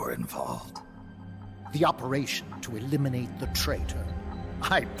 You were involved. The operation to eliminate the traitor.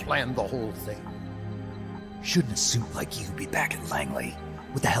 I planned the whole thing. Shouldn't a suit like you be back at Langley?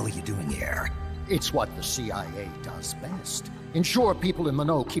 What the hell are you doing here? It's what the CIA does best. Ensure people in the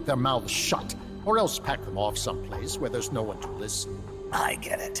know keep their mouths shut, or else pack them off someplace where there's no one to listen. I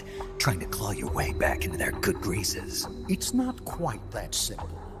get it. Trying to claw your way back into their good graces. It's not quite that simple.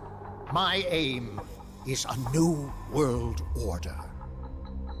 My aim is a new world order.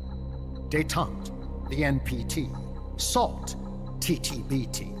 Détente, the NPT. SALT,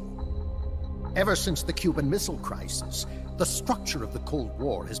 TTBT. Ever since the Cuban Missile Crisis, the structure of the Cold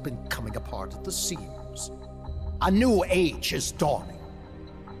War has been coming apart at the seams. A new age is dawning.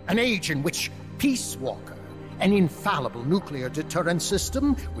 An age in which Peace Walker, an infallible nuclear deterrent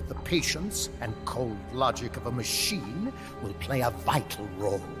system with the patience and cold logic of a machine, will play a vital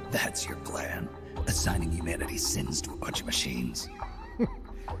role. That's your plan? Assigning humanity's sins to a bunch of machines?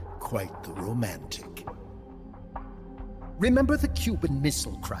 Quite the romantic. Remember the Cuban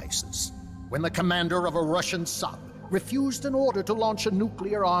Missile Crisis, when the commander of a Russian sub refused an order to launch a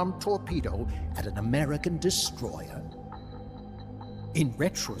nuclear-armed torpedo at an American destroyer? In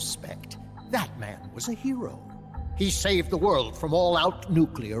retrospect, that man was a hero. He saved the world from all-out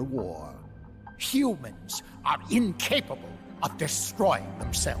nuclear war. Humans are incapable of destroying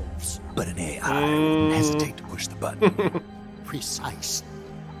themselves. But an AI wouldn't hesitate to push the button. Precisely.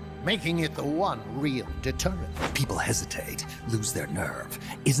 Making it the one real deterrent. People hesitate, lose their nerve.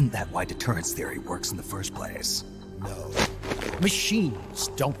 Isn't that why deterrence theory works in the first place? No. Machines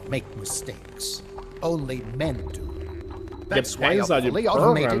don't make mistakes. Only men do. That's why a fully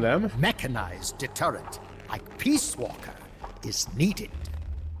automated, mechanized deterrent like Peace Walker is needed.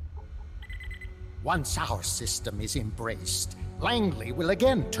 Once our system is embraced, Langley will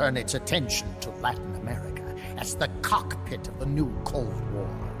again turn its attention to Latin America as the cockpit of the new Cold War.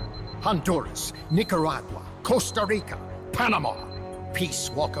 Honduras, Nicaragua, Costa Rica, Panama. Peace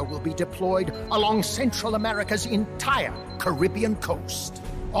Walker will be deployed along Central America's entire Caribbean coast.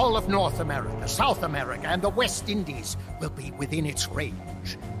 All of North America, South America, and the West Indies will be within its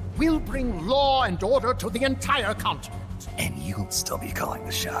range. We'll bring law and order to the entire continent. And you'll still be calling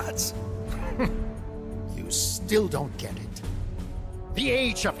the shots. You still don't get it. The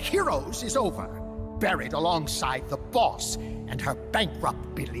age of heroes is over, buried alongside the boss and her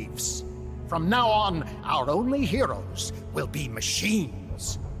bankrupt beliefs. From now on, our only heroes will be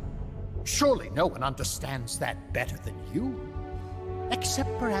machines. Surely no one understands that better than you. Except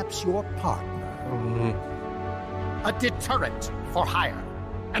perhaps your partner. A deterrent for hire.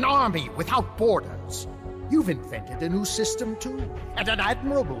 An army without borders. You've invented a new system too, and an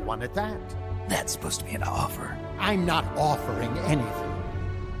admirable one at that. That's supposed to be an offer. I'm not offering anything.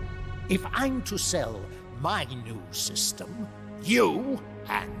 If I'm to sell my new system, you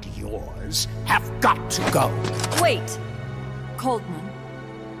and yours have got to go. Wait! Coldman,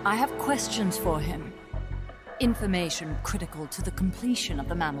 I have questions for him. Information critical to the completion of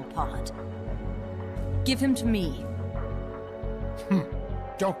the mammal pod. Give him to me.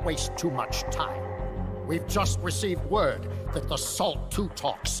 Don't waste too much time. We've just received word that the SALT II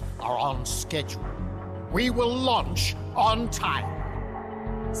talks are on schedule. We will launch on time.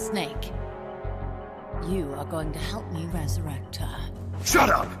 Snake, you are going to help me resurrect her. Shut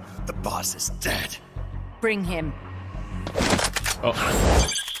up! The boss is dead. Bring him. Oh.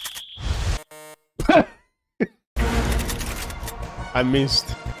 I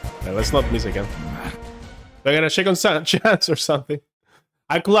missed. No, let's not miss again. We're gonna check on chance or something.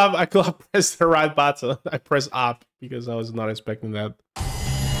 I could have pressed the right button. I pressed up because I was not expecting that.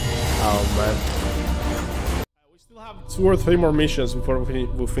 Oh man. We still have 2 or 3 more missions before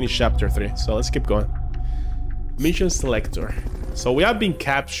we finish chapter 3. So let's keep going. Mission selector. So we have been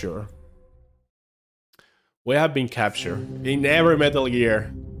captured. We have been captured in every Metal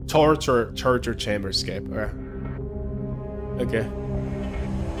Gear. Torture chamber escape. Okay.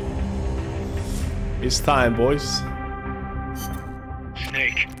 It's time, boys.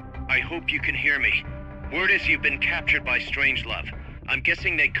 Snake, I hope you can hear me. Word is you've been captured by Strangelove. I'm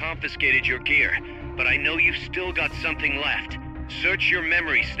guessing they confiscated your gear, but I know you've still got something left. Search your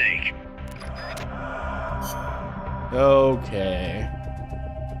memory, Snake. Okay.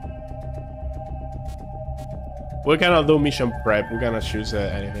 We're gonna do mission prep. We're gonna choose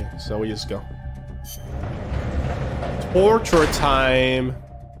anything, so we just go. Torture time.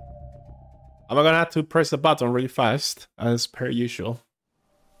 I'm gonna have to press the button really fast, as per usual.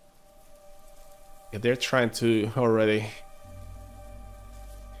 Yeah, they're trying to already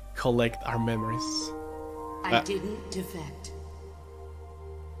collect our memories. I didn't defect.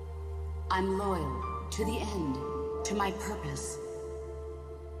 I'm loyal to the end, to my purpose.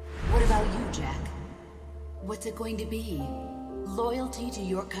 What about you, Jack? What's it going to be? Loyalty to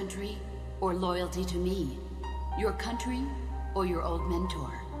your country or loyalty to me? Your country or your old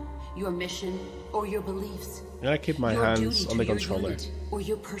mentor, your mission or your beliefs. I keep my your hands duty on the to your controller. unit or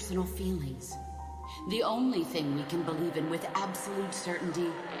your personal feelings. The only thing we can believe in with absolute certainty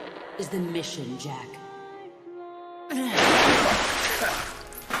is the mission, Jack.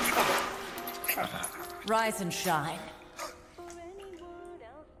 Rise and shine.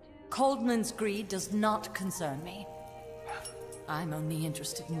 Coldman's greed does not concern me. I'm only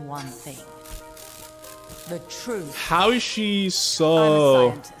interested in one thing. The truth. How is she I'm a so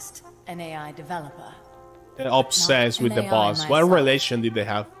scientist, an AI developer. obsessed with the AI boss? What myself. relation did they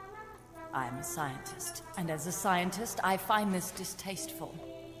have? I'm a scientist, and as a scientist, I find this distasteful.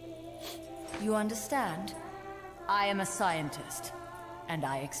 You understand? I am a scientist, and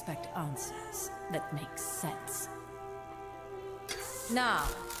I expect answers that make sense. Now,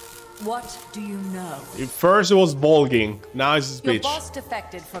 what do you know? At first it was bulging, now it's this Your bitch. boss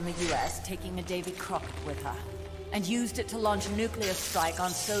defected from the US, taking a Davy Crockett with her, and used it to launch a nuclear strike on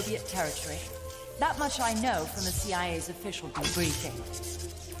Soviet territory. That much I know from the CIA's official debriefing.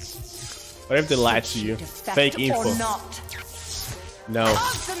 What if they lied to you? Defect Fake info. or not? No.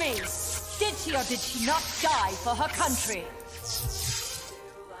 Answer me! Did she or did she not die for her country?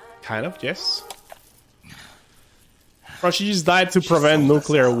 Kind of, yes. Bro, she just died to prevent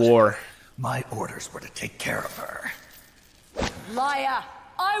nuclear war. My orders were to take care of her. Liar!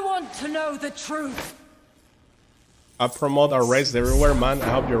 I want to know the truth! I promote our race everywhere, man. I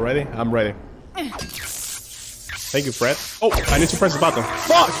hope you're ready. I'm ready. Thank you, Fred. Oh, I need to press the button.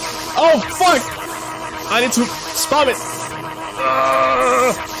 Fuck! Oh, fuck! I need to stop it.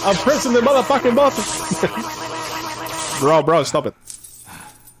 I'm pressing the motherfucking button. Bro, stop it.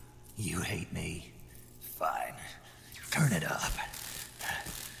 You hate me? Fine. Turn it up.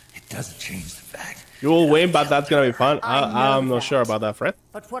 It doesn't change the fact. You will win, but that's gonna be fun. I'm not sure about that, Fred.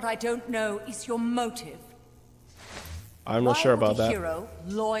 But what I don't know is your motive. I'm not sure about Why would a that. hero,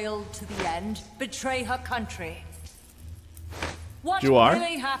 loyal to the end, betray her country? What You are?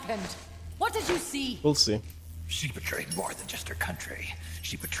 really happened? What did you see? We'll see. She betrayed more than just her country.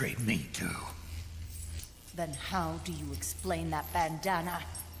 She betrayed me, too. Then how do you explain that bandana?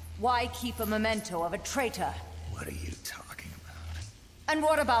 Why keep a memento of a traitor? What are you talking about? And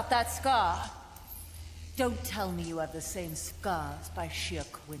what about that scar? Don't tell me you have the same scars by sheer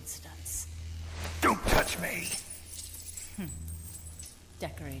coincidence. Don't touch me!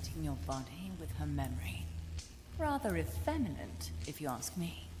 Decorating your body with her memory. Rather effeminate, if you ask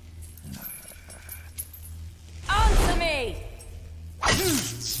me. Answer me!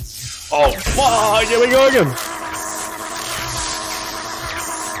 Oh, fuck! Here we go again!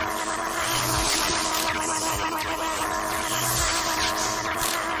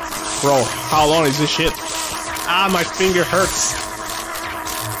 Bro, how long is this shit? Ah, my finger hurts.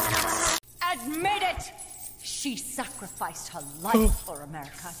 Admit it! She sacrificed her life for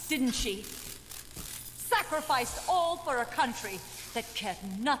America, didn't she? Sacrificed all for a country that cared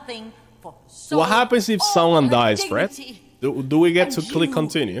nothing for soul. What happens if someone her dies, Fred? dignity. Do we get to And click you-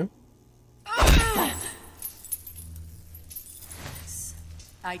 continue?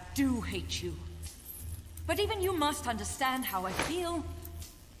 I do hate you. But even you must understand how I feel.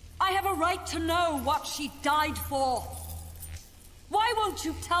 I have a right to know what she died for. Why won't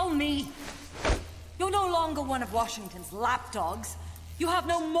you tell me? You're no longer one of Washington's lapdogs. You have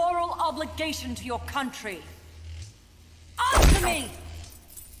no moral obligation to your country. Answer me!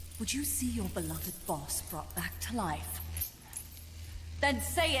 Would you see your beloved boss brought back to life? Then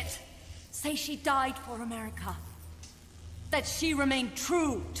say it. Say she died for America. That she remained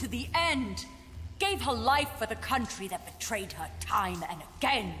true to the end. Gave her life for the country that betrayed her time and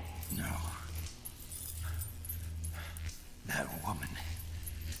again. No. That woman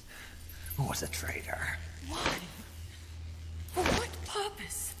was a traitor. Why? For what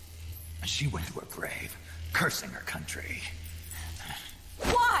purpose? She went to her grave, cursing her country.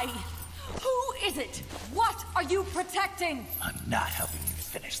 Why? Who is it? What are you protecting? I'm not helping you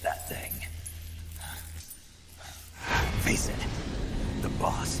finish that thing. Face it, the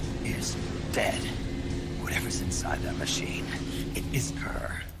boss is dead. Whatever's inside that machine, it isn't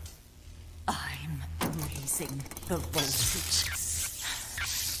her. I'm raising the voltage.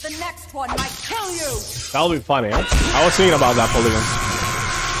 The next one might kill you! That'll be funny, huh? I was thinking about that, Polygon.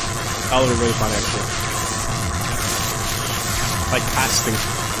 That'll be really funny, actually. Like casting.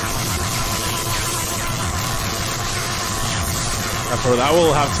 And for that,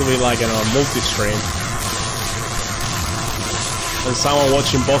 will have to be like in a multi-stream. And someone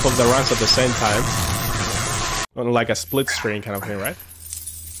watching both of the runs at the same time. On like a split screen kind of thing, right?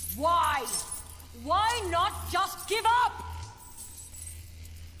 Why? Why not just give up?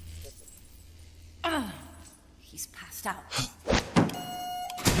 He's past passed out.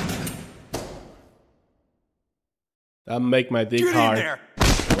 That make my dick Get hard. in there.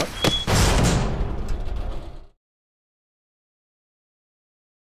 What?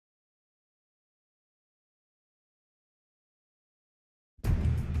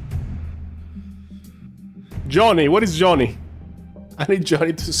 Johnny, what is Johnny? I need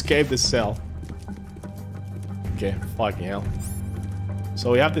Johnny to escape the cell. Okay, fucking hell.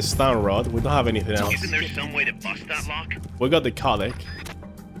 So we have this stun rod. We don't have anything else. Isn't there some way to bust that lock? We got the codec.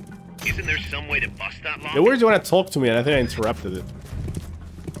 Isn't there some way to bust that lock? The words you want to talk to me, and I think I interrupted it.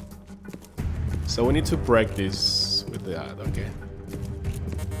 So we need to break this with the okay.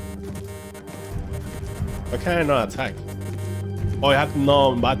 Why can I not attack? Oh, I have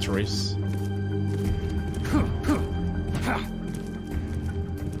no batteries.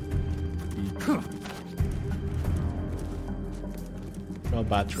 No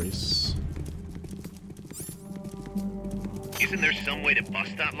batteries. Isn't there some way to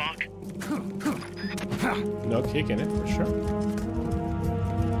bust that lock? No kick in it for sure.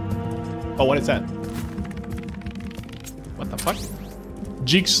 Oh, what is that? What the fuck?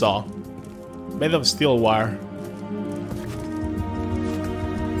 Jigsaw. Made of steel wire.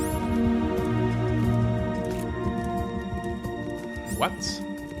 What?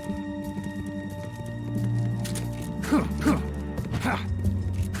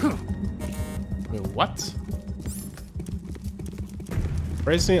 Wait, what?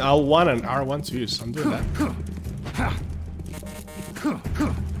 Pressing L1 and R1 to use. I'm doing that.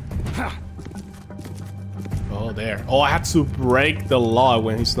 Oh, there. Oh, I had to break the log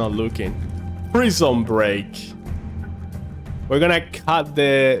when he's not looking. Prison break. We're gonna cut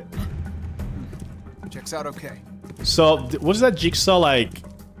the... Checks out okay. So, was that jigsaw like...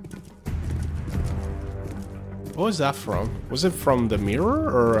 What was that from? Was it from the mirror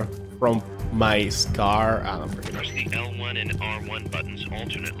or from my scar? I don't freaking know. Press the L1 and R1 buttons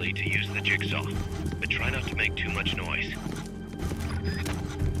alternately to use the jigsaw, but try not to make too much noise.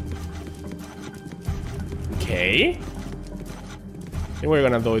 Okay. I think we're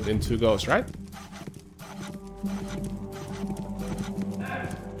gonna do it in 2 goes, right? Yeah,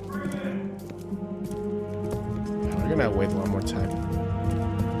 we're gonna wait one more time.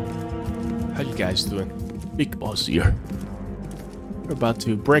 How you guys doing? Big boss here. We're about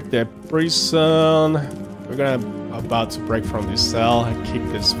to break the prison. We're about to break from this cell and kick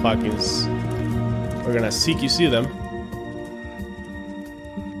this fucking... We're gonna seek. You see them?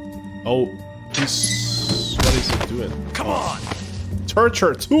 Oh, this... What is it doing? Come on!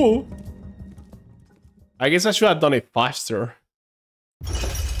 Torture too? I guess I should have done it faster.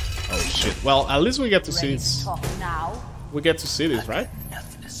 Oh shit. Well, at least we get to see this. We get to see this, right?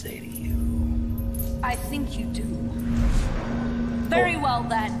 Nothing to say to you. I think you do. Very well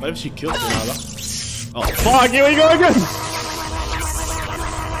then. What if she kills me now, though? Oh fuck, here we go again!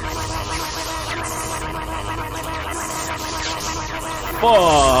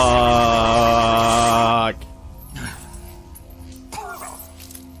 Fuck!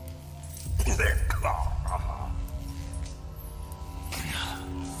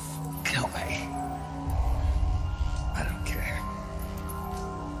 Kill me. I don't care.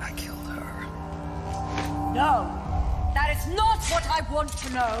 I killed her. No, that is not what I want to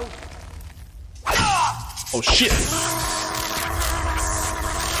know. Oh shit!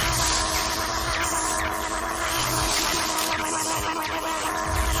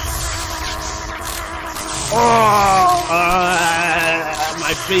 Oh,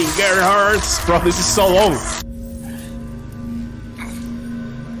 my finger hurts, bro. This is so long.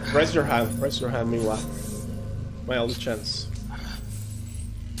 Press your hand. Press your hand, meanwhile. My only chance.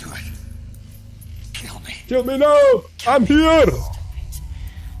 Do it. Kill me. Kill me now! I'm here!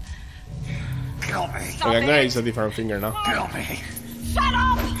 Kill me. Okay, I'm gonna use a different finger now. Kill me. Shut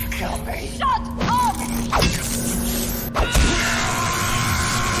up! Kill me. Shut up!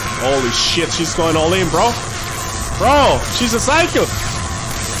 Holy shit, she's going all in, bro. Bro, she's a psycho.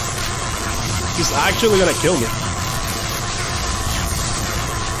 She's actually gonna kill me.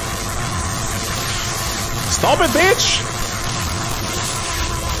 Stop it, bitch!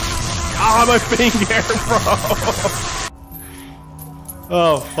 Ah, my finger, bro.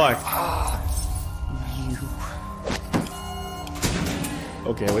 Oh, fuck.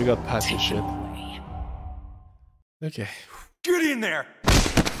 Okay, we got past this shit. Okay. Get in there!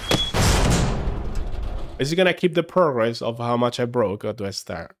 Is he gonna keep the progress of how much I broke, or do I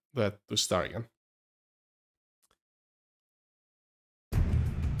start? Do I have to start again?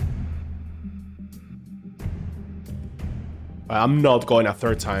 I'm not going a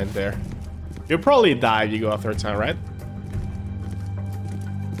third time there. You'll probably die if you go a third time, right?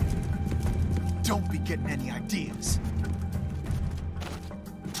 Don't be getting any ideas.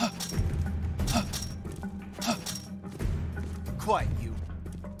 quiet, you.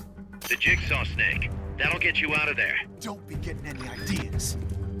 The jigsaw snake. That'll get you out of there. Don't be getting any ideas.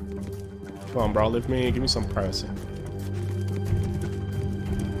 Come on, bro. Give me some privacy.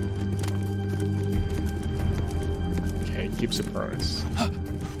 Okay, keep surprise. Huh?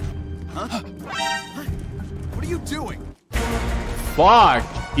 What are you doing? Fuck!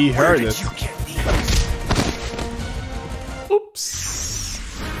 He heard it. Oops.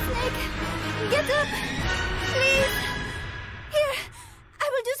 Snake, get up! Please! Here, I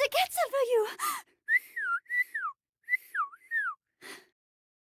will do the Quetzal for you!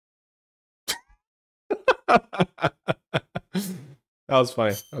 That was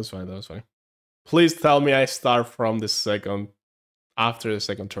funny. That was funny. Please tell me I start from the second, after the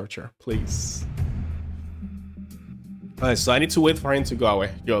second torture, please. Alright, so I need to wait for him to go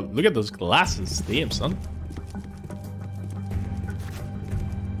away. Yo, look at those glasses. Damn, son.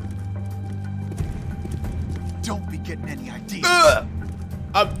 Don't be getting any ideas.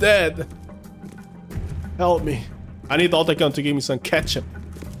 I'm dead. Help me. I need Otacon to give me some ketchup.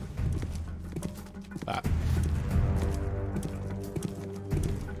 Ah.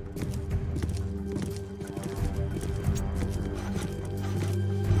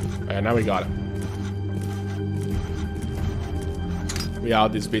 Alright, now we got it. We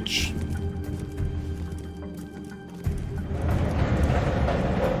out this bitch.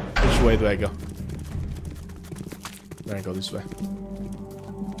 Which way do I go? I go this way.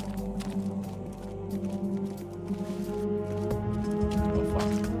 Oh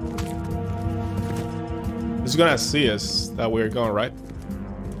fuck. He's gonna see us that we're going, right?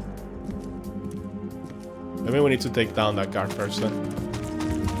 Maybe we need to take down that guard first then.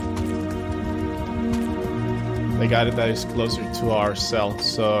 The guy that is closer to our cell,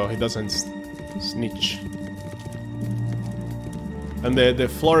 so he doesn't snitch. And the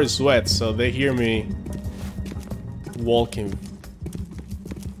floor is wet, so they hear me walking.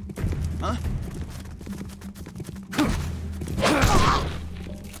 Huh?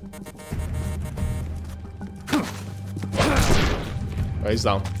 Oh, he's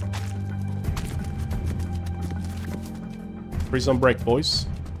down. Prison break, boys.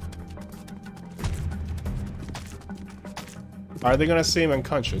 Are they gonna see him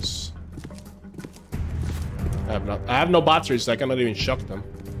unconscious? I have no batteries, so I cannot even shock them.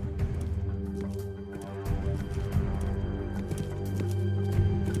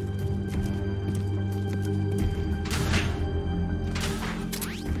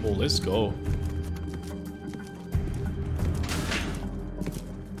 Oh, let's go.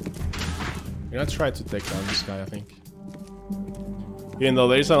 I'm gonna try to take down this guy, I think. Even though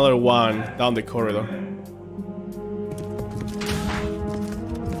there's another one down the corridor.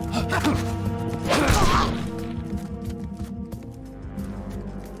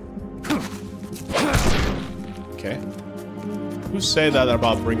 Okay. Who said that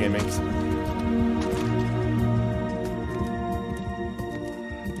about bringing me?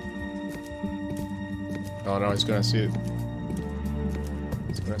 Oh no, he's gonna see it.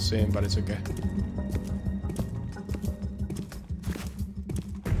 He's gonna see him, but it's okay.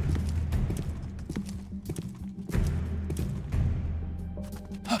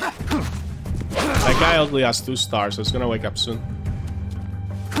 That guy only has 2 stars, so it's gonna wake up soon.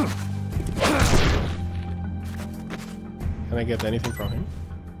 Can I get anything from him?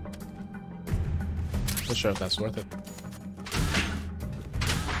 Not sure if that's worth it.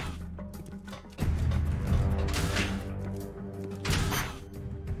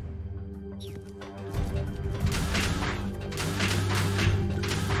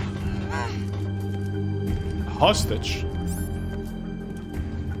 Hostage?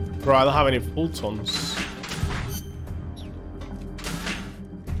 Bro, I don't have any fultons.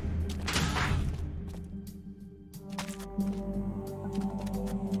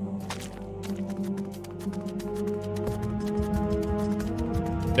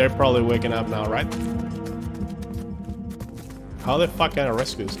 They're probably waking up now, right? How the fuck can I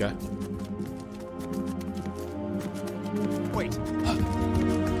rescue this guy? Wait.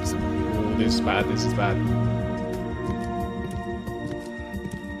 Ooh, this is bad, this is bad.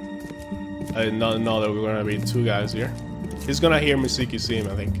 I did not know that we were gonna be 2 guys here. He's gonna hear Misiki see him,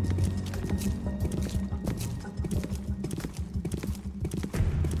 I think.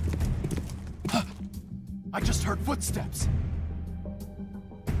 I just heard footsteps.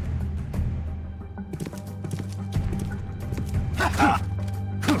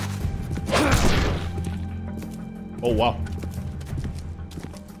 Oh wow.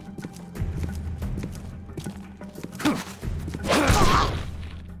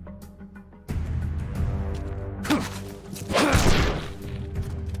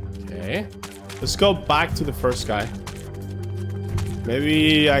 Okay. Let's go back to the first guy.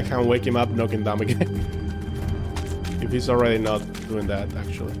 Maybe I can wake him up, knock him down again. If he's already not doing that,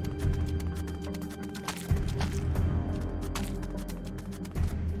 actually.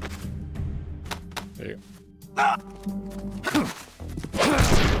 There you go.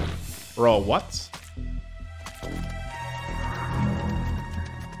 Bro, what?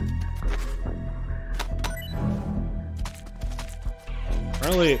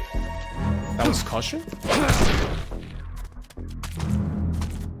 Apparently, that was caution?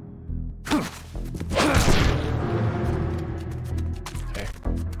 Okay.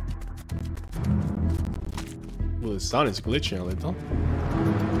 Well, the sound is glitching a little.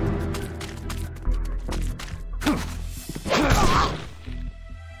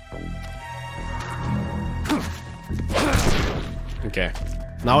 Okay,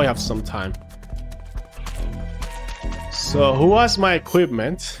 now we have some time. So, who has my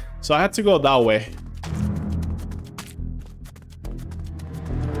equipment? So I had to go that way.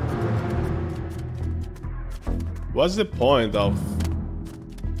 What's the point of...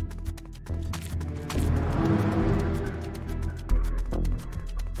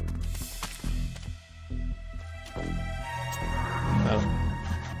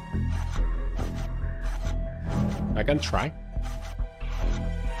 I can try.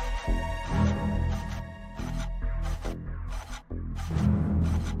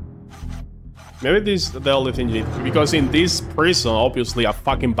 Maybe this is the only thing, because in this prison, obviously a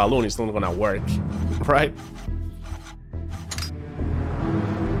fucking balloon is not gonna work, right?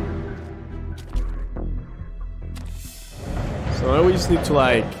 So maybe we just need to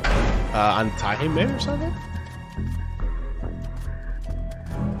like untie him maybe or something?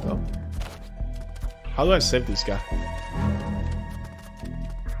 So, how do I save this guy?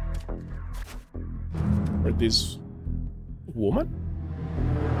 Or this woman?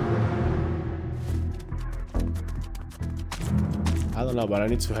 I don't know, but I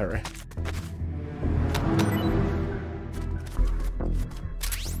need to hurry.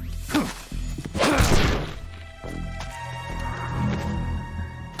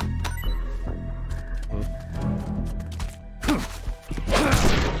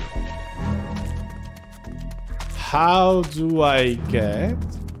 How do I get...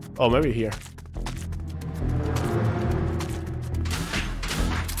 Oh, maybe here.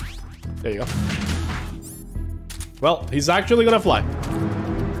 There you go. Well, he's actually gonna fly.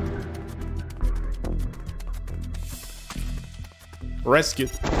 Rescued.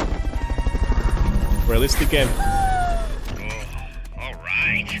 Realistic game. All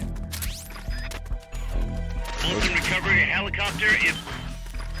right. Fulton recovered a helicopter is...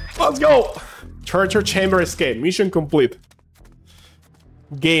 Let's go! Torture chamber escape. Mission complete.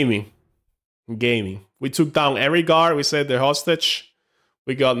 Gaming. Gaming. We took down every guard. We saved the hostage.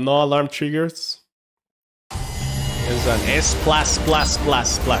 We got no alarm triggers. There's an S plus.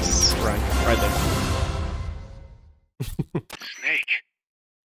 Right there. Snake.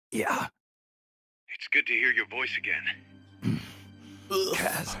 Yeah. It's good to hear your voice again.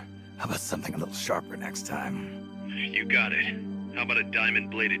 Kaz, how about something a little sharper next time? You got it. How about a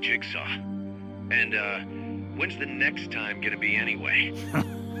diamond-bladed jigsaw? And, when's the next time gonna be anyway?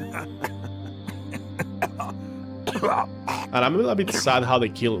 And I'm a little bit sad how they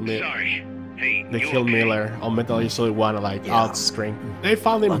killed me. Sorry. Hey, they killed Miller on Metal Gear Solid 1, like, out screen. They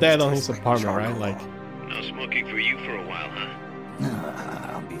found him dead on his apartment, right? Like... No smoking for you for a while, huh?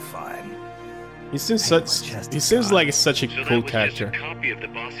 I'll be fine. He seems like such a cool character. Just a copy of the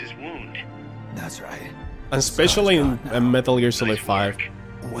boss's wound. That's right. Especially in Metal Gear Solid 5.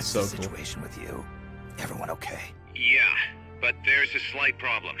 What's so the situation with you? Everyone okay? Yeah, but there's a slight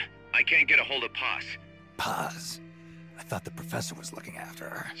problem. I can't get a hold of Paz. Paz? I thought the professor was looking after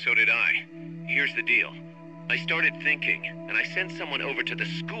her. So did I. Here's the deal. I started thinking, and I sent someone over to the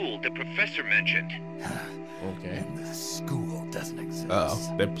school the professor mentioned. Okay. And the school doesn't exist.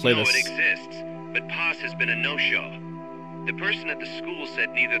 Uh-oh. They play No, this. it exists, but Paz has been a no-show. The person at the school said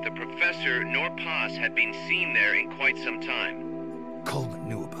neither the professor nor Paz had been seen there in quite some time. Coleman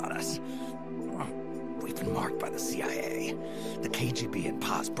knew about us. We've been marked by the CIA. The KGB and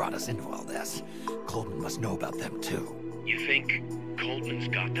Paz brought us into all this. Coleman must know about them too. You think Coleman's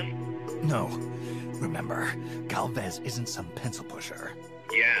got them? No. Remember, Galvez isn't some pencil pusher.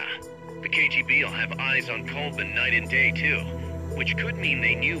 Yeah. The KGB will have eyes on Coleman night and day too. Which could mean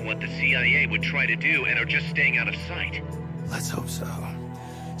they knew what the CIA would try to do and are just staying out of sight. Let's hope so.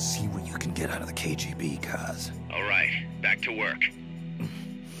 See what you can get out of the KGB, Kaz. All right, back to work.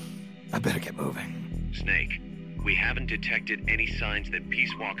 I better get moving. Snake, we haven't detected any signs that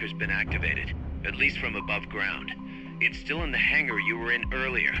Peace Walker's been activated, at least from above ground. It's still in the hangar you were in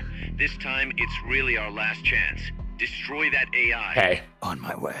earlier. This time, it's really our last chance. Destroy that AI. Hey. On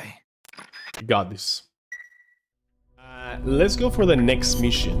my way. Got this. Let's go for the next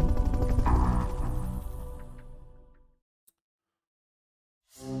mission.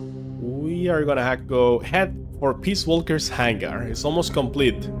 We are gonna head for Peace Walker's hangar. It's almost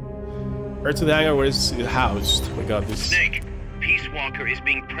complete. Head to the hangar where it's housed. We got this. Snake, Peace Walker is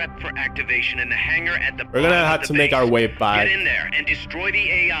being prepped for activation in the hangar at the We're gonna have to make our way back. Get in there and destroy the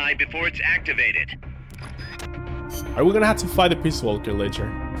AI before it's activated. Are we gonna have to fight the Peace Walker later?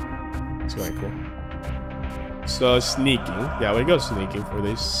 It's gonna be cool. So sneaking. Yeah, we go sneaking for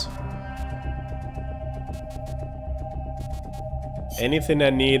this. Anything I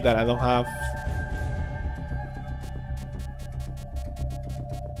need that I don't have.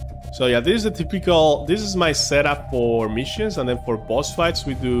 So yeah, this is a typical, this is my setup for missions, and then for boss fights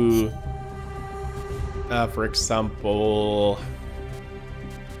we do, for example,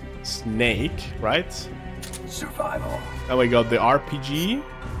 Snake, right? Survival. And we got the RPG.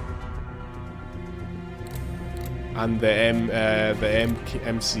 And the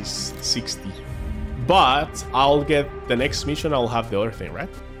MC60. But I'll get the next mission, I'll have the other thing, right?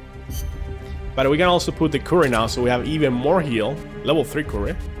 But we can also put the curry now, so we have even more heal. Level 3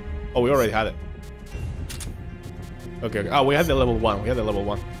 curry. Oh, we already had it. Okay, oh, we had the level 1. We had the level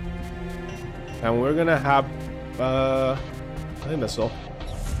 1. And we're gonna have... I think that's all.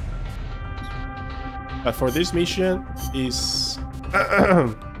 But for this mission is...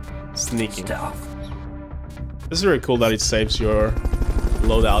 sneaking. Stealth. This is really cool that it saves your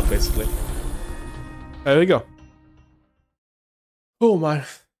loadout, basically. There we go. Oh, man.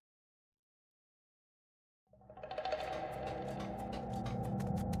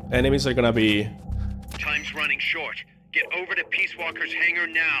 Enemies are gonna be... Time's running short. Get over to Peace Walker's hangar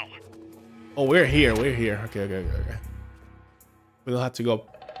now. Oh, we're here. We're here. Okay. We don't have to go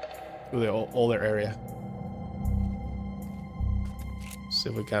to the older area. See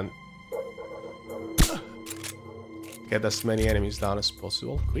if we can get as many enemies down as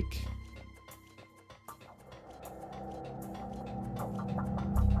possible. Quick.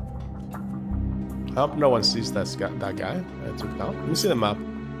 I hope no one sees that guy I took down. Let me see the map.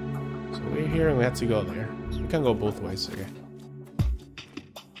 So we're here and we have to go there. We can go both ways. Okay.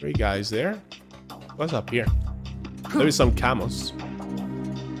 3 guys there. What's up here? There is some camos.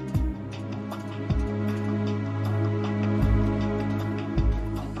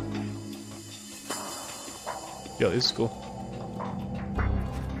 Yo, this is cool.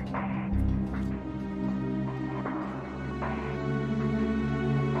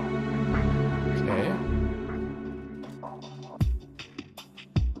 Okay.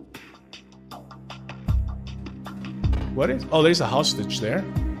 What is... Oh, there's a hostage there.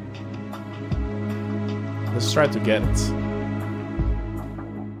 Let's try to get it.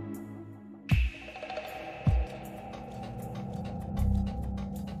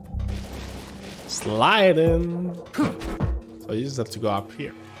 Sliding. So you just have to go up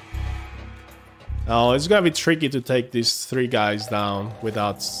here. Now it's gonna be tricky to take these 3 guys down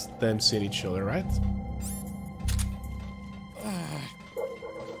without them seeing each other, right?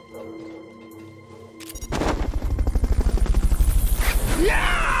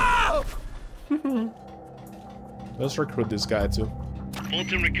 Yeah! Let's recruit this guy too.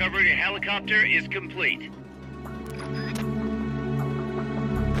 Fulton recovery to helicopter is complete.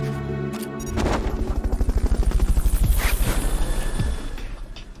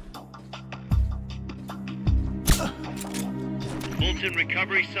 Fulton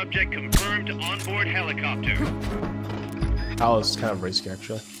recovery subject confirmed onboard helicopter. That was kind of risky,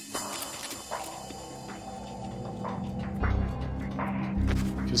 actually.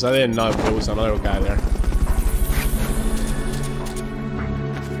 Because I didn't know if there was another guy there.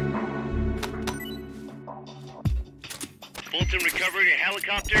 Fulton recovery to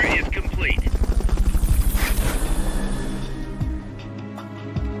helicopter is complete.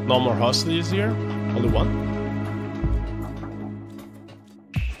 No more hostages here? Only one?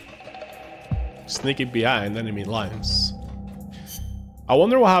 Sneaking behind enemy lines. I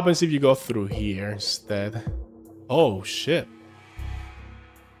wonder what happens if you go through here instead. Oh, shit.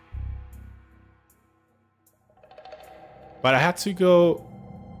 But I had to go...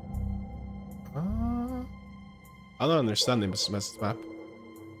 I don't understand this map.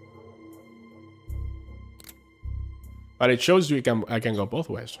 But it shows you I can go both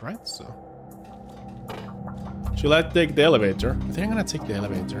ways, right? So... Should I take the elevator? I think I'm gonna take the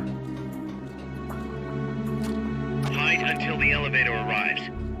elevator. Hide until the elevator arrives.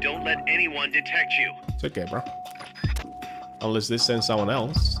 Don't let anyone detect you. It's okay, bro. Unless they send someone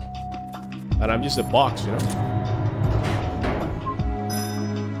else. And I'm just a box, you know?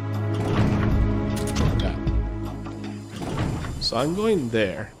 Yeah. So I'm going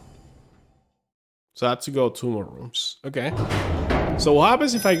there. So I have to go 2 more rooms. Okay. So what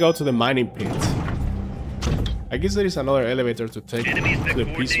happens if I go to the mining pit? I guess there is another elevator to take to the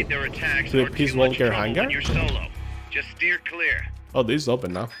Peace Walker hangar. Just steer clear. Oh, this is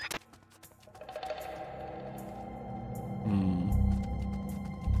open now.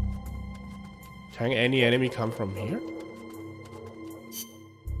 Can any enemy come from here?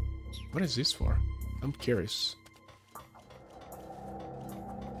 What is this for? I'm curious.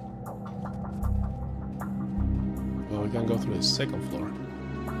 Well, we can go through the 2nd floor.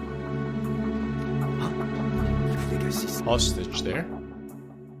 Hostage there.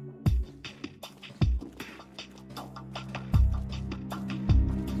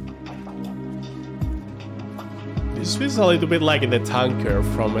 This feels a little bit like in the tanker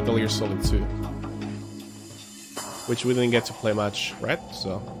from Metal Gear Solid 2. Which we didn't get to play much, right?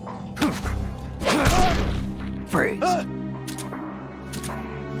 So... Freeze!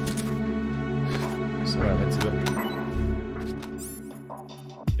 So let's go.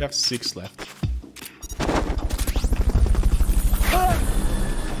 You have 6 left.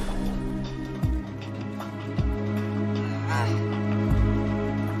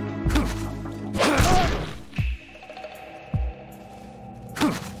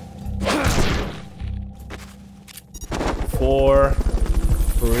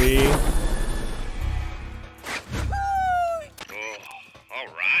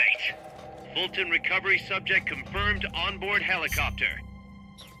 Subject confirmed onboard helicopter.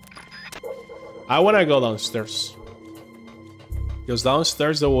 I want to go downstairs. Because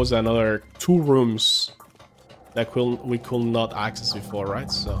downstairs there was another 2 rooms that we could not access before,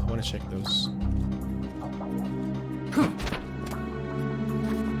 right? So I want to check those.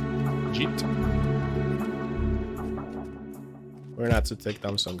 Jeet. We're gonna have to take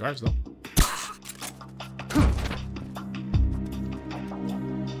down some guards though.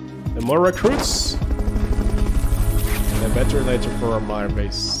 And more recruits. And a better later for our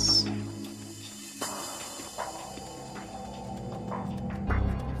base.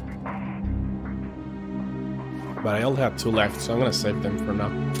 But I only have 2 left, so I'm gonna save them for now.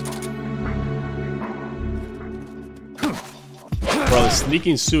 Bro, the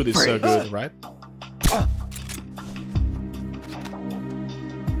sneaking suit is so good, right?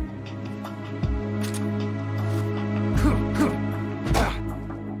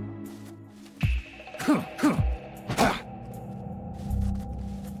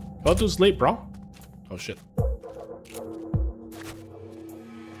 Go to sleep, bro. Oh shit.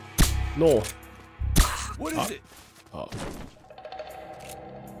 No. What is it? Oh.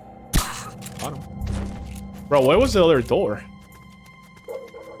 Got him. Bro, where was the other door?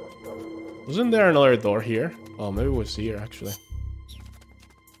 Wasn't there another door here? Oh, maybe it was here actually.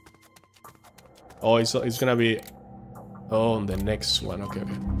 Oh, it's gonna be... Oh, on the next one. Okay,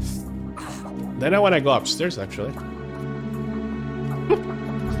 okay. Then I want to go upstairs actually.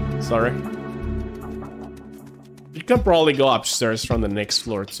 Sorry. You can probably go upstairs from the next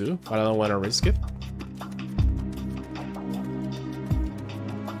floor too, but I don't want to risk it.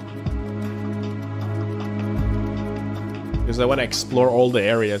 Because I want to explore all the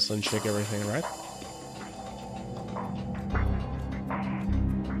areas and check everything, right?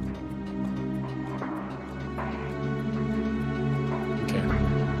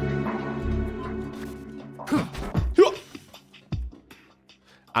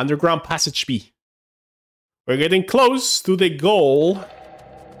 Underground passage B. We're getting close to the goal.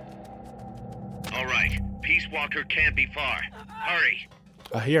 All right, Peace Walker can't be far. Hurry.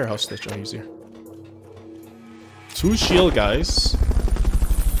 I hear hostage. Oh, he's here. 2 shield guys.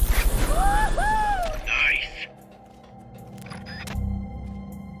 Nice.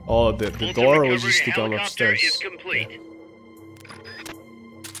 Oh, the door was just to go upstairs. Is complete. Yeah.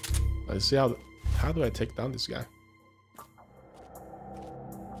 Let's see how do I take down this guy?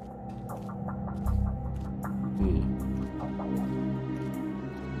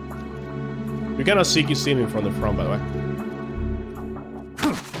 You cannot see him from the front, by the way.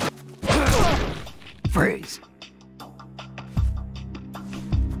 Freeze.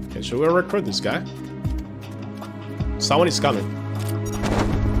 Okay, should we recruit this guy? Someone is coming.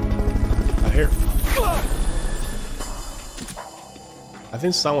 I hear. I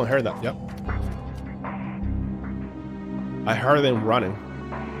think someone heard that. Yep. I heard them running.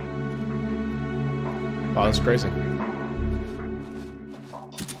 Wow, that's crazy.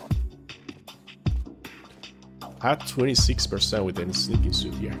 I had 26% with any sneaking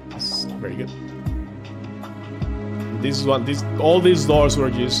suit here. That's very good. This one, all these doors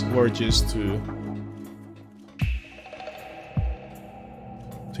were just to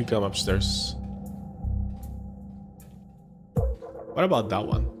come upstairs. What about that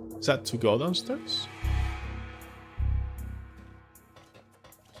one? Is that to go downstairs?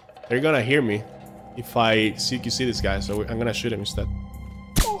 They're gonna hear me if I see this guy, so I'm gonna shoot him instead.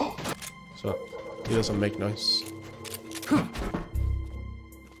 So he doesn't make noise.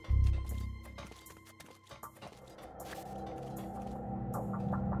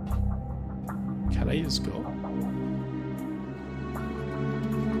 Can I just go?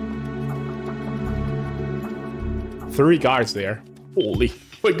 Three guards there. Holy,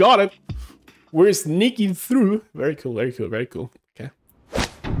 we got it. We're sneaking through. Very cool, very cool, very cool. Okay.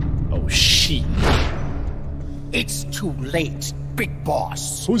 Oh shit. It's too late, Big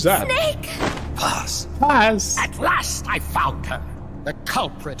Boss. Who's that? Snake! Pass. Pass. At last I found her. The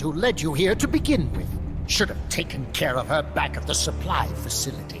culprit who led you here to begin with. Should have taken care of her back at the supply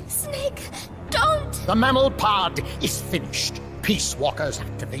facility. Snake, don't! The mammal pod is finished. Peace Walker's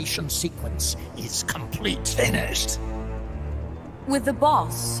activation sequence is complete. Finished. With the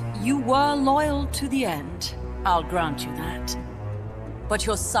boss, you were loyal to the end. I'll grant you that. But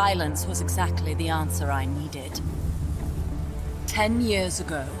your silence was exactly the answer I needed. 10 years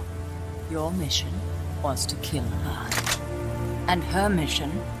ago, your mission was to kill her. And her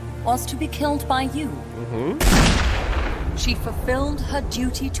mission was to be killed by you. Mm-hmm. She fulfilled her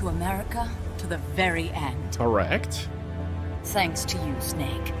duty to America to the very end. Correct. Thanks to you,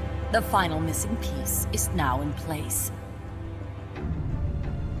 Snake, the final missing piece is now in place.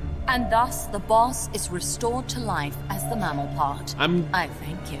 And thus, the boss is restored to life as the mammal pod. I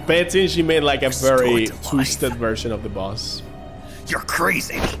thank you. Betting she made like a very twisted version of the boss. You're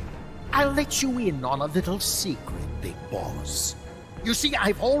crazy. I'll let you in on a little secret, Big Boss. You see,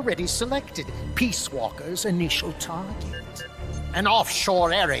 I've already selected Peace Walker's initial target. An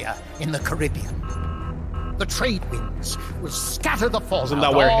offshore area in the Caribbean. The trade winds will scatter the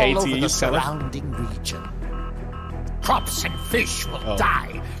fallout all over the surrounding region. Crops and fish will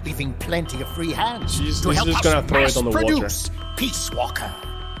die, leaving plenty of free hands to help us mass-produce Peace Walker.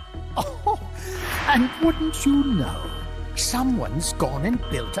 Oh, and wouldn't you know, someone's gone and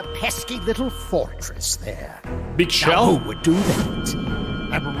built a pesky little fortress there. Big Shell? Now, who would do that?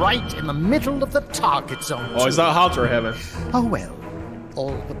 And right in the middle of the target zone. Oh, is that Halter Heaven? Oh well,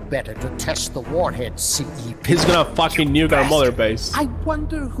 all the better to test the warhead, CEP. He's gonna fucking nuke our mother base. I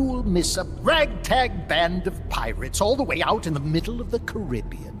wonder who'll miss a ragtag band of pirates all the way out in the middle of the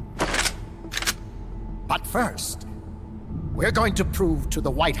Caribbean. But first, we're going to prove to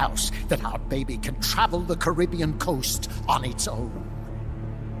the White House that our baby can travel the Caribbean coast on its own.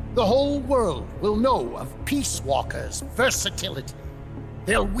 The whole world will know of Peace Walker's versatility.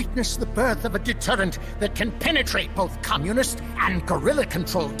 They'll witness the birth of a deterrent that can penetrate both communist and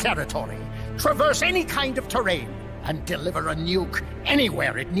guerrilla-controlled territory, traverse any kind of terrain, and deliver a nuke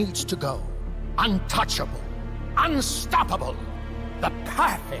anywhere it needs to go. Untouchable, unstoppable, the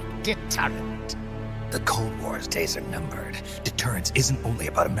perfect deterrent. The Cold War's days are numbered. Deterrence isn't only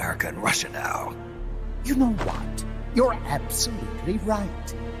about America and Russia now. You know what? You're absolutely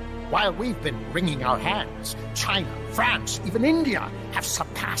right. While we've been wringing our hands, China, France, even India have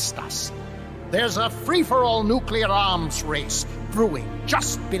surpassed us. There's a free-for-all nuclear arms race brewing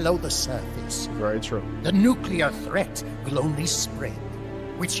just below the surface. Very true. The nuclear threat will only spread,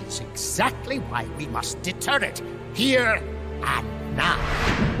 which is exactly why we must deter it here and now.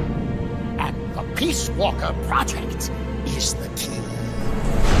 And the Peace Walker Project is the key.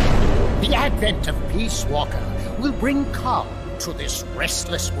 The advent of Peace Walker will bring calm to this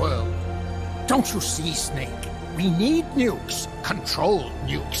restless world. Don't you see, Snake? We need nukes, controlled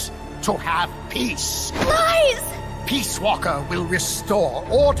nukes, to have peace. Lies! Peace Walker will restore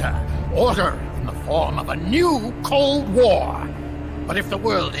order. Order in the form of a new Cold War. But if the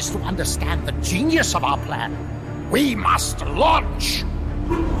world is to understand the genius of our plan, we must launch.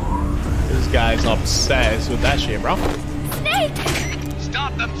 This guy's obsessed with that shit, bro. Snake!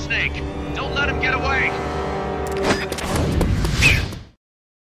 Stop them, Snake! Don't let him get away!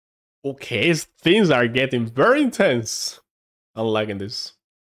 Okay, things are getting very intense. I'm liking this.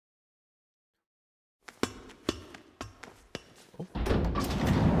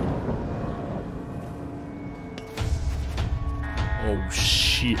 Oh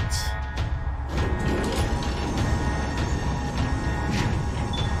shit.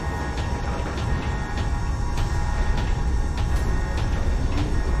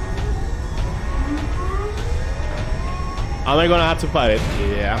 Am I gonna have to fight it?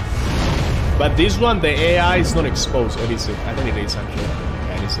 Yeah. But this one, the AI is not exposed. Or is it? I think it is actually.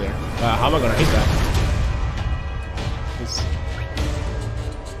 Yeah, it is there. How am I gonna hit that?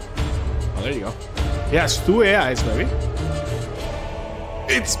 Oh, there you go. He has two AIs, maybe.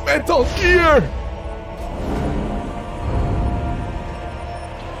 It's Metal Gear!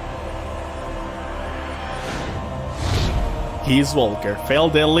 Peace Walker. Fail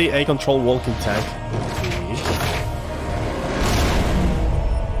deadly A control walking tank. Okay.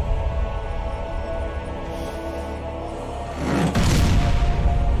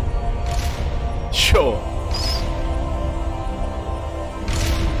 Sure.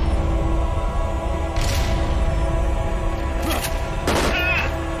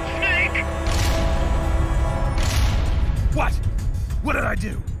 What? What did I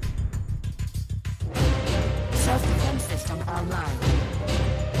do? Self-defense system online.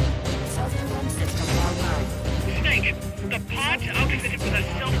 Self-defense system online. Snake, the pod's outfitted with a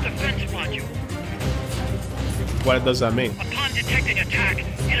self-defense module. What does that mean? Upon detecting attack,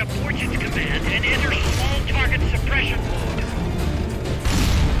 it aborts its command and enters small target suppression mode.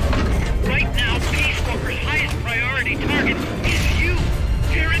 Right now, Peace Walker's highest priority target is you.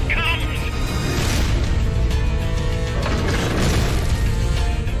 Here it comes!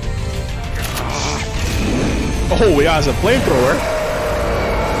 Oh, he has a flamethrower.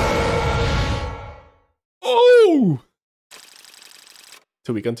 Oh!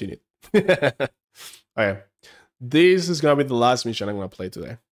 To be continued. Okay. This is gonna be the last mission I'm gonna play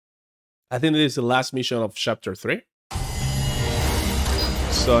today. I think this is the last mission of chapter 3.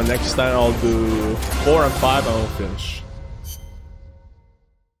 So next time I'll do 4 and 5 and I'll finish.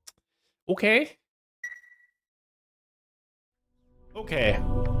 Okay. Okay.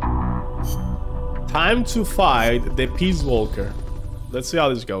 Time to fight the Peace Walker. Let's see how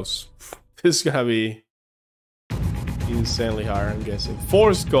this goes. This is gonna be insanely hard, I'm guessing.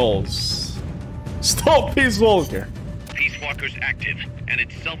 4 skulls. Stop Peace Walker. Peace Walker's active, and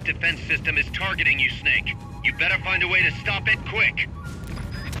its self-defense system is targeting you, Snake. You better find a way to stop it quick.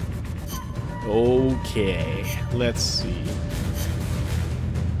 Okay, let's see.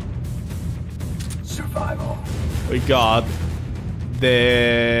 Survival. We got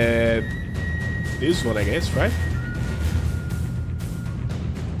the... this one, I guess, right?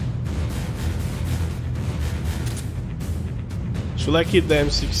 Should I keep the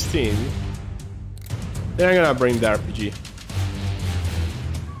M16? Then I'm gonna bring the RPG.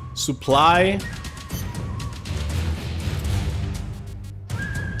 Supply.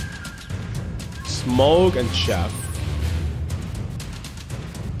 Smoke and chaff.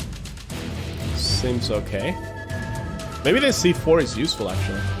 Seems okay. Maybe the C4 is useful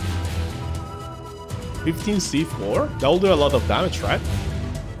actually. 15 C4? That will do a lot of damage, right?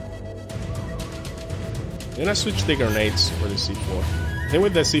 I'm gonna switch the grenades for the C4. I think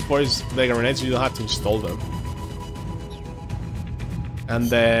with the C4s, the grenades, you don't have to install them. And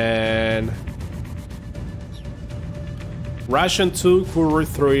then... Ration 2, Courier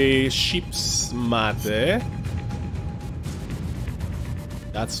 3, Ship's Mate.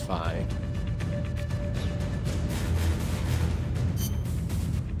 That's fine.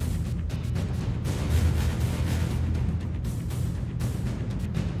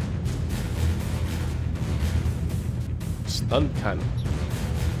 Stun cannon.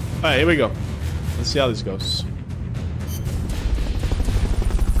 Alright, here we go. Let's see how this goes.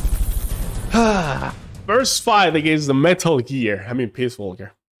 First fight against the Metal Gear. I mean, Peace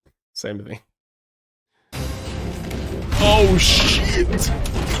Walker. Same thing. Oh, shit!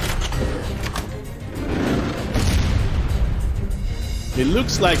 It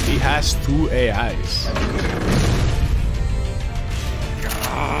looks like he has 2 AIs.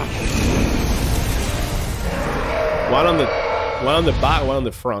 One on the back, one on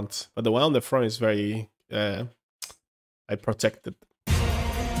the front. But the one on the front is very protected.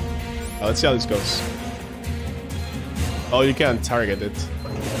 Let's see how this goes. Oh, you can't target it.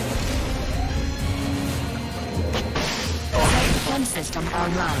 System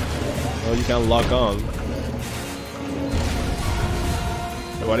online. Oh, you can lock on.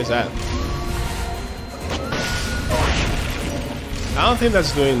 What is that? I don't think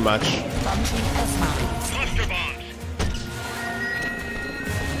that's doing much. Cluster bombs.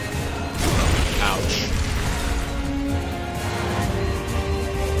 Ouch.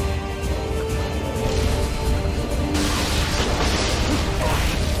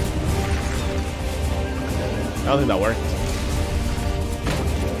 I don't think that worked.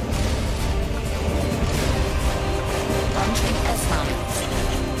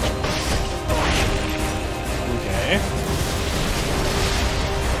 Okay.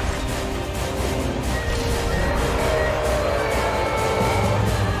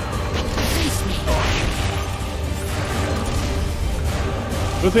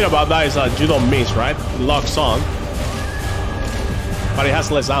 Good thing about that is that you don't miss, right? It locks on. But it has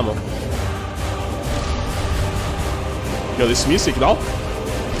less ammo. Yo, this music, though.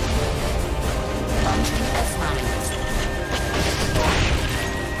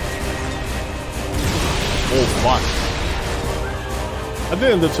 Oh, fuck. I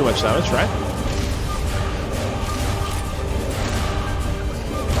didn't do too much damage, right?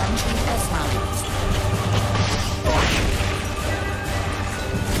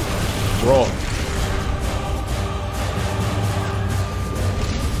 Bro.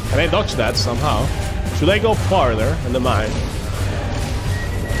 Can I dodge that somehow? Should I go farther in the mine?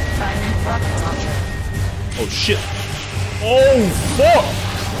 Oh shit. Oh fuck!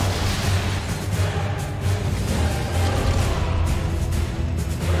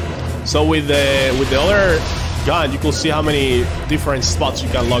 So with the other gun, you can see how many different spots you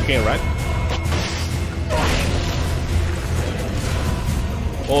can lock in, right?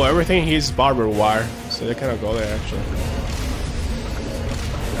 Oh, everything here is barber wire, so they cannot go there actually.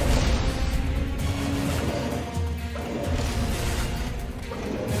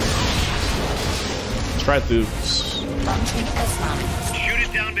 Try to shoot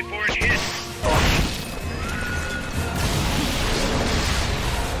it down before it hits.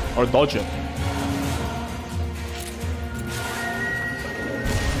 Or dodge it.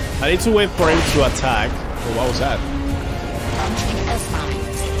 I need to wait for him to attack. Oh, what was that?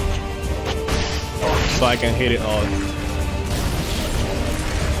 So I can hit it on.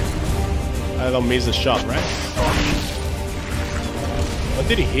 I don't miss the shot, right? What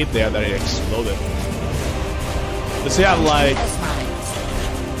did he hit there that it exploded? Does he have like...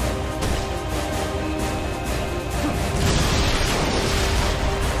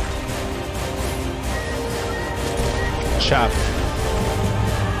 Chap.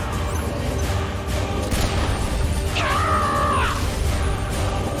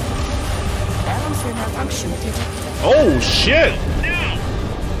 Oh shit!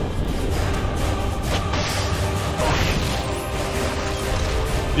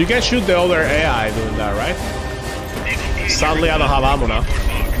 You can shoot the other AI doing that, right? Sadly, I don't have ammo now.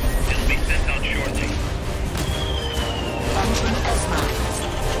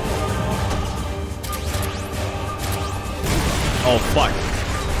 Oh fuck!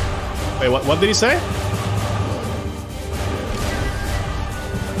 Wait, what did he say?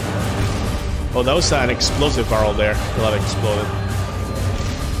 Oh, that was an explosive barrel there. That exploded.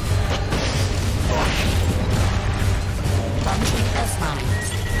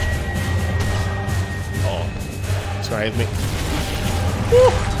 Oh, it's gonna hit me.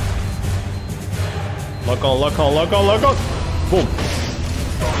 Woo! Lock on, lock on, lock on, lock on! Boom!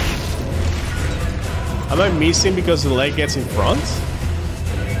 Am I missing because the leg gets in front?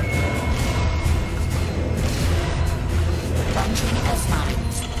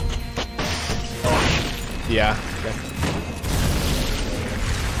 Yeah. Okay.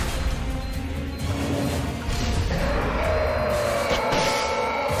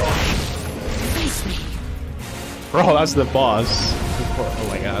 Bro, that's the boss. Oh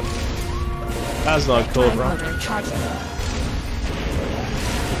my god. That's not cool, bro.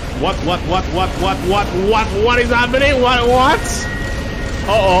 What is happening? What?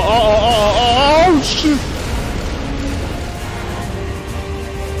 Oh, shit.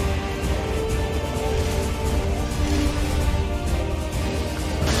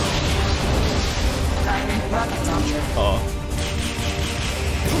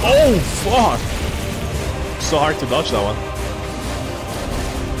 Oh, fuck. So hard to dodge that one.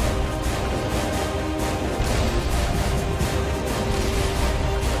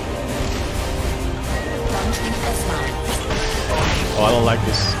 Oh, I don't like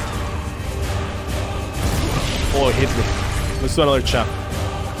this. Oh, it hit me. Let's do another chap.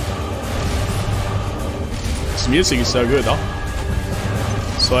 This music is so good, though.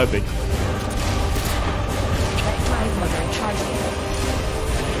 So epic.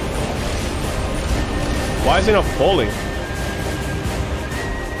 Why is it not falling?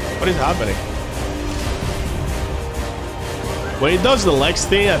 What is happening? When it does the legs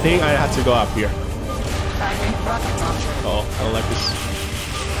thing, I think I have to go up here. Oh, I don't like this.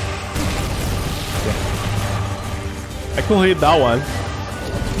 Yeah. I could hit that one.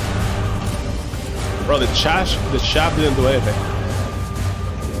 Bro, the shaft didn't do anything.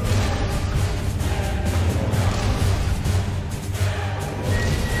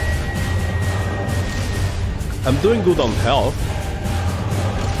 I'm doing good on health.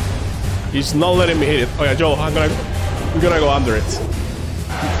 He's not letting me hit it. Oh yeah, Joe, we're gonna go under it.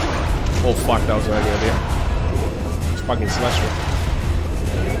 Oh fuck, that was a good idea. Just fucking smash me.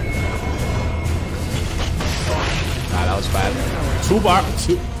 Ah, that was bad.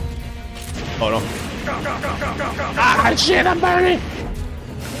 Two. Oh no. Ah shit, I'm burning!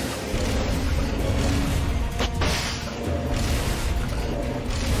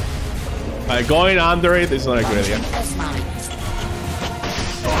 Going under it is not a good idea.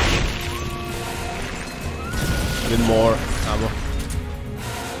 I need more ammo.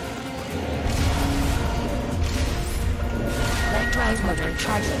 Drive motor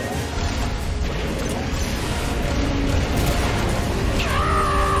charging.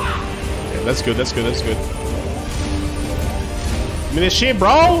 Okay, that's good, that's good, that's good. Minute shit,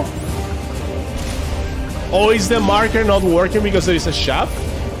 bro! Oh, is the marker not working because there is a shop?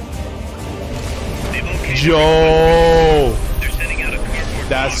 Yo!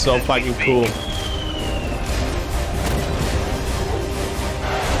 That's so fucking cool.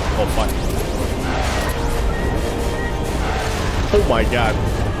 Oh fuck. Oh my god.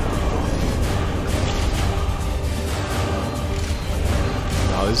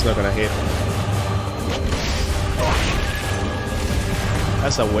 No, this is not gonna hit.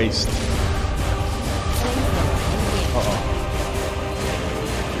 That's a waste. Uh-oh.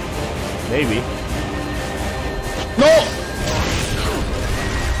 Maybe. No!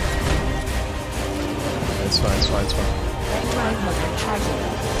 It's fine, it's fine, it's fine.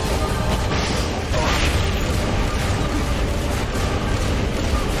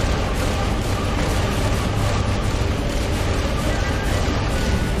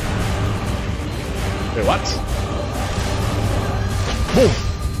 Wait, what? Boom!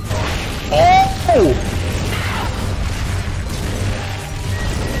 Oh!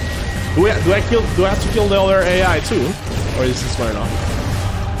 Do I have to kill the other AI too? Or is this one enough?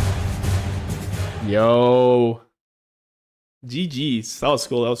 Yo. GG's. That was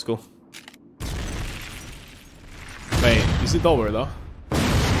cool, that was cool. Wait, is it over though?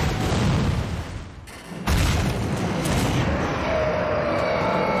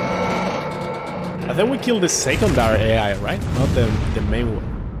 I think we killed the secondary AI, right? Not the main one.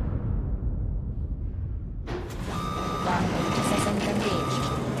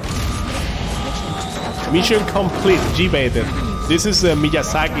 Mission complete, G-baited. This is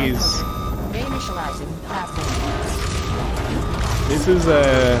Miyazaki's. This is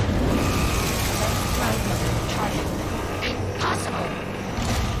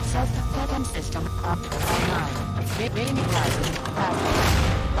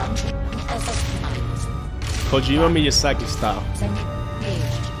Kojima Miyazaki style.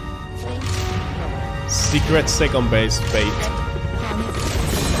 Secret second base fate.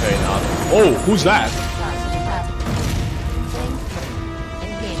 Okay, now. Oh, who's that?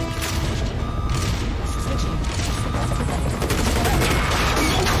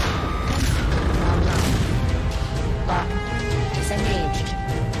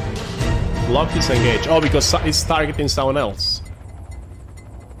 Lock is engaged. Oh, because it's targeting someone else.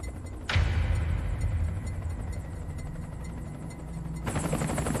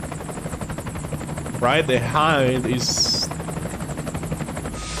 Right, the hind is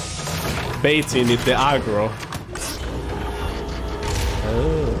baiting it, the aggro.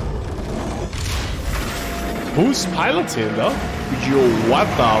 Oh. Who's piloting though? Yo, what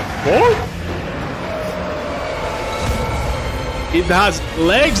the fuck? It has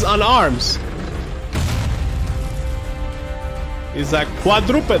legs and arms. It's a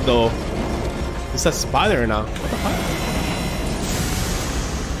quadruped though. It's a spider now. What the fuck?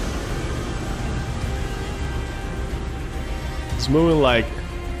 It's moving like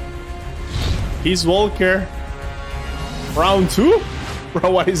Peace Walker round 2?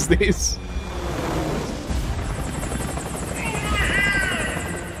 Bro, what is this?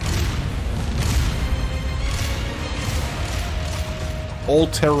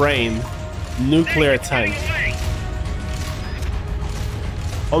 All-terrain nuclear tank.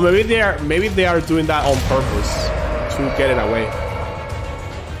 Or maybe they are doing that on purpose to get it away.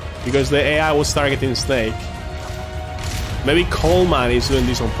 Because the AI was targeting Snake. Maybe Coleman is doing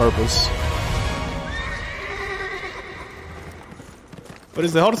this on purpose. What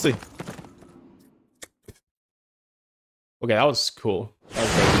is the horsey? Okay, that was cool. That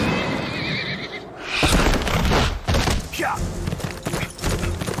was great.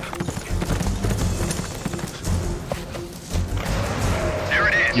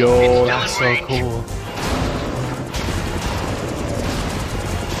 Yo, that's so cool.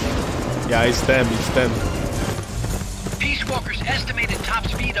 Yeah, it's them, it's them. Peace Walker's estimated top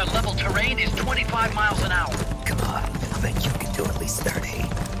speed on level terrain is 25 miles an hour. Come on, I bet you can do at least 30.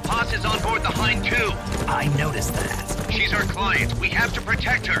 Paz is on board the Hind too. I noticed that. She's our client. We have to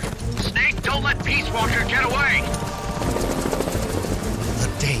protect her. Snake, don't let Peace Walker get away. The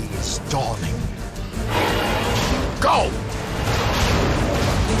day is dawning. Go!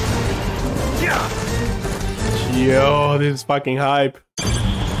 Yo, this is fucking hype.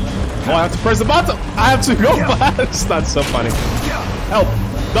 Oh, I have to press the button. I have to go fast. That's so funny. Help!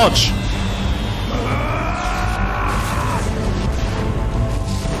 Dodge!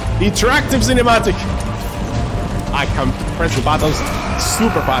 Interactive cinematic. I can press the buttons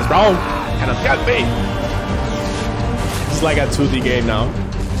super fast, bro. Cannot get me. It's like a 2D game now.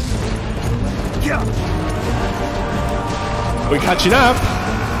 We're catching up.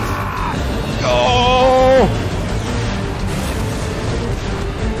 Oh!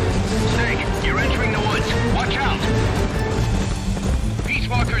 Snake, you're entering the woods. Watch out! Peace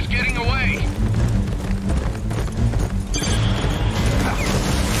Walker's getting away.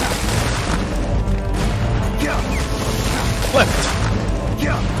 Left.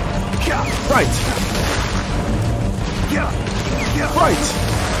 Right. Right.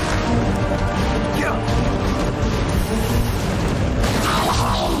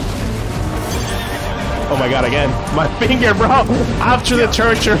 Oh my god, again. My finger, bro. After the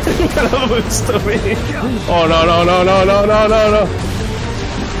charger. Gonna lose to me. Oh no, no, no, no, no, no, no, no.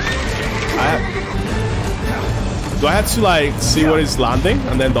 Do I have to like see what is landing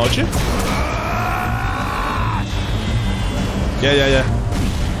and then dodge it? Yeah.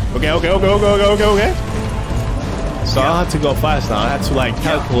 Okay. So I have to go fast now. I have to like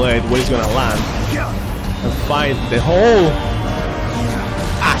calculate where he's gonna land and find the hole.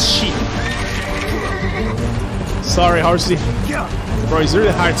 Ah, shit. Sorry, Horsey. Bro, it's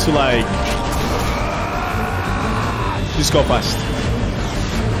really hard to like just go fast.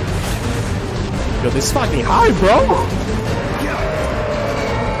 Yo, this is fucking high, bro.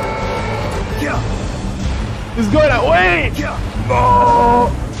 It's going away. Oh.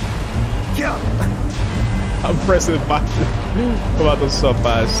 I'm pressing the button. About to so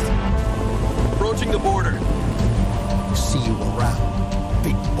fast. Approaching the border. See you around,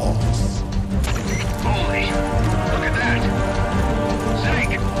 big boss. Holy, look at that.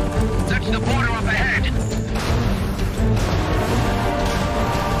 Snake, that's the border up ahead.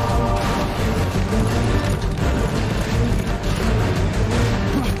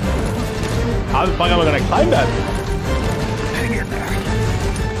 How the fuck am I gonna climb that? Hang in there.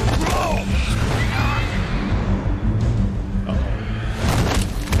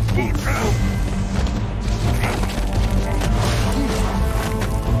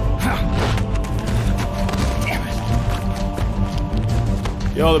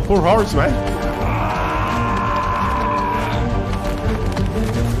 Yo, the poor horse, man.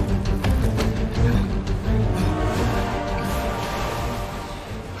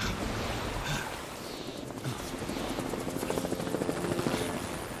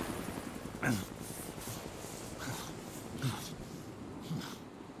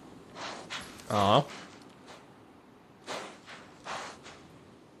 Aw.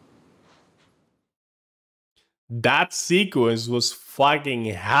 That sequence was fucking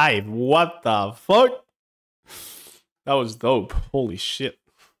hype. What the fuck? That was dope. Holy shit.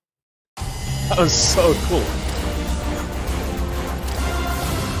 That was so cool.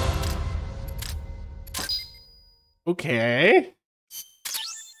 Okay.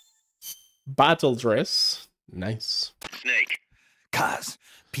 Battle dress. Nice. Snake. Kaz,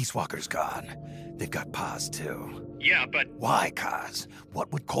 Peace Walker's gone. They've got Paz too. Yeah, but... Why, Kaz?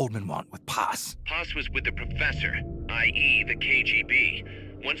 What would Coleman want with Paz? Paz was with the professor, i.e. the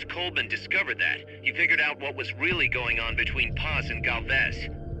KGB. Once Coleman discovered that, he figured out what was really going on between Paz and Galvez.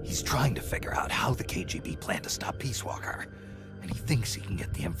 He's trying to figure out how the KGB planned to stop Peace Walker, and he thinks he can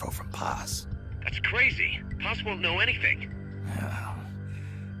get the info from Paz. That's crazy. Paz won't know anything. Oh,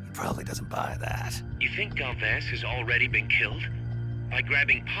 he probably doesn't buy that. You think Galvez has already been killed? By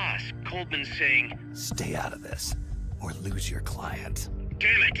grabbing Paz, Coleman's saying... Stay out of this, or lose your client.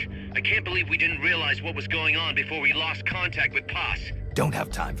 Damn it! I can't believe we didn't realize what was going on before we lost contact with Paz. Don't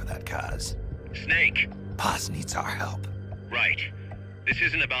have time for that, Kaz. Snake. Paz needs our help. Right. This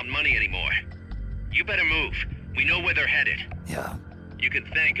isn't about money anymore. You better move. We know where they're headed. Yeah. You can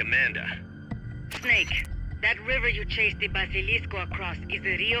thank Amanda. Snake, that river you chased the Basilisco across is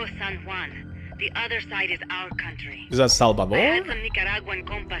the Rio San Juan. The other side is our country. Is that Salvador? I had some Nicaraguan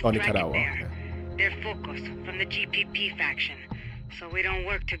compas Oh, track it Nicaragua. there. They're Focos, from the GPP faction, so we don't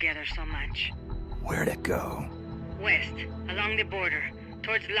work together so much. Where'd it go? West, along the border,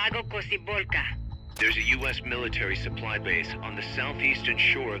 towards Lago Cocibolca. There's a U.S. military supply base on the southeastern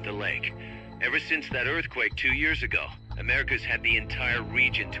shore of the lake. Ever since that earthquake 2 years ago, America's had the entire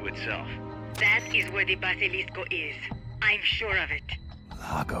region to itself. That is where the Basilisco is. I'm sure of it.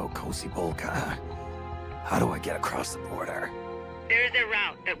 Lago Cocibolca. How do I get across the border? There's a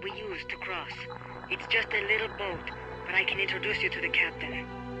route that we use to cross. It's just a little boat, but I can introduce you to the captain.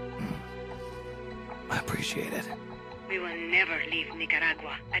 I appreciate it. We will never leave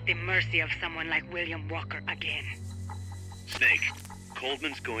Nicaragua at the mercy of someone like William Walker again. Snake,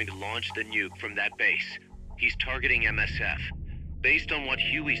 Coleman's going to launch the nuke from that base. He's targeting MSF. Based on what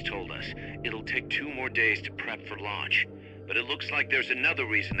Huey's told us, it'll take 2 more days to prep for launch. But it looks like there's another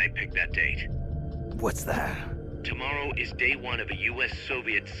reason they picked that date. What's that? Tomorrow is day one of a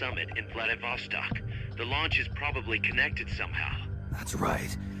US-Soviet summit in Vladivostok. The launch is probably connected somehow. That's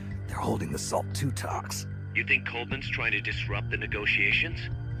right. They're holding the SALT II talks. You think Coldman's trying to disrupt the negotiations?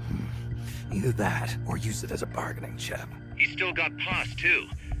 Either that, or use it as a bargaining chip. He's still got POS, too.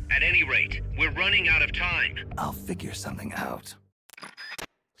 At any rate, we're running out of time. I'll figure something out.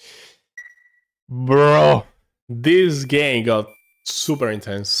 Bro, this game got super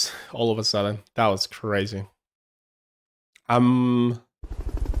intense all of a sudden. That was crazy. I'm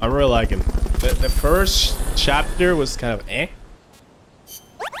really liking it. The first chapter was kind of eh.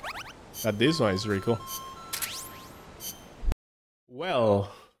 But this one is really cool.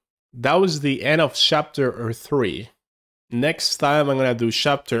 Well, that was the end of chapter 3. Next time I'm gonna do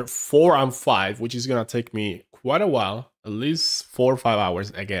chapter 4 and 5, which is gonna take me quite a while, at least 4 or 5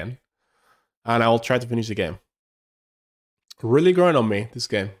 hours again. And I'll try to finish the game. Really growing on me, this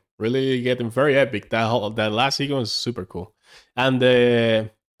game. Really getting very epic. That last sequence was super cool. And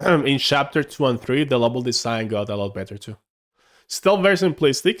in chapter 2 and 3, the level design got a lot better too. Still very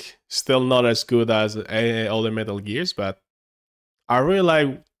simplistic. Still not as good as other Metal Gears, but I really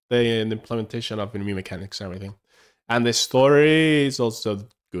like the implementation of enemy mechanics and everything. And the story is also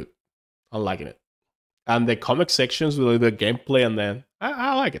good. I'm liking it. And the comic sections with the gameplay, and then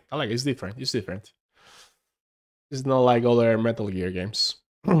I like it. I like it. It's different. It's different. It's not like other Metal Gear games.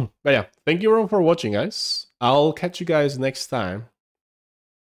 But yeah, thank you everyone for watching, guys. I'll catch you guys next time.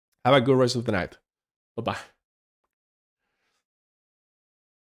 Have a good rest of the night. Bye-bye.